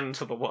man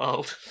to the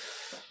world.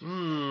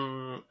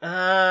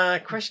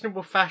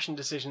 Questionable fashion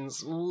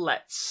decisions.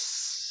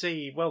 Let's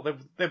see. Well,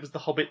 there was the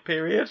Hobbit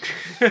period.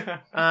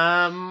 Although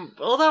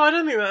I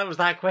don't think that was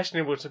that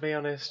questionable, to be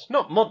honest.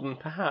 Not modern,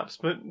 perhaps,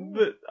 but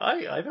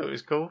I thought it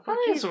was cool.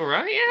 It's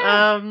alright,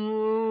 yeah.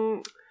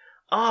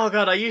 Oh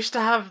god, I used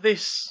to have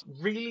this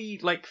really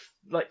like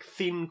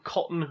thin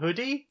cotton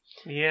hoodie.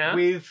 Yeah.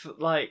 With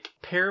like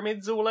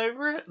pyramids all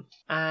over it,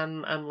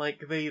 and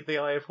like the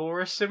Eye of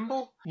Horus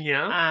symbol.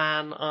 Yeah.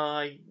 And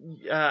I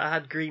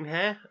had green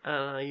hair,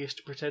 and I used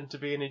to pretend to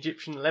be an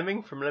Egyptian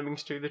lemming from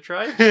Lemmings to the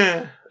Tribes.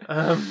 There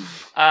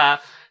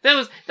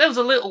was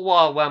a little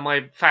while where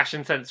my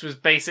fashion sense was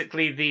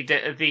basically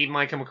the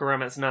My Chemical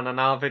Romance Na Na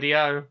Na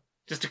video,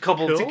 just a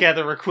cobbled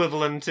together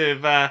equivalent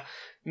of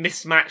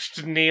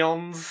mismatched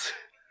neons.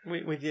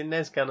 With your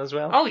Nes gun as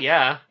well. Oh,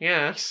 yeah.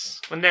 My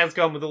Nes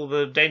gun with all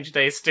the Danger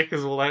Days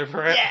stickers all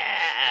over it.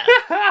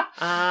 Yeah!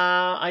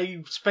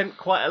 I spent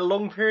quite a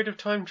long period of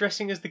time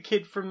dressing as the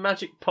kid from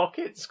Magic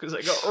Pockets, because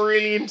I got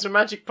really into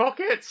Magic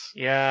Pockets.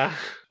 Yeah.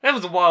 There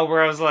was a while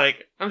where I was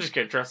like, I'm just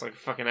going to dress like a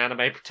fucking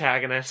anime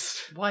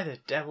protagonist. Why the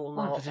devil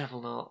not? Why the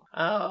devil not?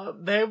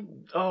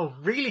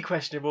 Really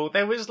questionable.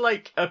 There was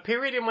like a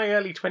period in my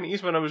early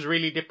 20s when I was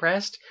really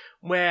depressed,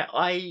 where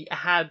I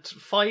had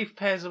 5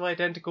 pairs of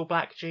identical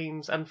black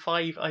jeans and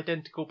 5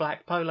 identical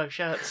black polo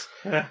shirts.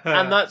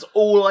 And that's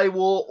all I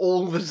wore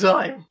all the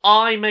time.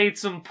 I made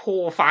some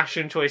poor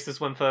fashion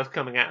choices when first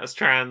coming out as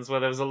trans, where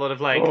there was a lot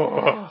of like,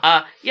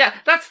 yeah,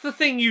 that's the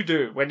thing you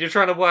do when you're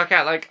trying to work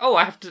out like,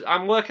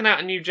 I'm working out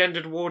a new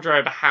gendered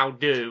wardrobe, how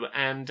do?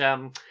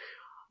 And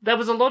there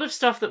was a lot of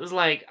stuff that was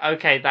like,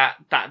 okay, that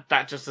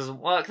just doesn't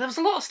work. There was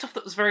a lot of stuff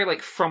that was very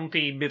like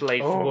frumpy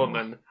middle-aged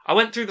woman. I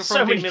went through the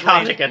frumpy middle-aged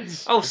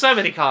cardigans. Oh, so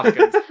many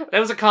cardigans.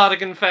 There was a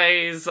cardigan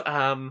phase.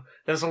 There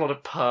was a lot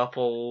of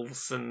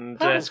purples and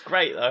that was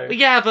great though.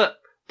 Yeah, but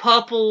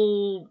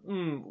purple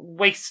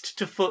waist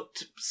to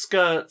foot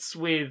skirts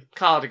with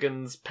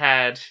cardigans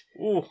paired.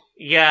 Ooh.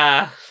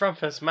 Yeah.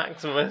 Frumpus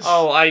Maximus.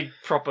 Oh, I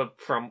proper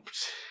frumped.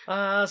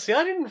 See,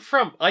 I didn't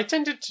frump. I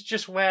tended to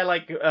just wear,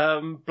 like,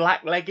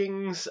 black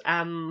leggings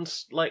and,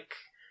 like,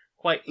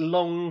 quite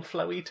long,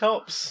 flowy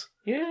tops.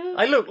 Yeah.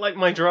 I looked like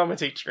my drama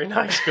teacher in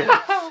high school.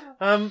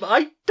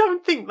 I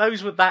don't think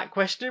those were that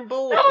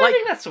questionable. No, I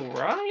think that's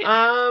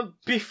alright.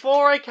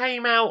 Before I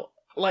came out,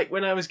 like,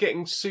 when I was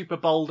getting super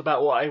bold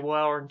about what I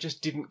wore and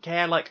just didn't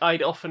care, like,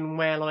 I'd often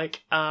wear, like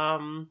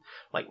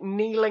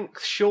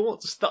knee-length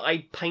shorts that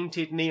I'd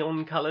painted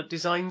neon-coloured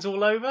designs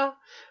all over.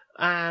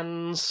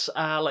 And,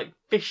 like,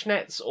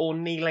 fishnets or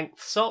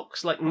knee-length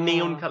socks, like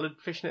neon-coloured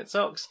fishnet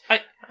socks. Yeah.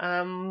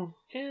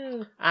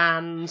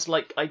 And,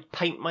 like, I'd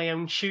paint my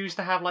own shoes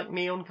to have, like,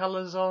 neon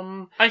colours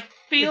on. I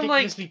feel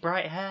ridiculously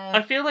bright hair.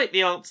 I feel like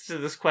the answer to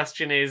this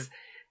question is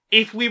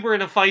if we were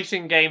in a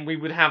fighting game, we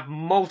would have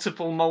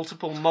multiple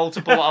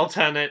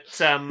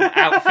alternate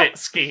outfit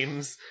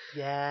schemes.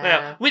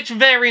 Yeah. Which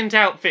variant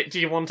outfit do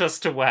you want us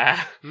to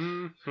wear?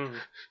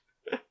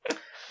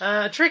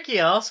 Tricky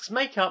asks,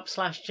 make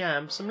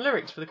up/jam some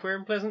lyrics for the Queer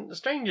and Pleasant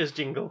Strangers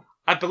jingle.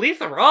 I believe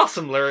there are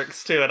some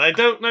lyrics to it. I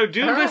don't know.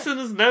 Do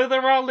listeners know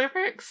there are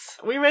lyrics?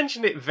 We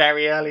mentioned it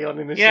very early on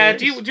in the Yeah,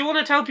 series. do you want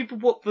to tell people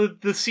what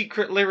the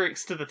secret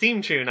lyrics to the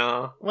theme tune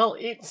are? Well,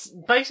 it's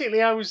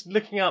basically I was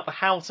looking up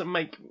how to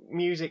make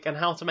music and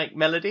how to make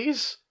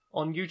melodies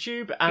on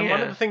YouTube, and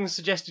one of the things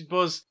suggested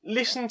was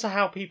listen to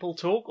how people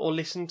talk, or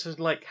listen to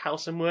like how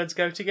some words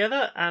go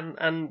together,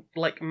 and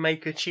like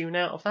make a tune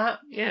out of that.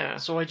 Yeah.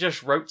 So I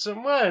just wrote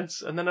some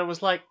words, and then I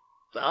was like,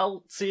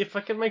 I'll see if I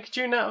can make a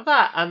tune out of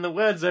that. And the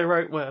words I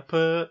wrote were,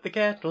 put the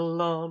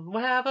kettle on,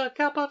 we'll have a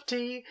cup of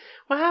tea,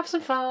 we'll have some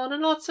fun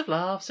and lots of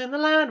laughs in the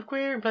land of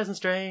queer and pleasant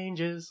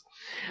strangers.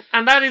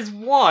 And that is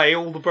why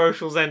all the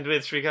brochures end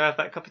with, should we go have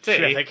that cup of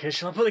tea?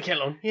 Shall I put the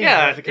kettle on?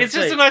 Yeah, it's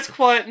just a nice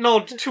quiet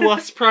nod to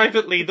us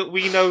privately that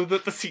we know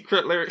that the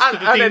secret lyrics to the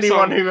theme and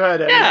anyone song... who heard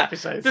any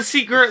episodes. The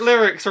secret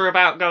lyrics are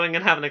about going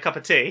and having a cup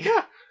of tea.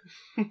 Yeah.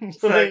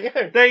 So there you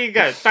go. There you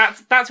go.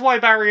 That's why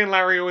Barry and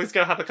Larry always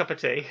go have a cup of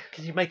tea.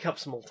 Can you make up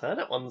some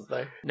alternate ones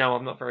though? No,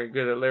 I'm not very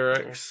good at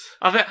lyrics.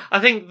 I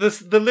think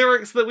the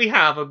lyrics that we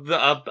have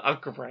are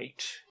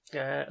great.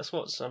 Yeah, let's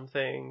watch some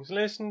things,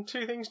 listen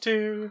to things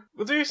too.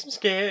 We'll do some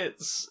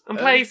skits and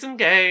play some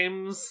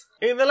games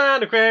in the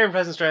land of queer and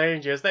pleasant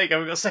strangers. There you go.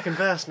 We've got a second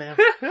verse now.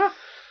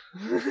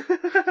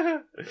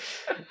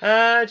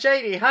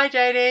 JD, hi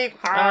JD.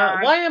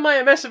 Hi. Why am I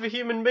a mess of a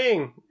human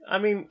being? I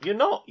mean, you're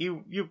not.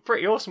 You're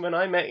pretty awesome when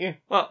I met you.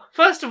 Well,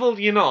 first of all,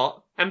 you're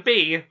not, and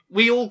B,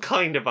 we all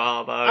kind of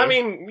are, though. I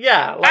mean,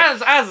 yeah.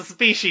 Like, as a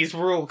species,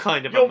 we're all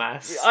kind of a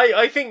mess.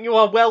 I think you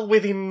are well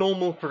within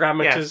normal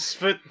parameters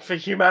for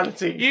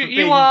humanity.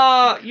 You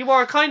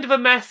are kind of a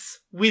mess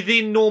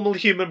within normal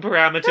human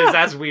parameters,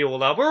 as we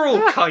all are. We're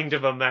all kind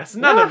of a mess.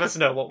 None of us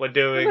know what we're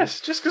doing. Yes,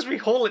 just because we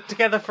haul it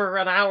together for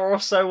an hour or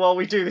so while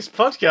we do this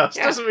podcast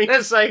doesn't mean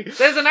to say...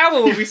 There's an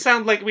hour where we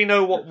sound like we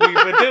know what we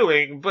were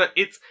doing, but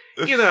it's,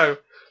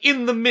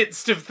 in the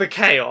midst of the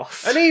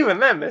chaos. And even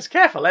then, there's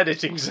careful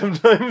editing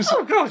sometimes.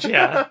 Oh, God,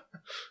 yeah.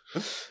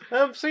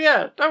 So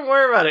yeah, don't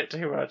worry about it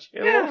too much.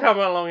 It'll all come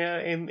along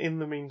in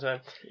the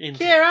meantime.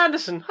 Kier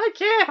Anderson. Hi,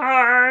 Kier.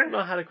 Hi. I've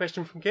not had a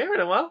question from Kier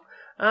in a while.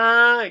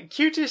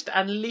 Cutest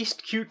and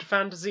least cute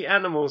fantasy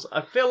animals. I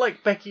feel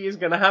like Becky is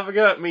going to have a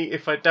go at me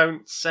if I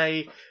don't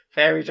say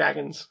fairy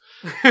dragons.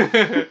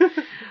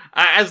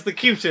 As the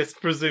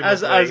cutest, presumably.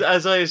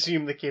 As I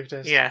assume the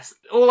cutest. Yes.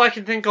 All I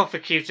can think of for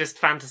cutest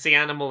fantasy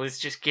animal is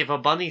just give a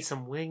bunny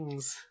some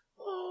wings.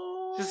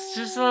 Oh.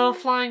 Just a little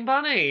flying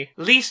bunny.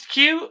 Least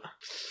cute?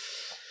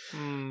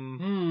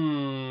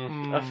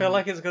 I feel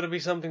like it's got to be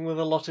something with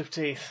a lot of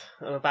teeth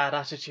and a bad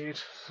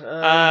attitude.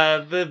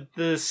 The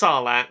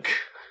Sarlacc.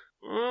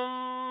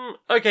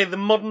 Okay, the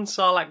modern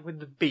Sarlacc with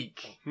the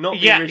beak, not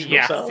the original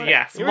Sarlacc.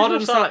 Yes, the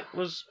modern Sarlacc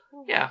was...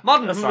 Yeah,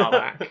 modern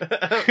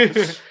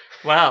Sarlacc.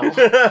 Well...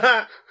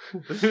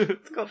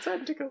 It's got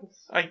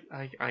tentacles. I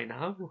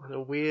know. And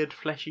a weird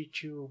fleshy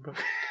tube.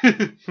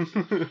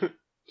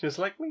 Just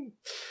like me.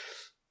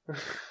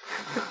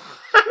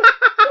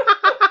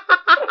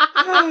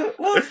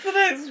 What's the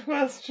next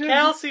question?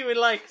 Kelsey would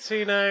like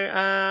to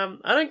know,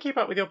 I don't keep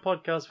up with your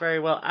podcast very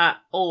well at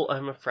all,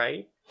 I'm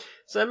afraid.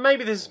 So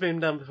maybe this has been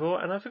done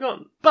before and I've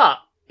forgotten. But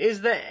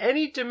is there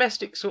any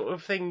domestic sort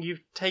of thing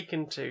you've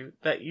taken to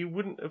that you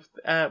wouldn't have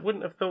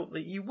thought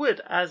that you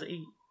would as a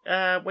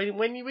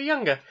when you were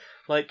younger,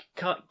 like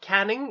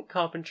canning,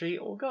 carpentry,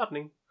 or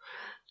gardening?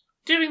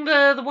 Doing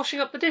the washing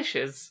up the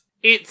dishes.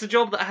 It's a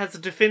job that has a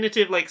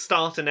definitive,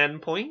 start and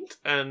end point,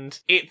 and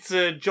it's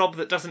a job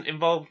that doesn't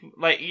involve,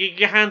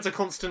 your hands are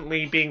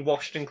constantly being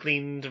washed and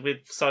cleaned with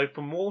soap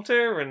and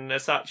water, and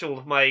as such, all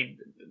of my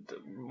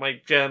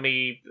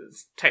germy,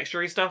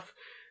 textury stuff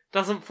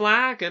doesn't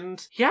flag,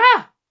 and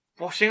yeah,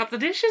 washing up the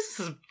dishes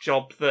is a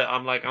job that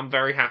I'm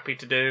very happy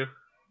to do.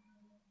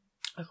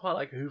 I quite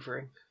like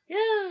hoovering.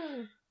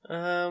 Yeah.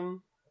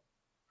 I'm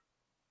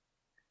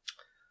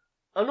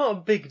not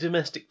a big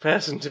domestic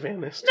person, to be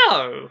honest.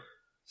 No.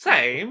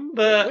 Same,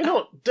 but... We're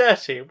not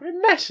dirty.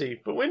 We're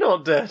messy, but we're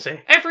not dirty.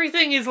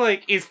 Everything is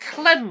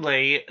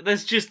cleanly,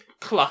 there's just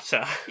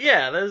clutter.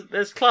 Yeah,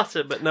 there's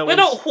clutter, but no We're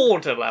not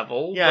hoarder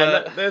level.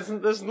 Yeah, but...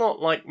 there's not,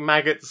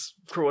 maggots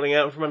crawling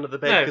out from under the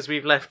bed because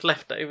we've left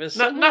leftovers.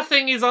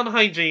 Nothing is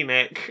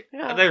unhygienic.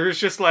 Yeah. There is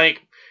just,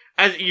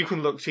 as you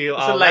can look to your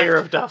It's a layer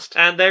of dust.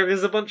 And there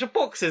is a bunch of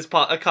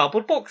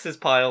cardboard boxes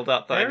piled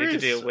up that I need to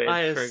deal with,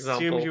 for example. I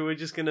assumed you were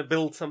just going to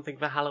build something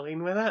for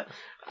Halloween with it.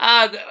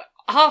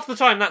 Half the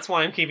time, that's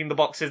why I'm keeping the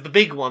boxes. The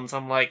big ones,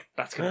 I'm like,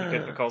 that's going to be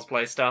good for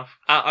cosplay stuff.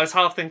 I was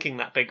half thinking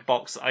that big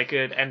box I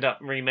could end up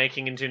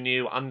remaking into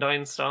new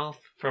Undyne staff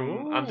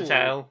from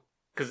Undertale,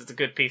 because it's a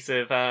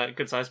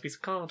good sized piece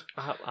of card.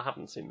 I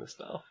haven't seen the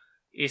staff.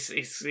 It's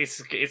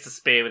a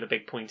spear with a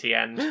big pointy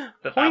end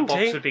that Pointy?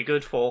 box would be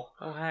good for.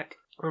 Oh heck!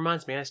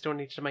 Reminds me, I still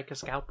need to make a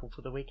scalpel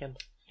for the weekend.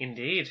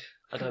 Indeed.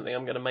 I don't think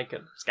I'm going to make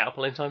a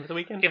scalpel in time for the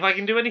weekend. If I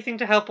can do anything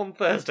to help on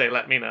Thursday,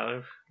 let me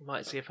know.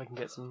 Might see if I can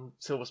get some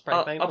silver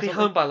spray paint. I'll be or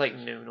home by like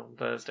noon on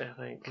Thursday,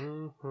 I think.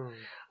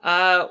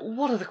 Mm-hmm.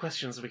 What other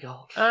questions have we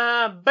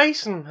got?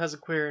 Basin has a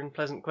queer and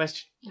pleasant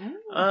question.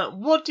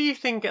 What do you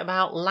think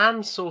about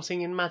land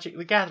sorting in Magic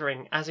the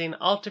Gathering, as in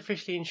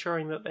artificially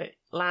ensuring that the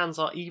lands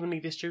are evenly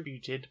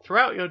distributed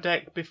throughout your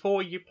deck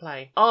before you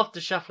play,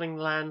 after shuffling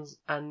lands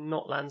and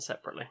not lands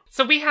separately?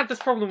 So we had this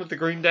problem with the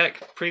green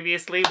deck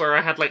previously, where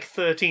I had like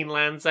 13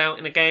 lands out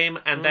in a game,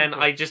 and then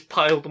I just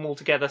piled them all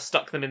together,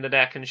 stuck them in the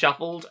deck and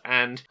shuffled,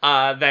 and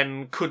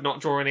then could not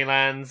draw any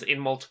lands in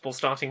multiple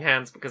starting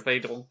hands because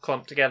they'd all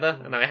clumped together,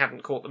 and I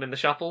hadn't caught them in the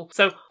shuffle.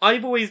 So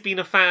I've always been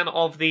a fan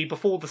of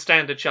before the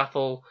standard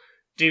shuffle,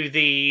 do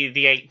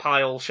the 8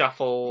 pile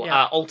shuffle,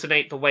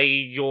 alternate the way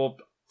you're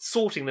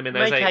sorting them in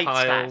those Make 8 8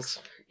 piles.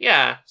 stacks.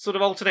 Yeah, sort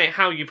of alternate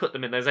how you put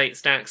them in those 8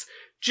 stacks,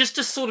 just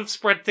to sort of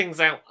spread things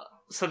out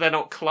so they're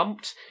not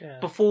clumped. Yeah.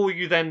 Before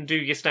you then do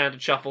your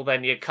standard shuffle,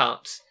 then you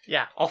cut.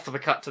 Yeah. Offer the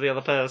cut to the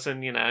other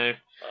person, you know.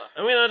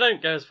 I mean, I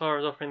don't go as far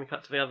as offering the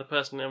cut to the other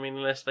person, I mean,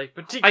 unless they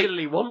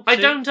particularly want to. I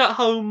don't at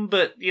home,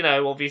 but, you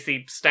know,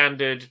 obviously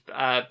standard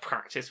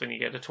practice when you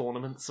go to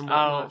tournaments and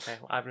whatnot. Oh, okay.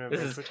 Well, I've never This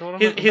been is to a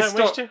tournament. his-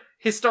 Don't wish to.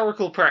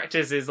 Historical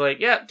practice is like,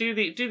 yeah, do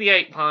the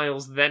 8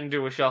 piles, then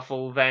do a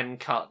shuffle, then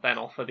cut, then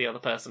offer the other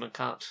person a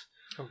cut.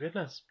 Oh,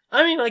 goodness.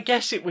 I mean, I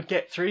guess it would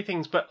get through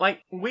things, but, like,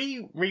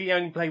 we really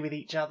only play with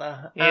each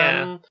other.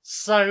 Yeah.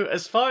 So,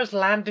 as far as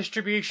land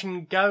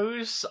distribution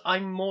goes,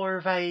 I'm more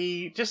of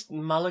a just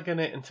mulligan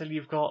it until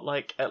you've got,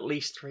 like, at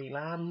least 3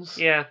 lands.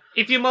 Yeah.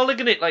 If you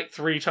mulligan it like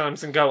 3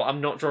 times and go,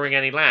 I'm not drawing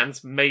any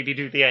lands, maybe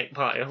do the 8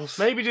 piles.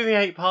 Maybe do the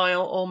 8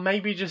 pile, or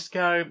maybe just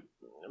go,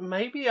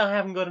 maybe I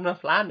haven't got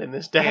enough land in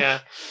this deck. Yeah.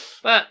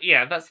 But,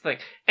 yeah, that's the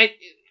thing.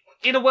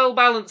 In a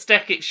well-balanced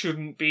deck, it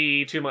shouldn't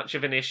be too much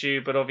of an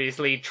issue, but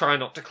obviously try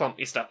not to clump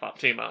your stuff up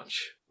too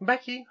much.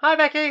 Becky. Hi,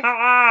 Becky.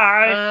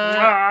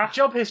 Hi!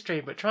 Job history,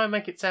 but try and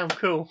make it sound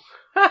cool.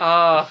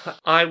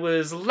 I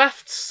was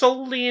left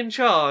solely in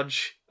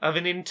charge of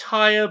an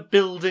entire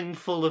building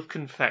full of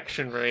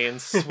confectionery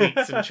and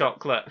sweets and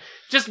chocolate.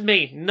 Just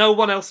me. No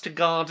one else to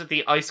guard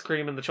the ice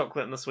cream and the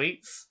chocolate and the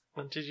sweets.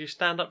 And did you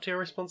stand up to your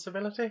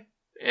responsibility?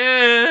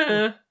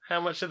 How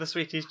much of the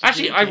sweeties did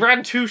Actually, you I eat?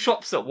 ran 2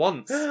 shops at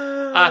once.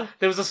 There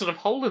was a sort of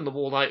hole in the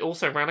wall. I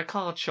also ran a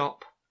card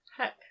shop.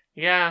 Heck.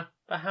 Yeah.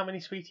 But how many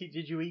sweeties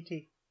did you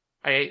eat?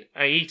 I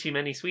eat him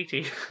any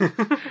sweetie.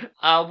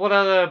 What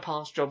other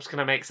past jobs can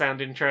I make sound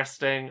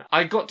interesting?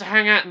 I got to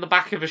hang out in the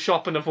back of a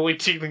shop and avoid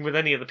dealing with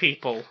any of the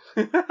people.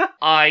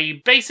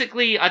 I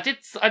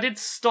did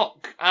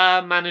stock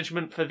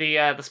management for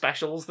the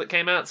specials that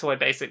came out, so I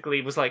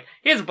basically was like,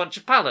 here's a bunch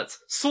of pallets,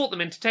 sort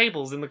them into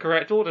tables in the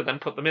correct order, then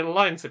put them in a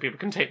line so people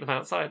can take them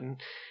outside and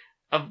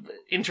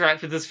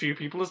interact with as few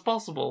people as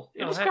possible.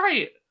 It was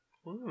great.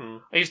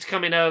 I used to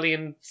come in early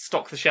and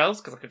stock the shelves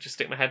because I could just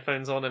stick my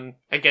headphones on and,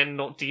 again,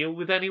 not deal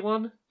with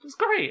anyone. It was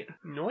great.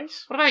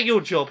 Nice. What about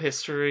your job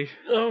history?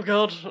 Oh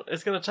god,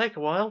 it's going to take a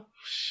while.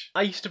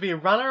 I used to be a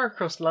runner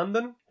across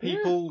London.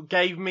 People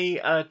gave me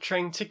a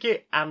train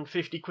ticket and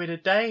 50 quid a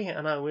day,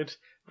 and I would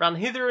run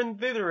hither and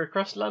thither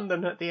across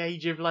London at the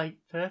age of,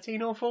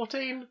 13 or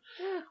 14.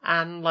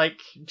 And,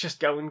 just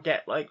go and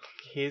get,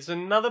 here's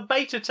another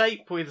beta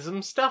tape with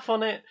some stuff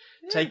on it.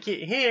 Take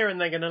it here, and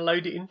they're going to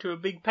load it into a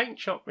big paint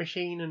shop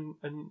machine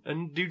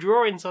and do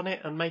drawings on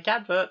it and make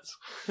adverts.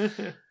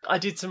 I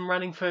did some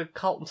running for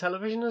Carlton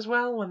Television as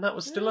well, when that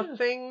was still a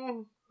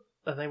thing.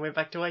 And they went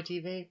back to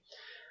ITV.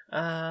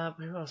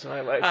 Who else did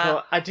I work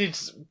for? I did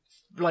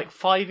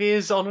 5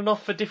 years on and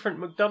off for different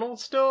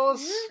McDonald's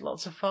stores.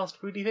 Lots of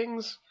fast foody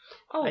things.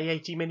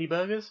 A80 mini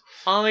burgers.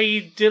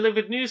 I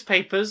delivered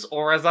newspapers,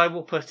 or as I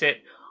will put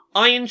it,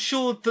 I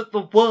ensured that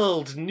the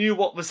world knew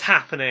what was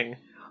happening.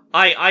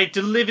 I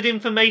delivered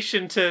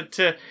information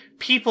to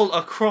people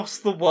across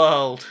the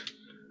world.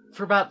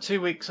 For about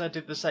 2 weeks I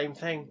did the same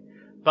thing.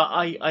 But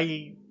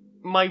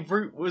my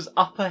route was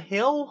up a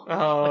hill.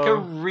 Like a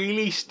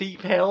really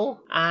steep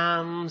hill.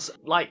 And,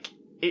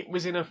 it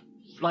was in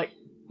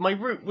my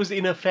route was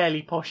in a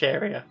fairly posh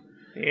area.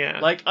 Yeah.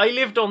 I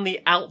lived on the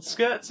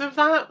outskirts of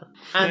that.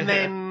 And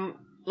then,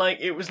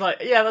 it was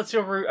yeah, that's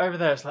your route over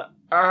there. It's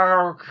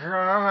oh,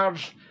 God.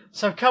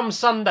 So come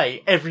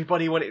Sunday,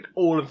 everybody wanted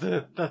all of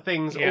the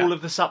things, all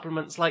of the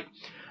supplements,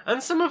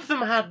 and some of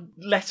them had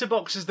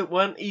letterboxes that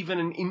weren't even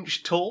an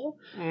inch tall.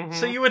 Mm-hmm.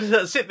 So you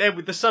would sit there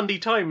with the Sunday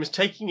Times,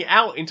 taking it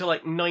out into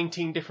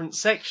 19 different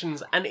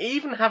sections, and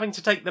even having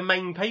to take the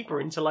main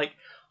paper into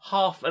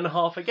half and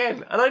half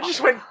again. And I just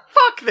went,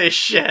 fuck this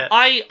shit!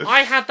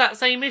 I had that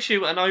same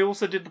issue, and I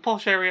also did the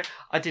posh area.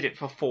 I did it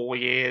for 4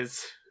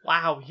 years.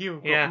 Wow,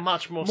 you've got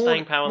much more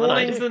staying power than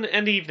I do. Mornings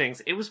and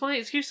evenings. It was my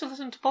excuse to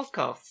listen to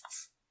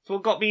podcasts. It's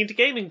what got me into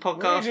gaming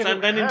podcasts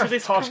and then into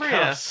this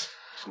career.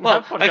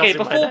 Well, okay,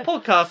 before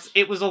podcasts,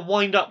 it was a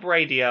wind-up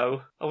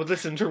radio. I would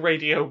listen to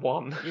Radio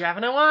 1. You're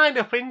having a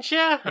wind-up, ain't you?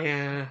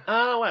 Yeah.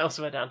 What else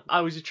have I done? I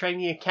was a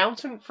trainee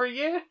accountant for a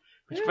year,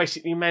 which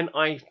basically meant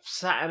I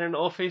sat in an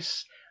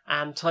office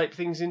and typed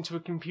things into a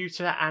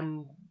computer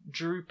and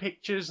drew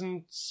pictures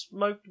and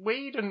smoked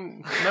weed,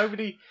 and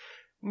nobody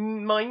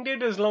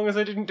minded as long as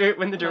I didn't do it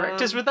when the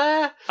directors were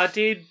there. I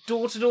did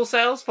door-to-door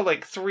sales for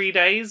like 3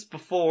 days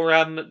before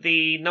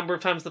the number of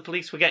times the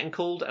police were getting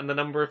called and the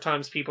number of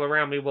times people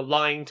around me were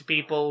lying to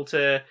people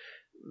to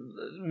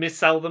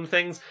missell them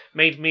things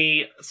made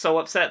me so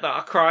upset that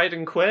I cried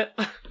and quit.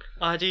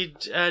 I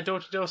did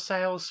door-to-door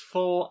sales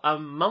for a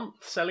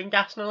month, selling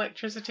gas and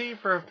electricity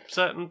for a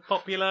certain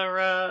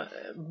popular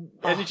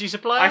energy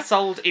supplier. I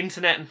sold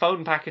internet and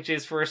phone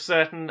packages for a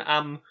certain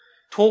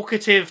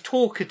talkative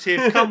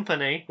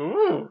company.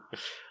 Ooh.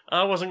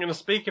 I wasn't going to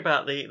speak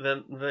about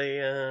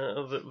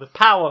the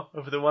power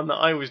of the one that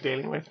I was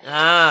dealing with.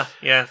 Ah,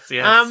 yes.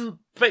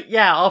 But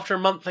yeah, after a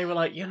month they were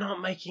like, "You're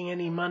not making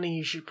any money,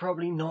 you should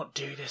probably not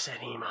do this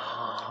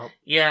anymore."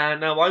 Yeah,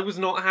 no, I was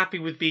not happy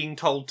with being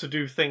told to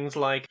do things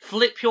like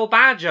flip your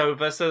badge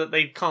over so that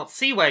they can't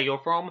see where you're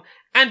from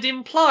and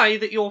imply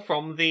that you're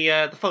from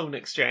the phone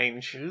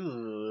exchange.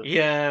 Ooh.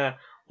 Yeah.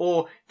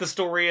 Or the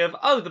story of,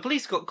 the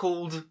police got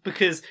called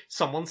because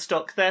someone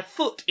stuck their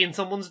foot in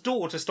someone's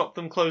door to stop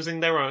them closing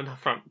their own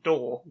front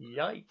door.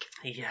 Yike.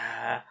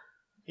 Yeah.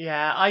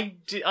 Yeah,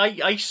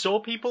 I saw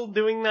people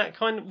doing that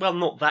kind of, well,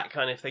 not that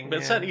kind of thing, but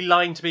Yeah. certainly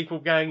lying to people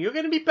going, "You're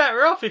going to be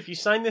better off if you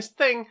sign this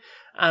thing,"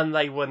 and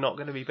they were not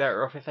going to be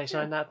better off if they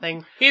signed that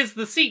thing. Here's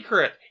the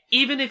secret.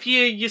 Even if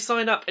you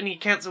sign up and you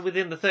cancel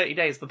within the 30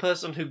 days, the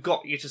person who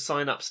got you to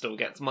sign up still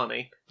gets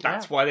money.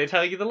 That's why they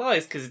tell you the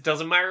lies, because it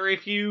doesn't matter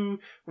if you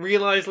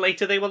realise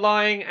later they were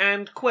lying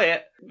and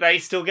quit, they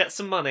still get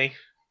some money.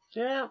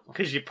 Yeah.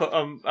 Because you put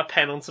a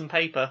pen on some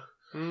paper.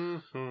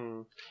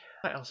 Mm-hmm.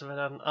 What else have I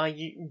done?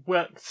 I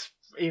worked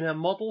in a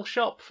model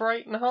shop for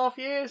 8.5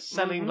 years,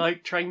 selling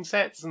like train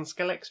sets and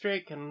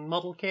Scalextric and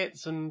model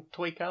kits and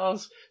toy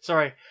cars.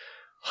 Sorry,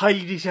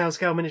 highly detailed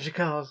scale miniature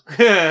cars.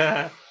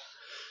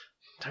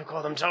 Don't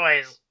call them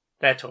toys.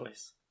 They're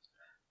toys.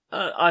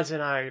 I don't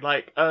know,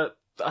 like, I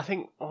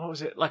think, what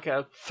was it, like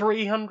a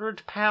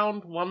 £300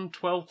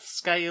 1/12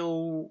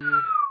 scale,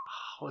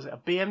 what was it, a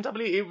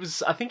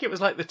BMW? I think it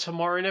was like the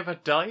Tomorrow Never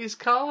Dies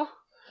car.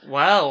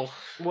 Well.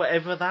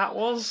 Whatever that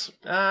was.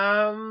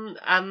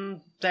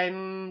 And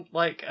then,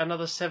 like,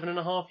 another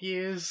 7.5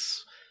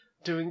 years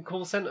doing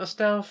call centre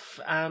stuff,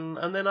 and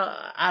then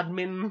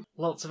admin,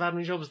 lots of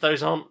admin jobs.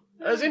 Those aren't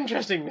as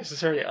interesting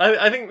necessarily.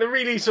 I think the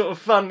really sort of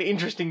fun,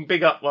 interesting,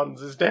 big up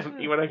ones is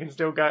definitely when I can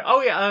still go,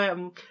 oh yeah,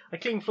 I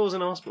cleaned floors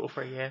in a hospital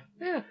for a year.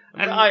 Yeah.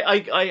 And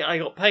I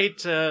got paid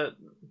to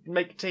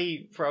make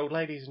tea for old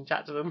ladies and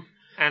chat to them.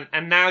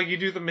 And now you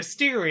do the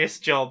mysterious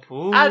job.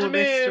 Ooh, Admin!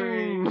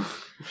 mystery.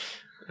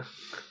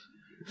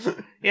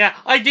 Yeah,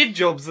 I did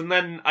jobs and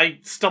then I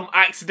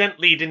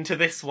accidentally into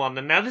this one,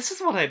 and now this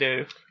is what I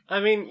do. I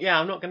mean, yeah,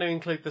 I'm not going to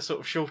include the sort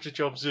of shorter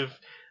jobs of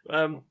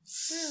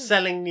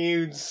selling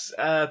nudes,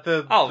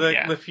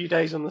 the few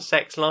days on the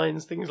sex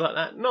lines, things like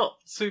that. Not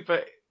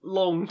super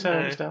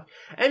long-term stuff.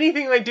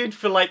 Anything I did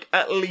for like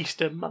at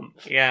least a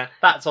month. Yeah.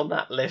 That's on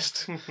that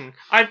list.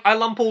 I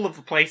lump all of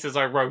the places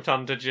I wrote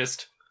under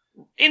just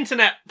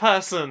internet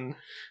person.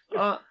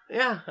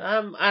 Yeah,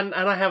 and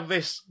I have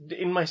this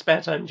in my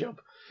spare time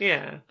job.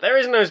 Yeah. There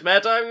is no spare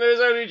time, there is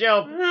only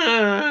job.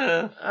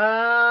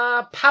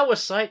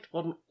 Powersite,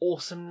 what an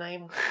awesome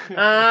name.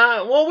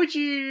 What would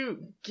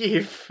you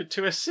give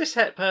to a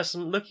cishet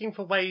person looking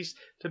for ways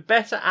to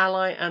better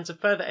ally and to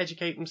further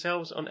educate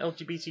themselves on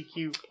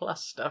LGBTQ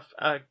plus stuff?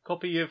 A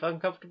copy of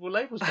Uncomfortable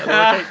Labels by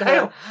Laura Kate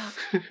Dale.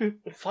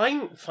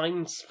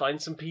 Find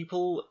some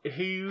people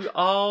who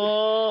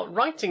are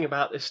writing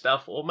about this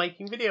stuff or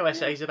making video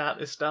essays about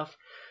this stuff,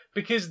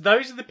 because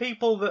those are the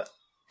people that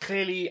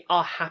clearly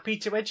are happy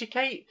to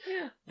educate,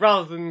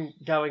 rather than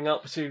going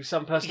up to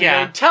some person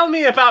and going, tell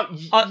me about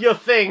your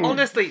thing.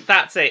 Honestly,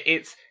 that's it.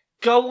 It's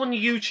go on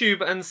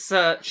YouTube and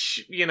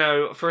search,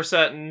 for a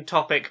certain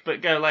topic, but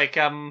go like,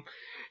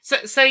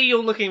 say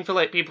you're looking for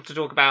like people to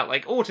talk about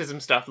like autism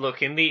stuff,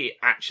 look in the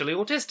Actually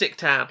Autistic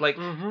tab. Like,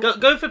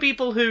 go for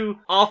people who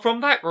are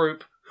from that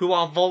group, who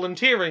are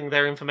volunteering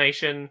their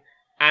information,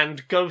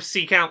 and go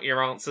seek out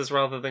your answers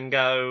rather than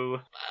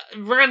go,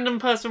 random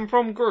person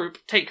from group,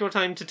 take your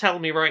time to tell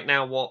me right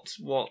now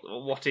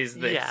what is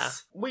this. Yeah.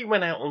 We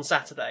went out on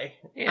Saturday,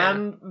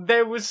 and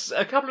there was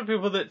a couple of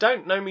people that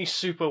don't know me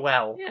super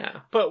well,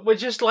 but were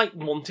just like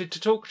wanted to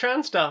talk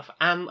trans stuff,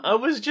 and I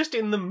was just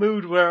in the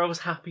mood where I was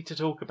happy to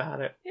talk about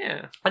it.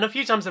 Yeah. And a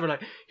few times they were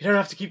like, you don't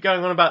have to keep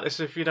going on about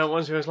this if you don't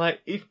want to. I was like,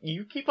 if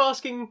you keep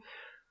asking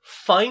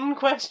fine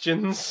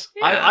questions,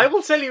 I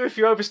will tell you if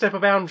you overstep a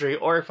boundary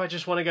or if I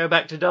just want to go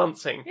back to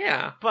dancing.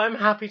 Yeah. But I'm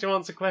happy to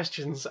answer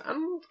questions.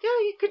 And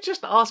you could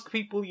just ask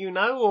people you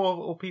know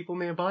or people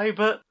nearby,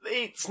 but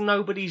it's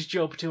nobody's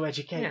job to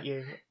educate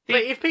you.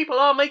 But if people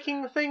are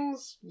making the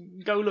things,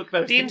 go look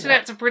those The things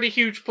internet's up. a pretty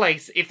huge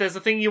place. If there's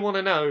a thing you want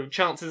to know,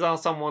 chances are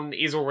someone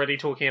is already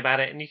talking about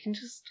it, and you can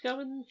just go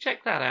and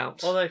check that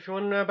out. Although if you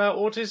want to know about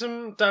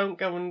autism, don't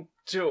go and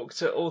talk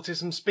to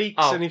Autism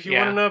Speaks. And if you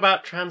want to know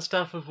about trans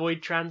stuff,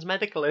 avoid trans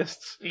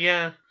medicalists.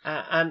 Yeah.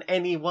 And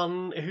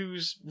anyone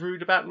who's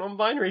rude about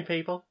non-binary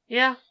people.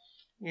 Yeah.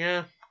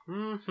 Yeah.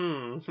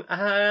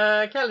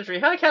 Caladry.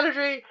 Hi,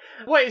 Caladry.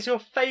 What is your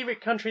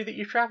favourite country that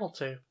you've travelled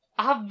to?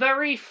 I have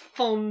very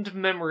fond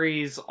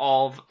memories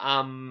of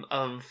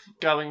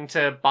going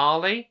to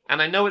Bali,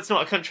 and I know it's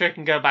not a country I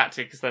can go back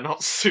to because they're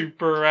not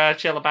super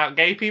chill about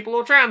gay people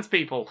or trans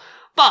people.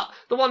 But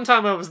the one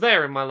time I was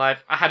there in my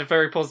life, I had a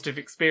very positive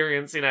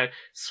experience. You know,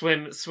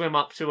 swim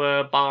up to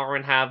a bar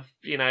and have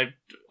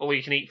all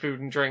you can eat food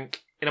and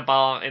drink in a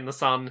bar in the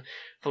sun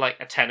for like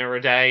a tenner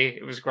a day.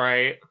 It was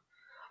great.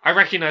 I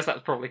recognise that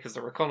was probably because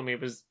their economy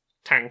was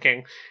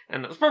tanking,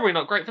 and it was probably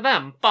not great for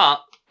them.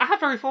 But I have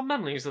very fond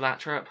memories of that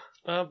trip.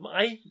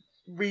 I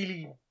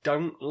really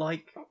don't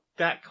like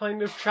that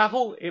kind of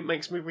travel. It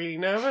makes me really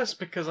nervous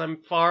because I'm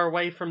far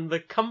away from the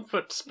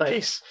comfort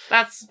space.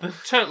 That's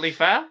totally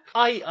fair.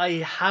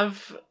 I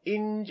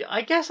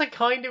guess I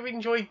kind of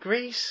enjoyed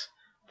Greece.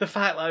 The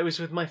fact that I was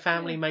with my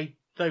family made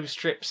those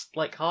trips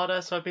like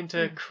harder. So I've been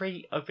to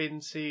Crete, I've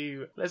been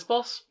to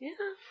Lesbos,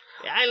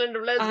 the island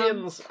of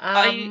lesbians,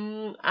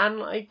 and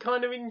I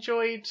kind of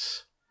enjoyed.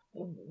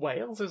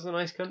 Wales is a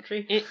nice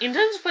country. In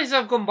terms of places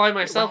I've gone by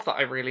myself that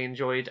I really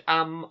enjoyed,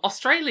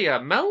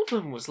 Australia,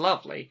 Melbourne was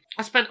lovely.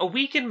 I spent a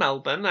week in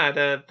Melbourne. I had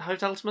a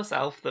hotel to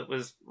myself that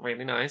was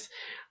really nice.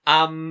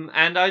 And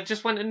I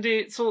just went and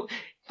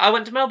I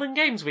went to Melbourne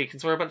Games Week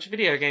and saw a bunch of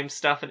video game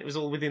stuff, and it was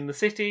all within the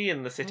city,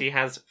 and the city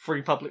has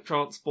free public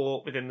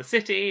transport within the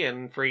city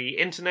and free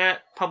internet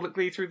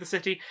publicly through the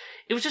city.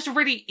 It was just a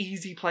really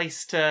easy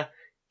place to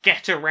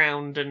get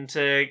around and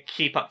to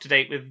keep up to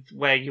date with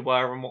where you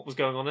were and what was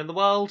going on in the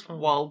world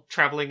while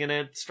travelling in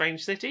a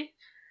strange city.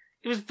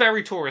 It was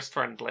very tourist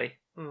friendly.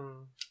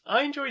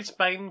 I enjoyed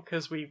Spain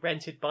because we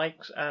rented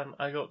bikes and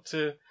I got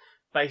to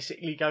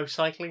basically go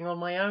cycling on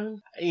my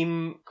own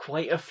in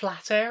quite a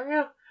flat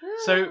area.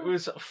 So it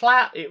was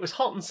flat, it was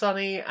hot and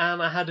sunny,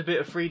 and I had a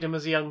bit of freedom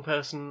as a young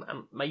person,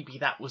 and maybe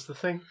that was the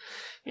thing.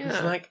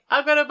 It's like,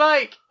 I've got a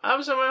bike,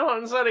 I'm somewhere hot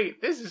and sunny,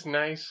 this is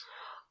nice.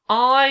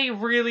 I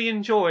really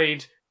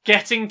enjoyed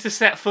getting to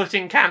set foot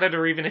in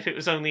Canada, even if it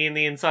was only in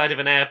the inside of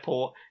an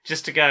airport,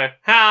 just to go,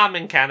 I'm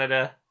in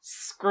Canada.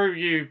 Screw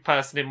you,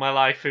 person in my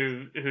life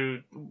who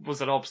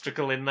was an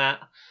obstacle in that.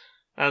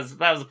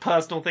 That was a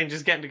personal thing,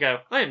 just getting to go,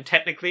 I am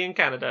technically in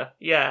Canada.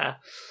 Yeah.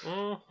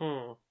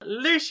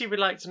 Lucy would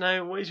like to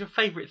know, what is your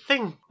favourite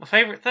thing? My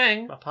favourite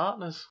thing? My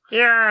partners.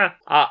 Yeah.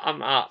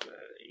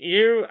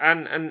 You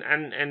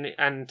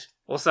and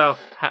also,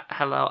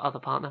 hello, other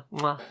partner.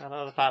 Mwah.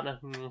 Hello, other partner.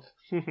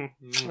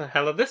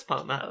 Hello, this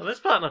partner. Hello, this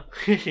partner.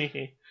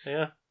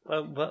 Yeah.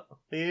 Well,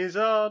 these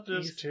are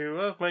just two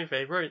of my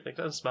favourite things.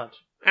 And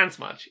Smudge. And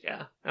Smudge,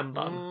 yeah. And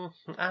Bun.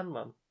 And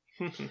Bun.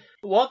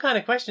 What kind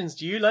of questions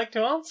do you like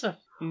to answer?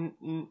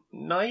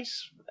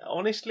 Nice,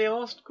 honestly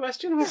asked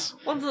questions?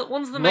 Ones that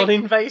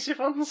non-invasive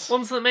ones?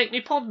 Ones that make me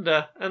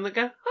ponder and that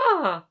go,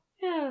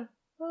 yeah.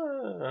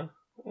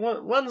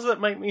 Ones that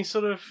make me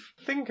sort of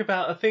think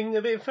about a thing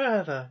a bit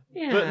further.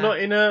 Yeah. But not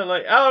in a,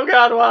 like, oh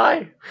god,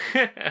 why?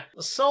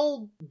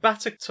 Sol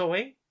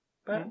Batatoy.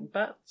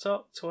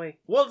 Batatoy.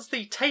 What's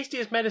the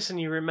tastiest medicine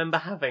you remember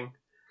having?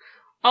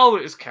 Oh,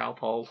 it was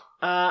Calpol.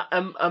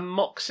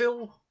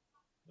 Amoxil?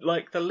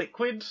 Like the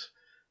liquid?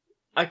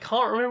 I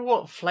can't remember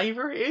what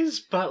flavour it is,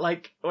 but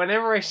like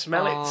whenever I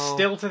smell it,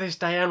 still to this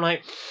day, I'm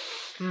like,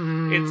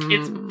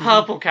 It's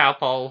purple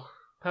Calpol.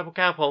 Purple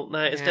Calpol.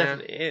 No, it's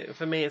definitely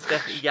for me. It's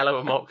definitely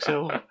yellow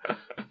Amoxil.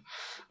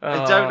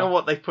 I don't know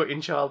what they put in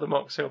child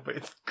Amoxil, but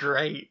it's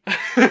great.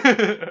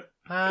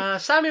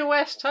 Samuel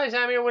West. Hi,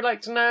 Samuel. Would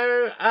like to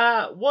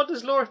know what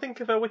does Laura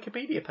think of her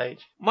Wikipedia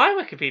page? My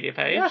Wikipedia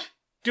page. Yeah.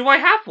 Do I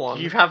have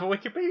one? You have a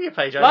Wikipedia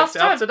page. I looked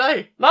it up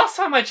today. Last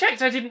time I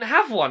checked, I didn't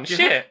have one.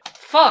 Shit.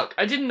 Fuck.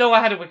 I didn't know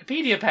I had a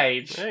Wikipedia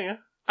page. There you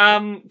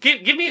go.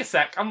 Give me a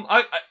sec. I'm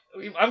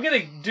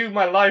gonna do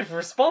my live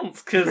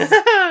response because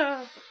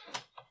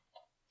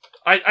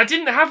I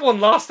didn't have one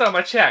last time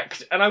I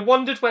checked, and I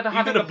wondered whether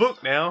having a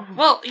book now.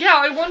 Well, yeah,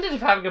 I wondered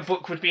if having a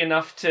book would be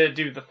enough to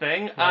do the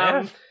thing.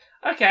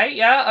 Okay,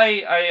 yeah,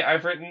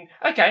 I've written.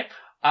 Okay.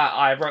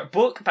 I wrote a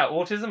book about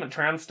autism and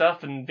trans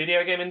stuff and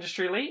video game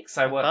industry leaks.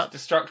 I worked at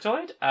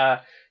Destructoid,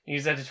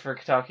 news editor for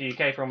Kotaku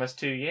UK for almost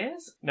 2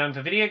 years. Known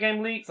for video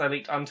game leaks, I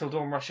leaked Until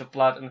Dawn Rush of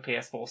Blood and the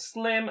PS4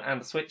 Slim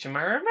and the Switch and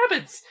Mario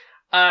Rabbids.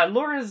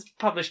 Laura's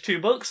published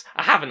 2 books.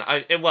 I haven't.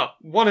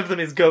 One of them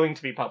is going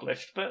to be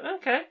published, but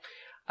okay.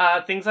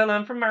 Things I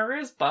Learned from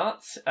Mario's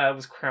Butt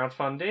was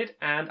crowdfunded,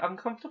 and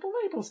Uncomfortable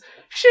Labels.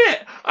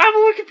 Shit! I have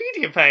a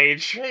Wikipedia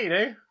page! Yeah, you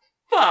do.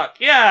 Fuck,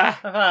 yeah!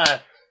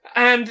 High-five.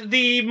 And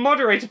the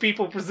moderator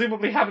people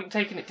presumably haven't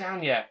taken it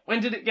down yet. When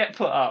did it get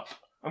put up?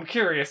 I'm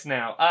curious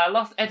now.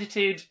 Last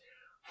edited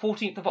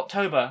 14th of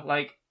October,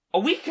 like a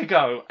week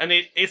ago, and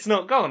it's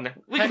not gone.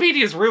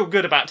 Wikipedia's real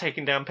good about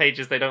taking down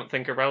pages they don't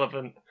think are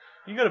relevant.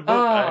 You got a book,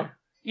 though.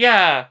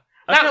 Yeah.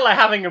 I feel like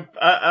having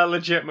a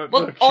legitimate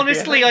book. Well,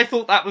 honestly, I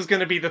thought that was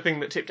going to be the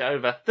thing that tipped it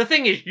over. The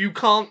thing is, you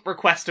can't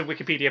request a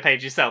Wikipedia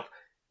page yourself.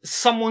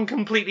 Someone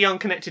completely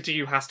unconnected to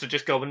you has to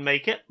just go and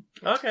make it.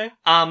 Okay.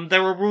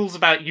 There are rules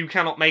about you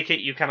cannot make it,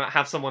 you cannot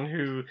have someone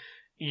who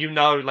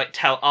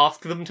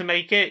ask them to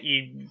make it.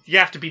 You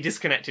have to be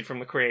disconnected from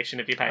the creation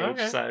of your page.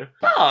 Okay. So,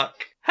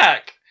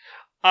 heck,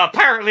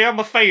 apparently I'm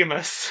a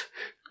famous.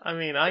 I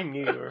mean, I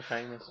knew you were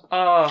famous.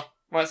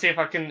 Let's see if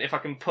I can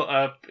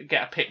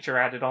get a picture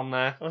added on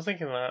there. I was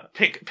thinking that.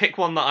 Pick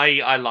one that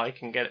I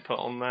like and get it put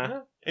on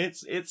there.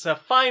 It's a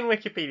fine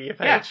Wikipedia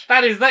page.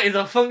 Yeah, that is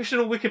a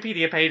functional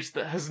Wikipedia page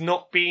that has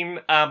not been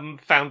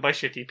found by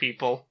shitty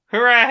people.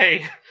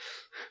 Hooray!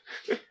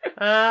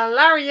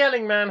 Larry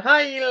Yellingman.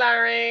 Hi,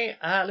 Larry.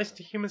 Listen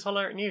to Humans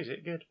Holler at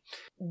Music. Good.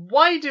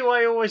 Why do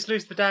I always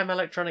lose the damn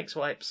electronic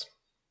swipes?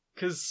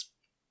 Because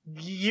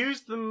you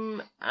use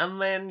them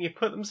and then you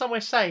put them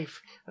somewhere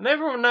safe. And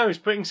everyone knows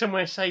putting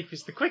somewhere safe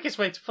is the quickest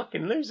way to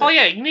fucking lose it. Oh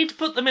yeah, you need to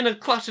put them in a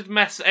cluttered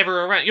mess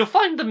everywhere around. You'll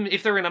find them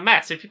if they're in a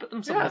mess. If you put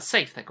them somewhere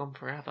safe, they're gone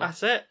forever.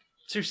 That's it.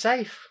 Too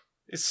safe.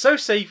 It's so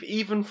safe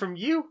even from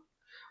you.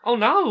 Oh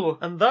no.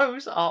 And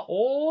those are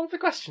all the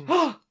questions.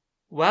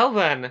 Well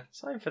then.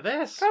 Time for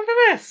this.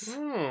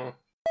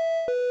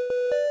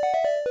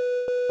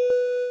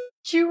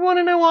 Do you want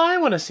to know what I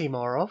want to see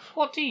more of?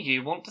 What do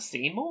you want to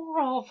see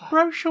more of?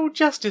 Social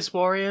justice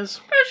warriors.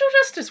 Social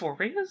justice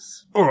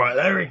warriors? Alright,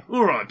 Larry.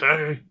 Alright,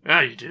 Barry.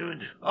 How you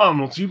doing? I'm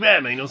not too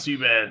bad, mate. Not too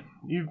bad.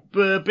 You've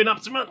been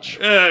up to much?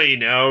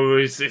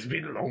 It's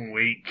been a long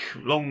week.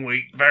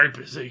 Very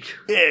busy.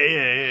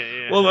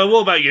 Yeah. Well,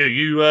 what about you?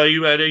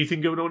 You had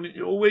anything going on in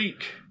your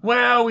week?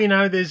 Well,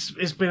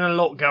 there's been a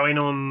lot going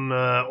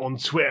on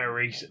Twitter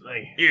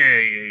recently.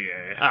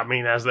 Yeah. I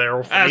mean, as there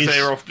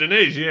often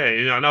is.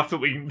 Yeah. Enough that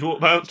we can talk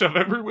about stuff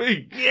every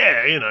week.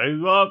 Yeah,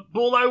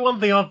 although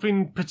one thing I've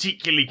been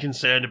particularly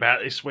concerned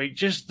about this week,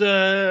 just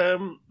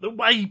the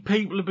way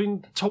people have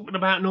been talking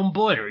about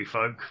non-binary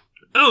folk.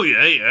 Oh,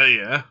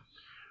 yeah.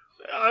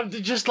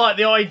 Just like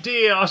the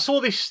idea, I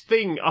saw this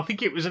thing, I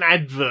think it was an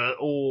advert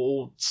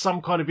or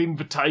some kind of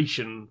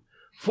invitation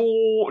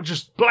for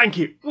just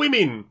blanket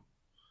women.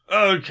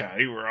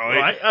 Okay,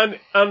 right.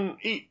 And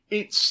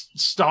it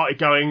started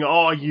going,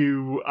 are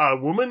you a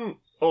woman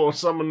or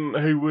someone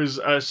who was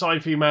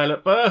assigned female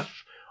at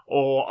birth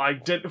or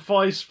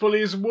identifies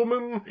fully as a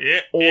woman?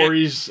 Yeah. Or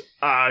is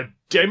a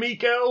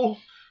demi-girl?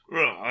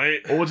 Right.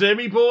 Or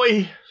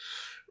demi-boy?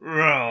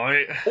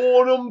 Right.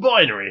 Or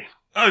non-binary?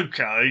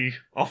 Okay.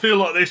 I feel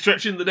like they're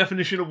stretching the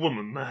definition of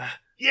woman there.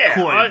 Yeah,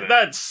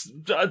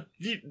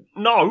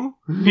 no.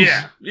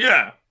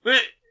 Yeah.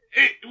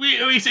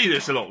 We see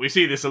this a lot.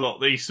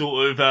 These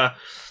sort of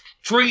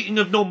treating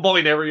of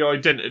non-binary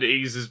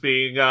identities as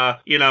being,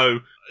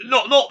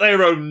 not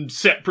their own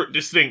separate,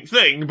 distinct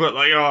thing, but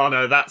like, oh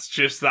no, that's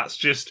just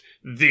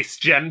this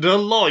gender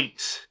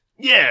light.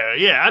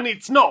 Yeah, and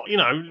it's not,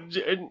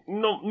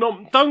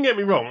 don't get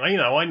me wrong,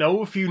 I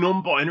know a few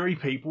non-binary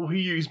people who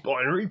use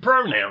binary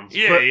pronouns.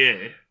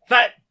 Yeah.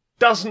 That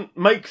doesn't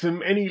make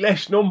them any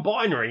less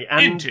non-binary.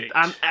 And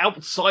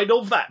outside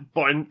of that,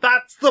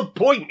 that's the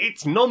point,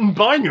 it's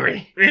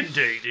non-binary.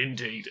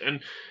 Indeed.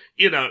 And,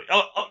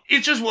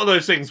 it's just one of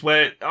those things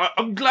where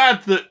I'm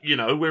glad that,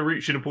 we're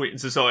reaching a point in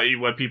society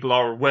where people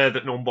are aware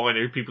that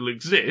non-binary people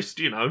exist,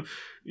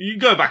 You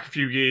go back a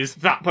few years,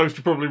 that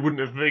poster probably wouldn't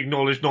have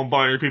acknowledged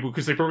non-binary people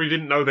because they probably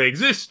didn't know they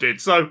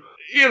existed. So,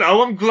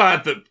 I'm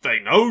glad that they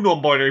know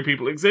non-binary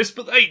people exist,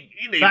 but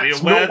you need to be aware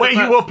that's not where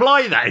you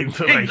apply that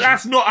information.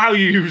 That's not how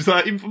you use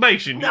that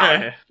information.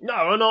 No,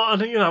 and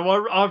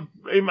I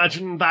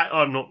imagine that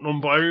I'm not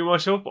non-binary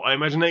myself, but I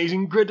imagine that is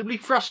incredibly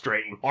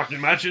frustrating. I can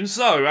imagine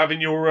so.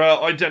 Having your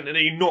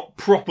identity not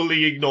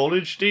properly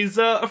acknowledged is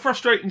a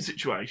frustrating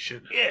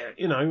situation. Yeah,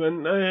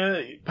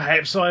 and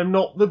perhaps I'm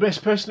not the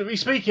best person to be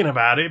speaking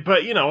about it,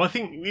 but I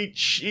think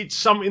it's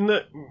something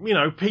that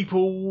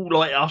people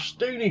like us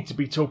do need to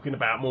be talking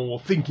about more,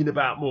 thinking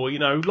about more.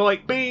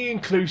 Like being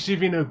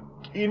inclusive in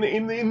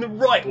the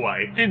right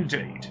way.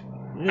 Indeed.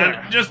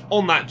 Yeah. And just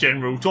on that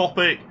general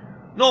topic,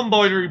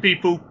 non-binary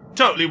people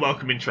totally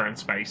welcome in trans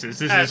spaces.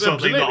 This is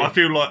something that I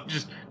feel like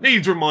just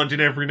needs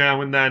reminding every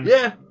now and then.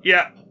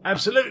 Yeah.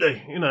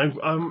 Absolutely.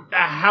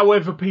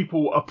 However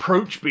people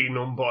approach being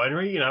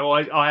non-binary,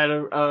 I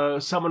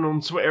had someone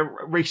on Twitter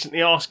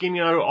recently asking,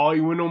 are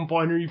you a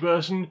non-binary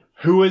person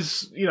who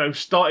has,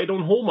 started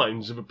on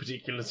hormones of a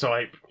particular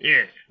type?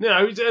 Yeah.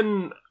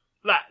 And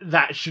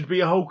that should be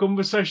a whole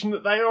conversation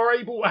that they are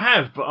able to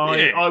have, but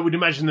I would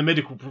imagine the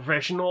medical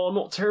profession are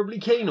not terribly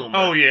keen on that.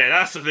 Oh yeah,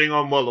 that's the thing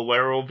I'm well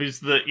aware of, is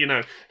that,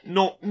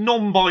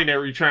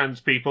 non-binary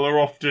trans people are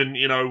often,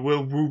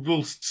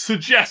 will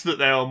suggest that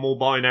they are more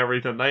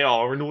binary than they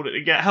are in order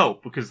to get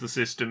help, because the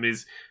system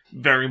is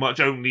very much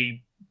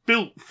only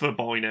built for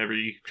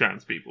binary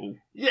trans people.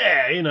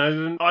 Yeah,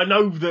 I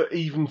know that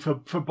even for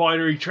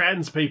binary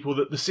trans people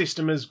that the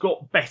system has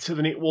got better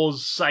than it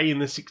was, say, in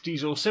the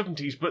 60s or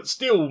 70s, but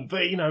still,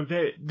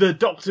 the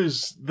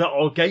doctors that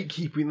are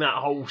gatekeeping that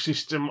whole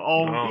system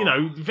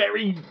are,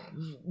 very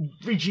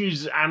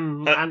rigid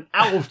and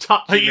out of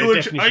touch with their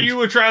definitions. Are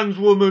you a trans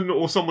woman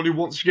or someone who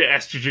wants to get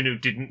estrogen who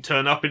didn't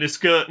turn up in a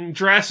skirt and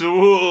dress?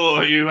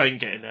 You ain't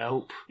getting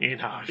help.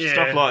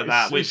 Stuff like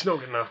that. It's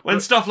not good enough.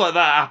 When stuff like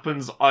that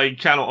happens, I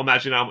cannot cannot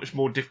imagine how much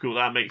more difficult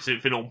that makes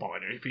it for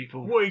non-binary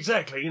people. Well,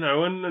 exactly,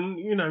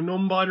 and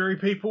non-binary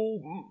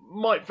people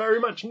might very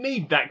much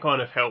need that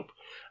kind of help.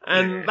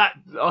 And that,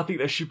 I think,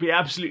 that should be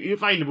absolutely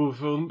available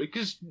for them,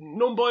 because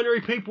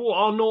non-binary people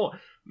are not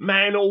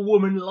man or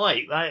woman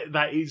like.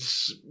 That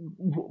is,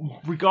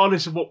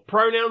 regardless of what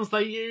pronouns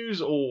they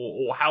use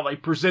or how they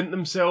present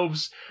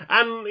themselves.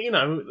 And,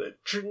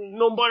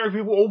 non-binary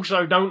people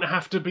also don't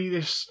have to be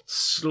this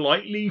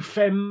slightly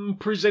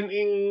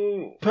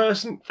femme-presenting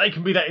person. They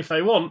can be that if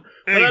they want.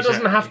 But that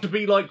doesn't have to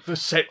be like the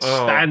set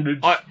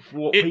standard for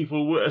what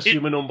people would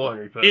assume a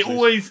non-binary person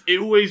is. It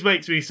always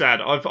makes me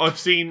sad. I've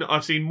seen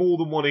more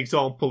than one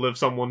example of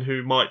someone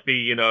who might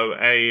be, an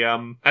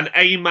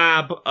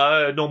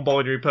AMAB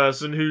non-binary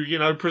person who,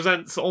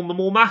 presents on the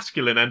more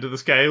masculine end of the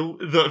scale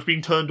that have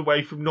been turned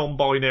away from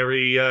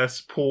non-binary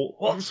support.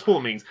 What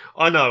support means?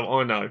 I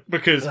know.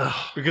 Because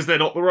they're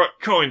not the right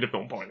kind of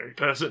non-binary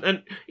person.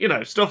 And,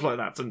 stuff like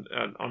that's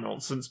are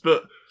nonsense.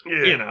 But,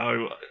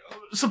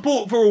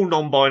 support for all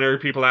non-binary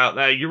people out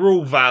there. You're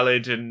all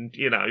valid and,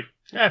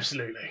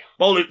 Absolutely.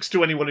 Bollocks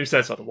to anyone who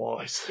says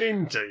otherwise.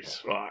 Indeed.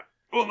 Right.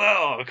 Well,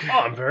 no. Okay.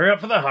 I'm very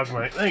up for the hug,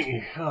 mate. Thank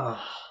you.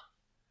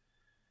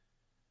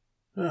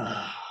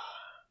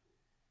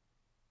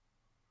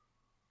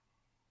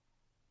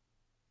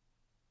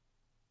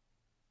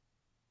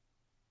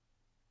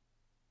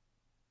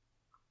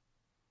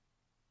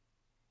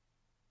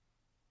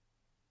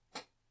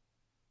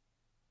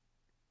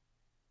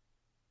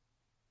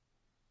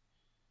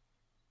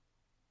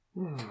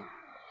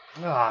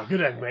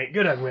 Good egg, mate.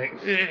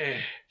 Yeah.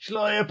 Shall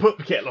I put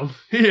the kettle on?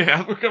 Yeah,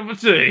 have a cup of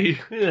tea.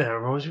 Yeah,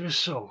 reminds me of a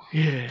song.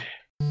 Yeah.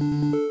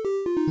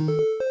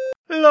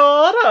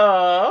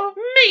 Laura!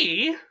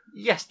 Me?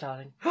 Yes,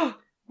 darling.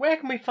 Where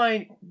can we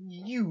find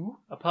you,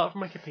 apart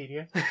from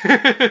Wikipedia,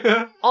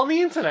 on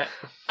the internet?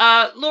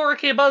 Laura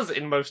K. Buzz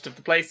in most of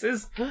the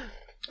places.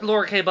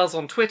 Laura K. Buzz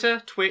on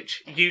Twitter,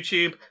 Twitch,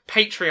 YouTube,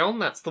 Patreon,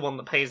 that's the one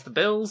that pays the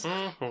bills.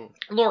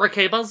 Mm-hmm.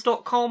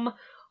 LauraKBuzz.com.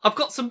 I've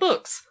got some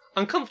books.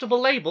 Uncomfortable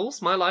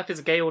Labels, My Life as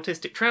a Gay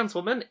Autistic Trans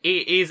Woman.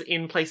 It is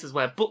in places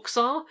where books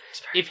are.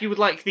 If you would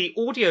like the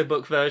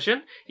audiobook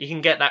version, you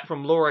can get that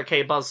from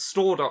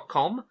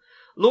LauraKBuzzStore.com.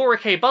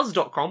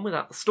 LauraKBuzz.com,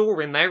 without the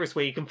store in there, is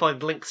where you can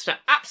find links to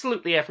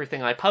absolutely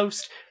everything I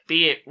post,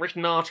 be it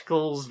written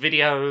articles,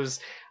 videos,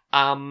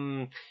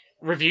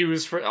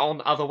 reviews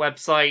on other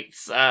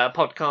websites,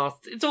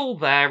 podcasts. It's all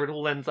there. It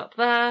all ends up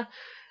there.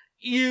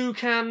 You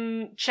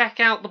can check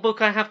out the book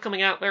I have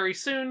coming out very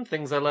soon,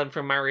 Things I Learned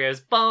from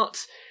Mario's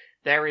Butt.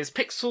 There is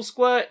Pixel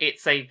Squirt.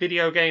 It's a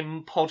video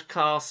game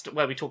podcast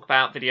where we talk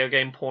about video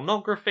game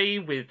pornography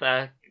with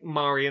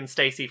Mari and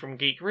Stacey from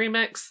Geek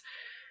Remix.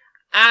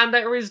 And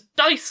there is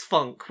Dice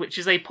Funk, which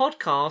is a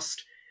podcast.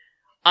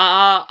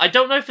 I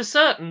don't know for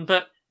certain,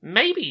 but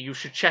maybe you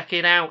should check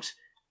it out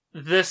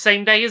the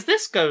same day as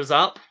this goes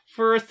up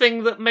for a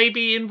thing that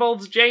maybe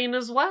involves Jane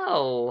as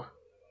well.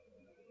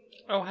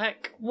 Oh,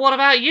 heck. What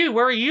about you?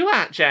 Where are you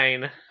at,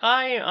 Jane?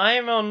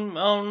 I'm on...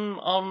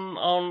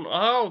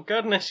 Oh,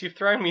 goodness, you've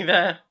thrown me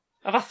there.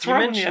 Have I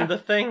thrown you? Mentioned the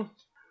thing.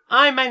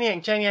 I'm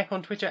Maniac Janiac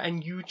on Twitter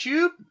and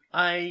YouTube.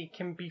 I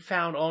can be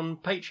found on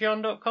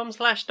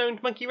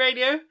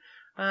patreon.com/stonedmonkeyradio.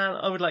 And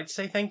I would like to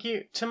say thank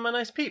you to my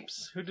nice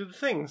peeps who do the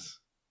things.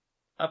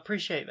 I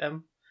appreciate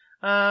them.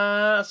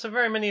 So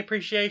very many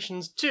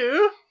appreciations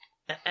to...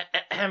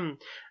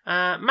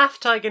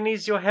 Math Tiger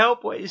needs your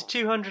help. What is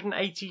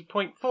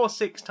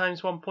 280.46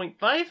 times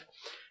 1.5?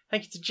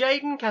 Thank you to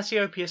Jaden,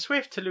 Cassiopeia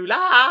Swift,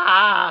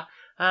 Tallulah,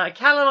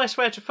 Callum, I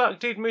swear to fuck,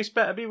 dude, Moose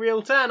better be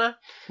real Turner,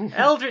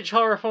 Eldritch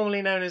Horror,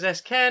 formerly known as S.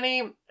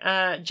 Kearney,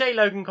 J.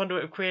 Logan,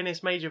 Conduit of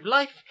Queerness, Mage of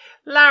Life,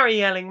 Larry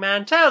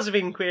Yellingman, Tales of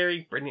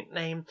Inquiry, brilliant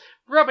name,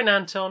 Robin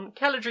Anton,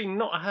 Caladrine,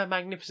 not her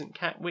magnificent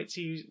cat,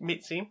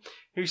 Mitzi,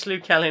 who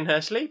slew Cal in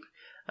her sleep,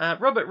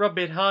 Robert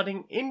Robid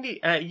Harding,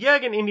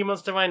 Jurgen Indie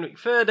Monster Reinwick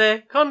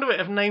Ferde, Conduit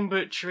of Name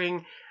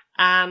Butchering,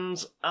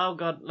 and, oh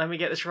god, let me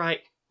get this right.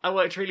 I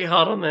worked really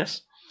hard on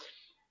this.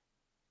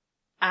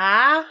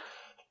 And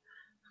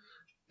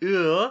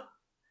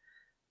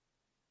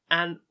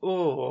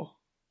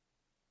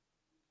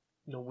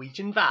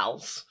Norwegian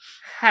vowels.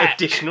 Heck.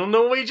 Additional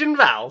Norwegian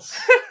vowels.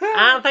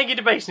 And thank you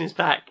to Basin's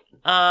Pack.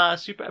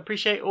 Super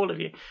appreciate all of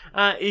you.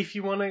 If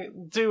you want to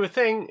do a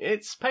thing,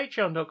 it's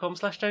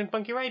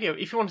patreon.com/StonedMonkeyRadio.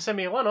 If you want to send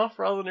me a one-off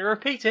rather than a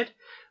repeated,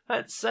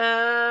 that's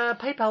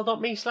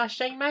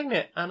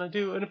paypal.me/JaneMagnet. And I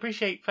do and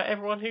appreciate for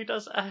everyone who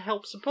does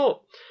help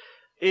support.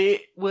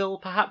 It will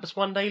perhaps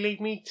one day lead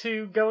me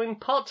to going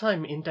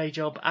part-time in day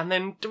job and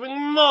then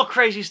doing more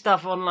crazy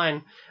stuff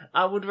online.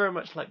 I would very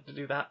much like to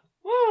do that.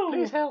 Woo.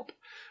 Please help.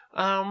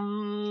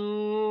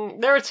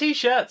 There are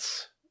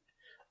t-shirts.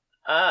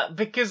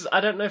 Because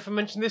I don't know if I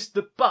mentioned this,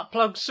 the butt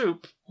plug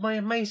soup, my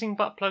amazing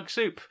butt plug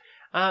soup,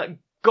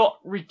 got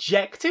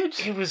rejected.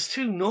 It was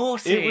too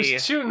naughty. It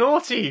was too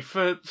naughty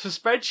for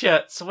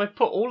Spreadshirt, so I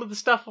put all of the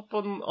stuff up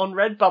on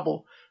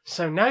Redbubble.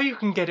 So now you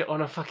can get it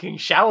on a fucking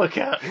shower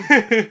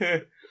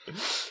curtain.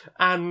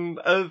 and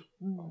a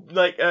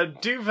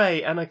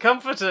duvet and a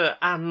comforter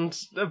and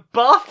a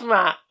bath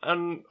mat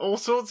and all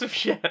sorts of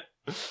shit.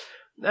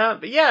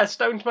 But yeah,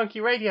 Stoned Monkey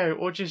Radio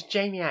or just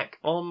Janiac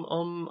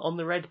on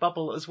the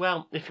Redbubble as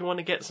well. If you want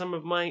to get some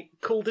of my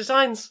cool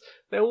designs,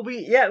 there will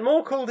be yet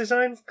more cool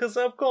designs because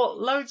I've got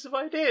loads of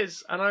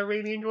ideas and I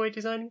really enjoy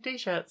designing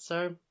t-shirts.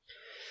 So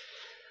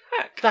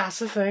heck, that's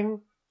the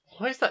thing.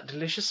 What is that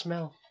delicious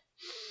smell?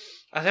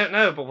 I don't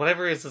know, but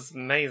whatever it is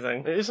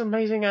amazing. It is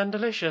amazing and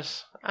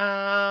delicious.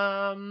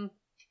 The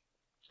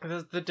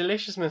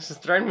deliciousness has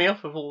thrown me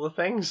off of all the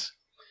things.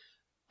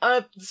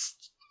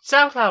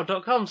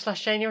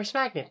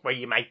 SoundCloud.com/JanuarySmagnet, where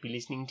you might be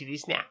listening to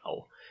this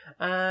now.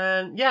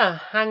 And yeah,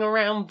 hang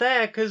around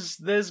there because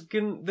there's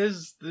gonna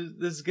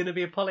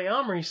be a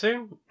polyamory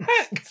soon.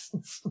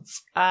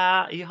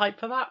 Are you hyped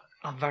for that?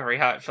 I'm very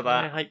hyped for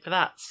that. Very hyped for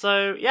that.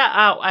 So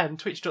yeah, and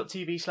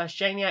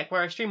twitch.tv/Janiac,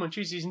 where I stream on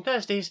Tuesdays and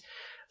Thursdays.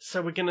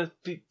 So we're gonna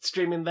be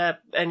streaming there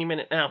any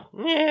minute now.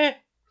 Yeah.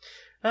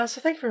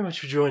 So thank you very much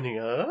for joining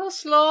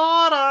us,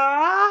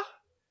 Laura.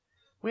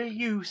 Will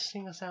you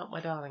sing us out, my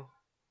darling?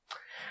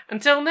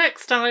 Until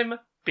next time,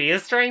 be a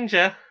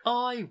stranger.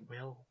 I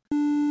will.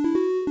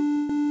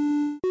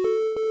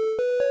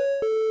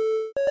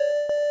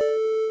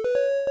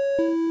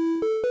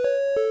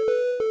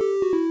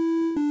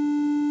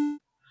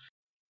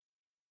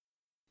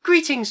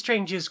 Greetings,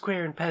 strangers,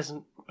 queer and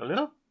peasant.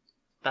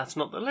 That's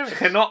not the lyric.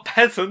 They're not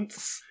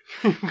peasants.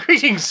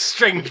 Greetings,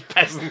 strange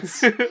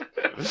peasants.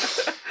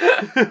 It's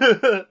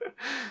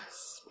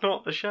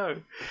not the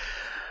show.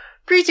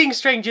 Greetings,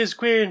 strangers,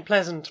 queer and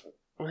pleasant.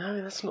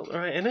 No, that's not the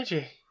right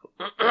energy.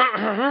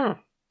 La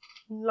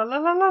la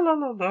la la la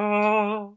la la.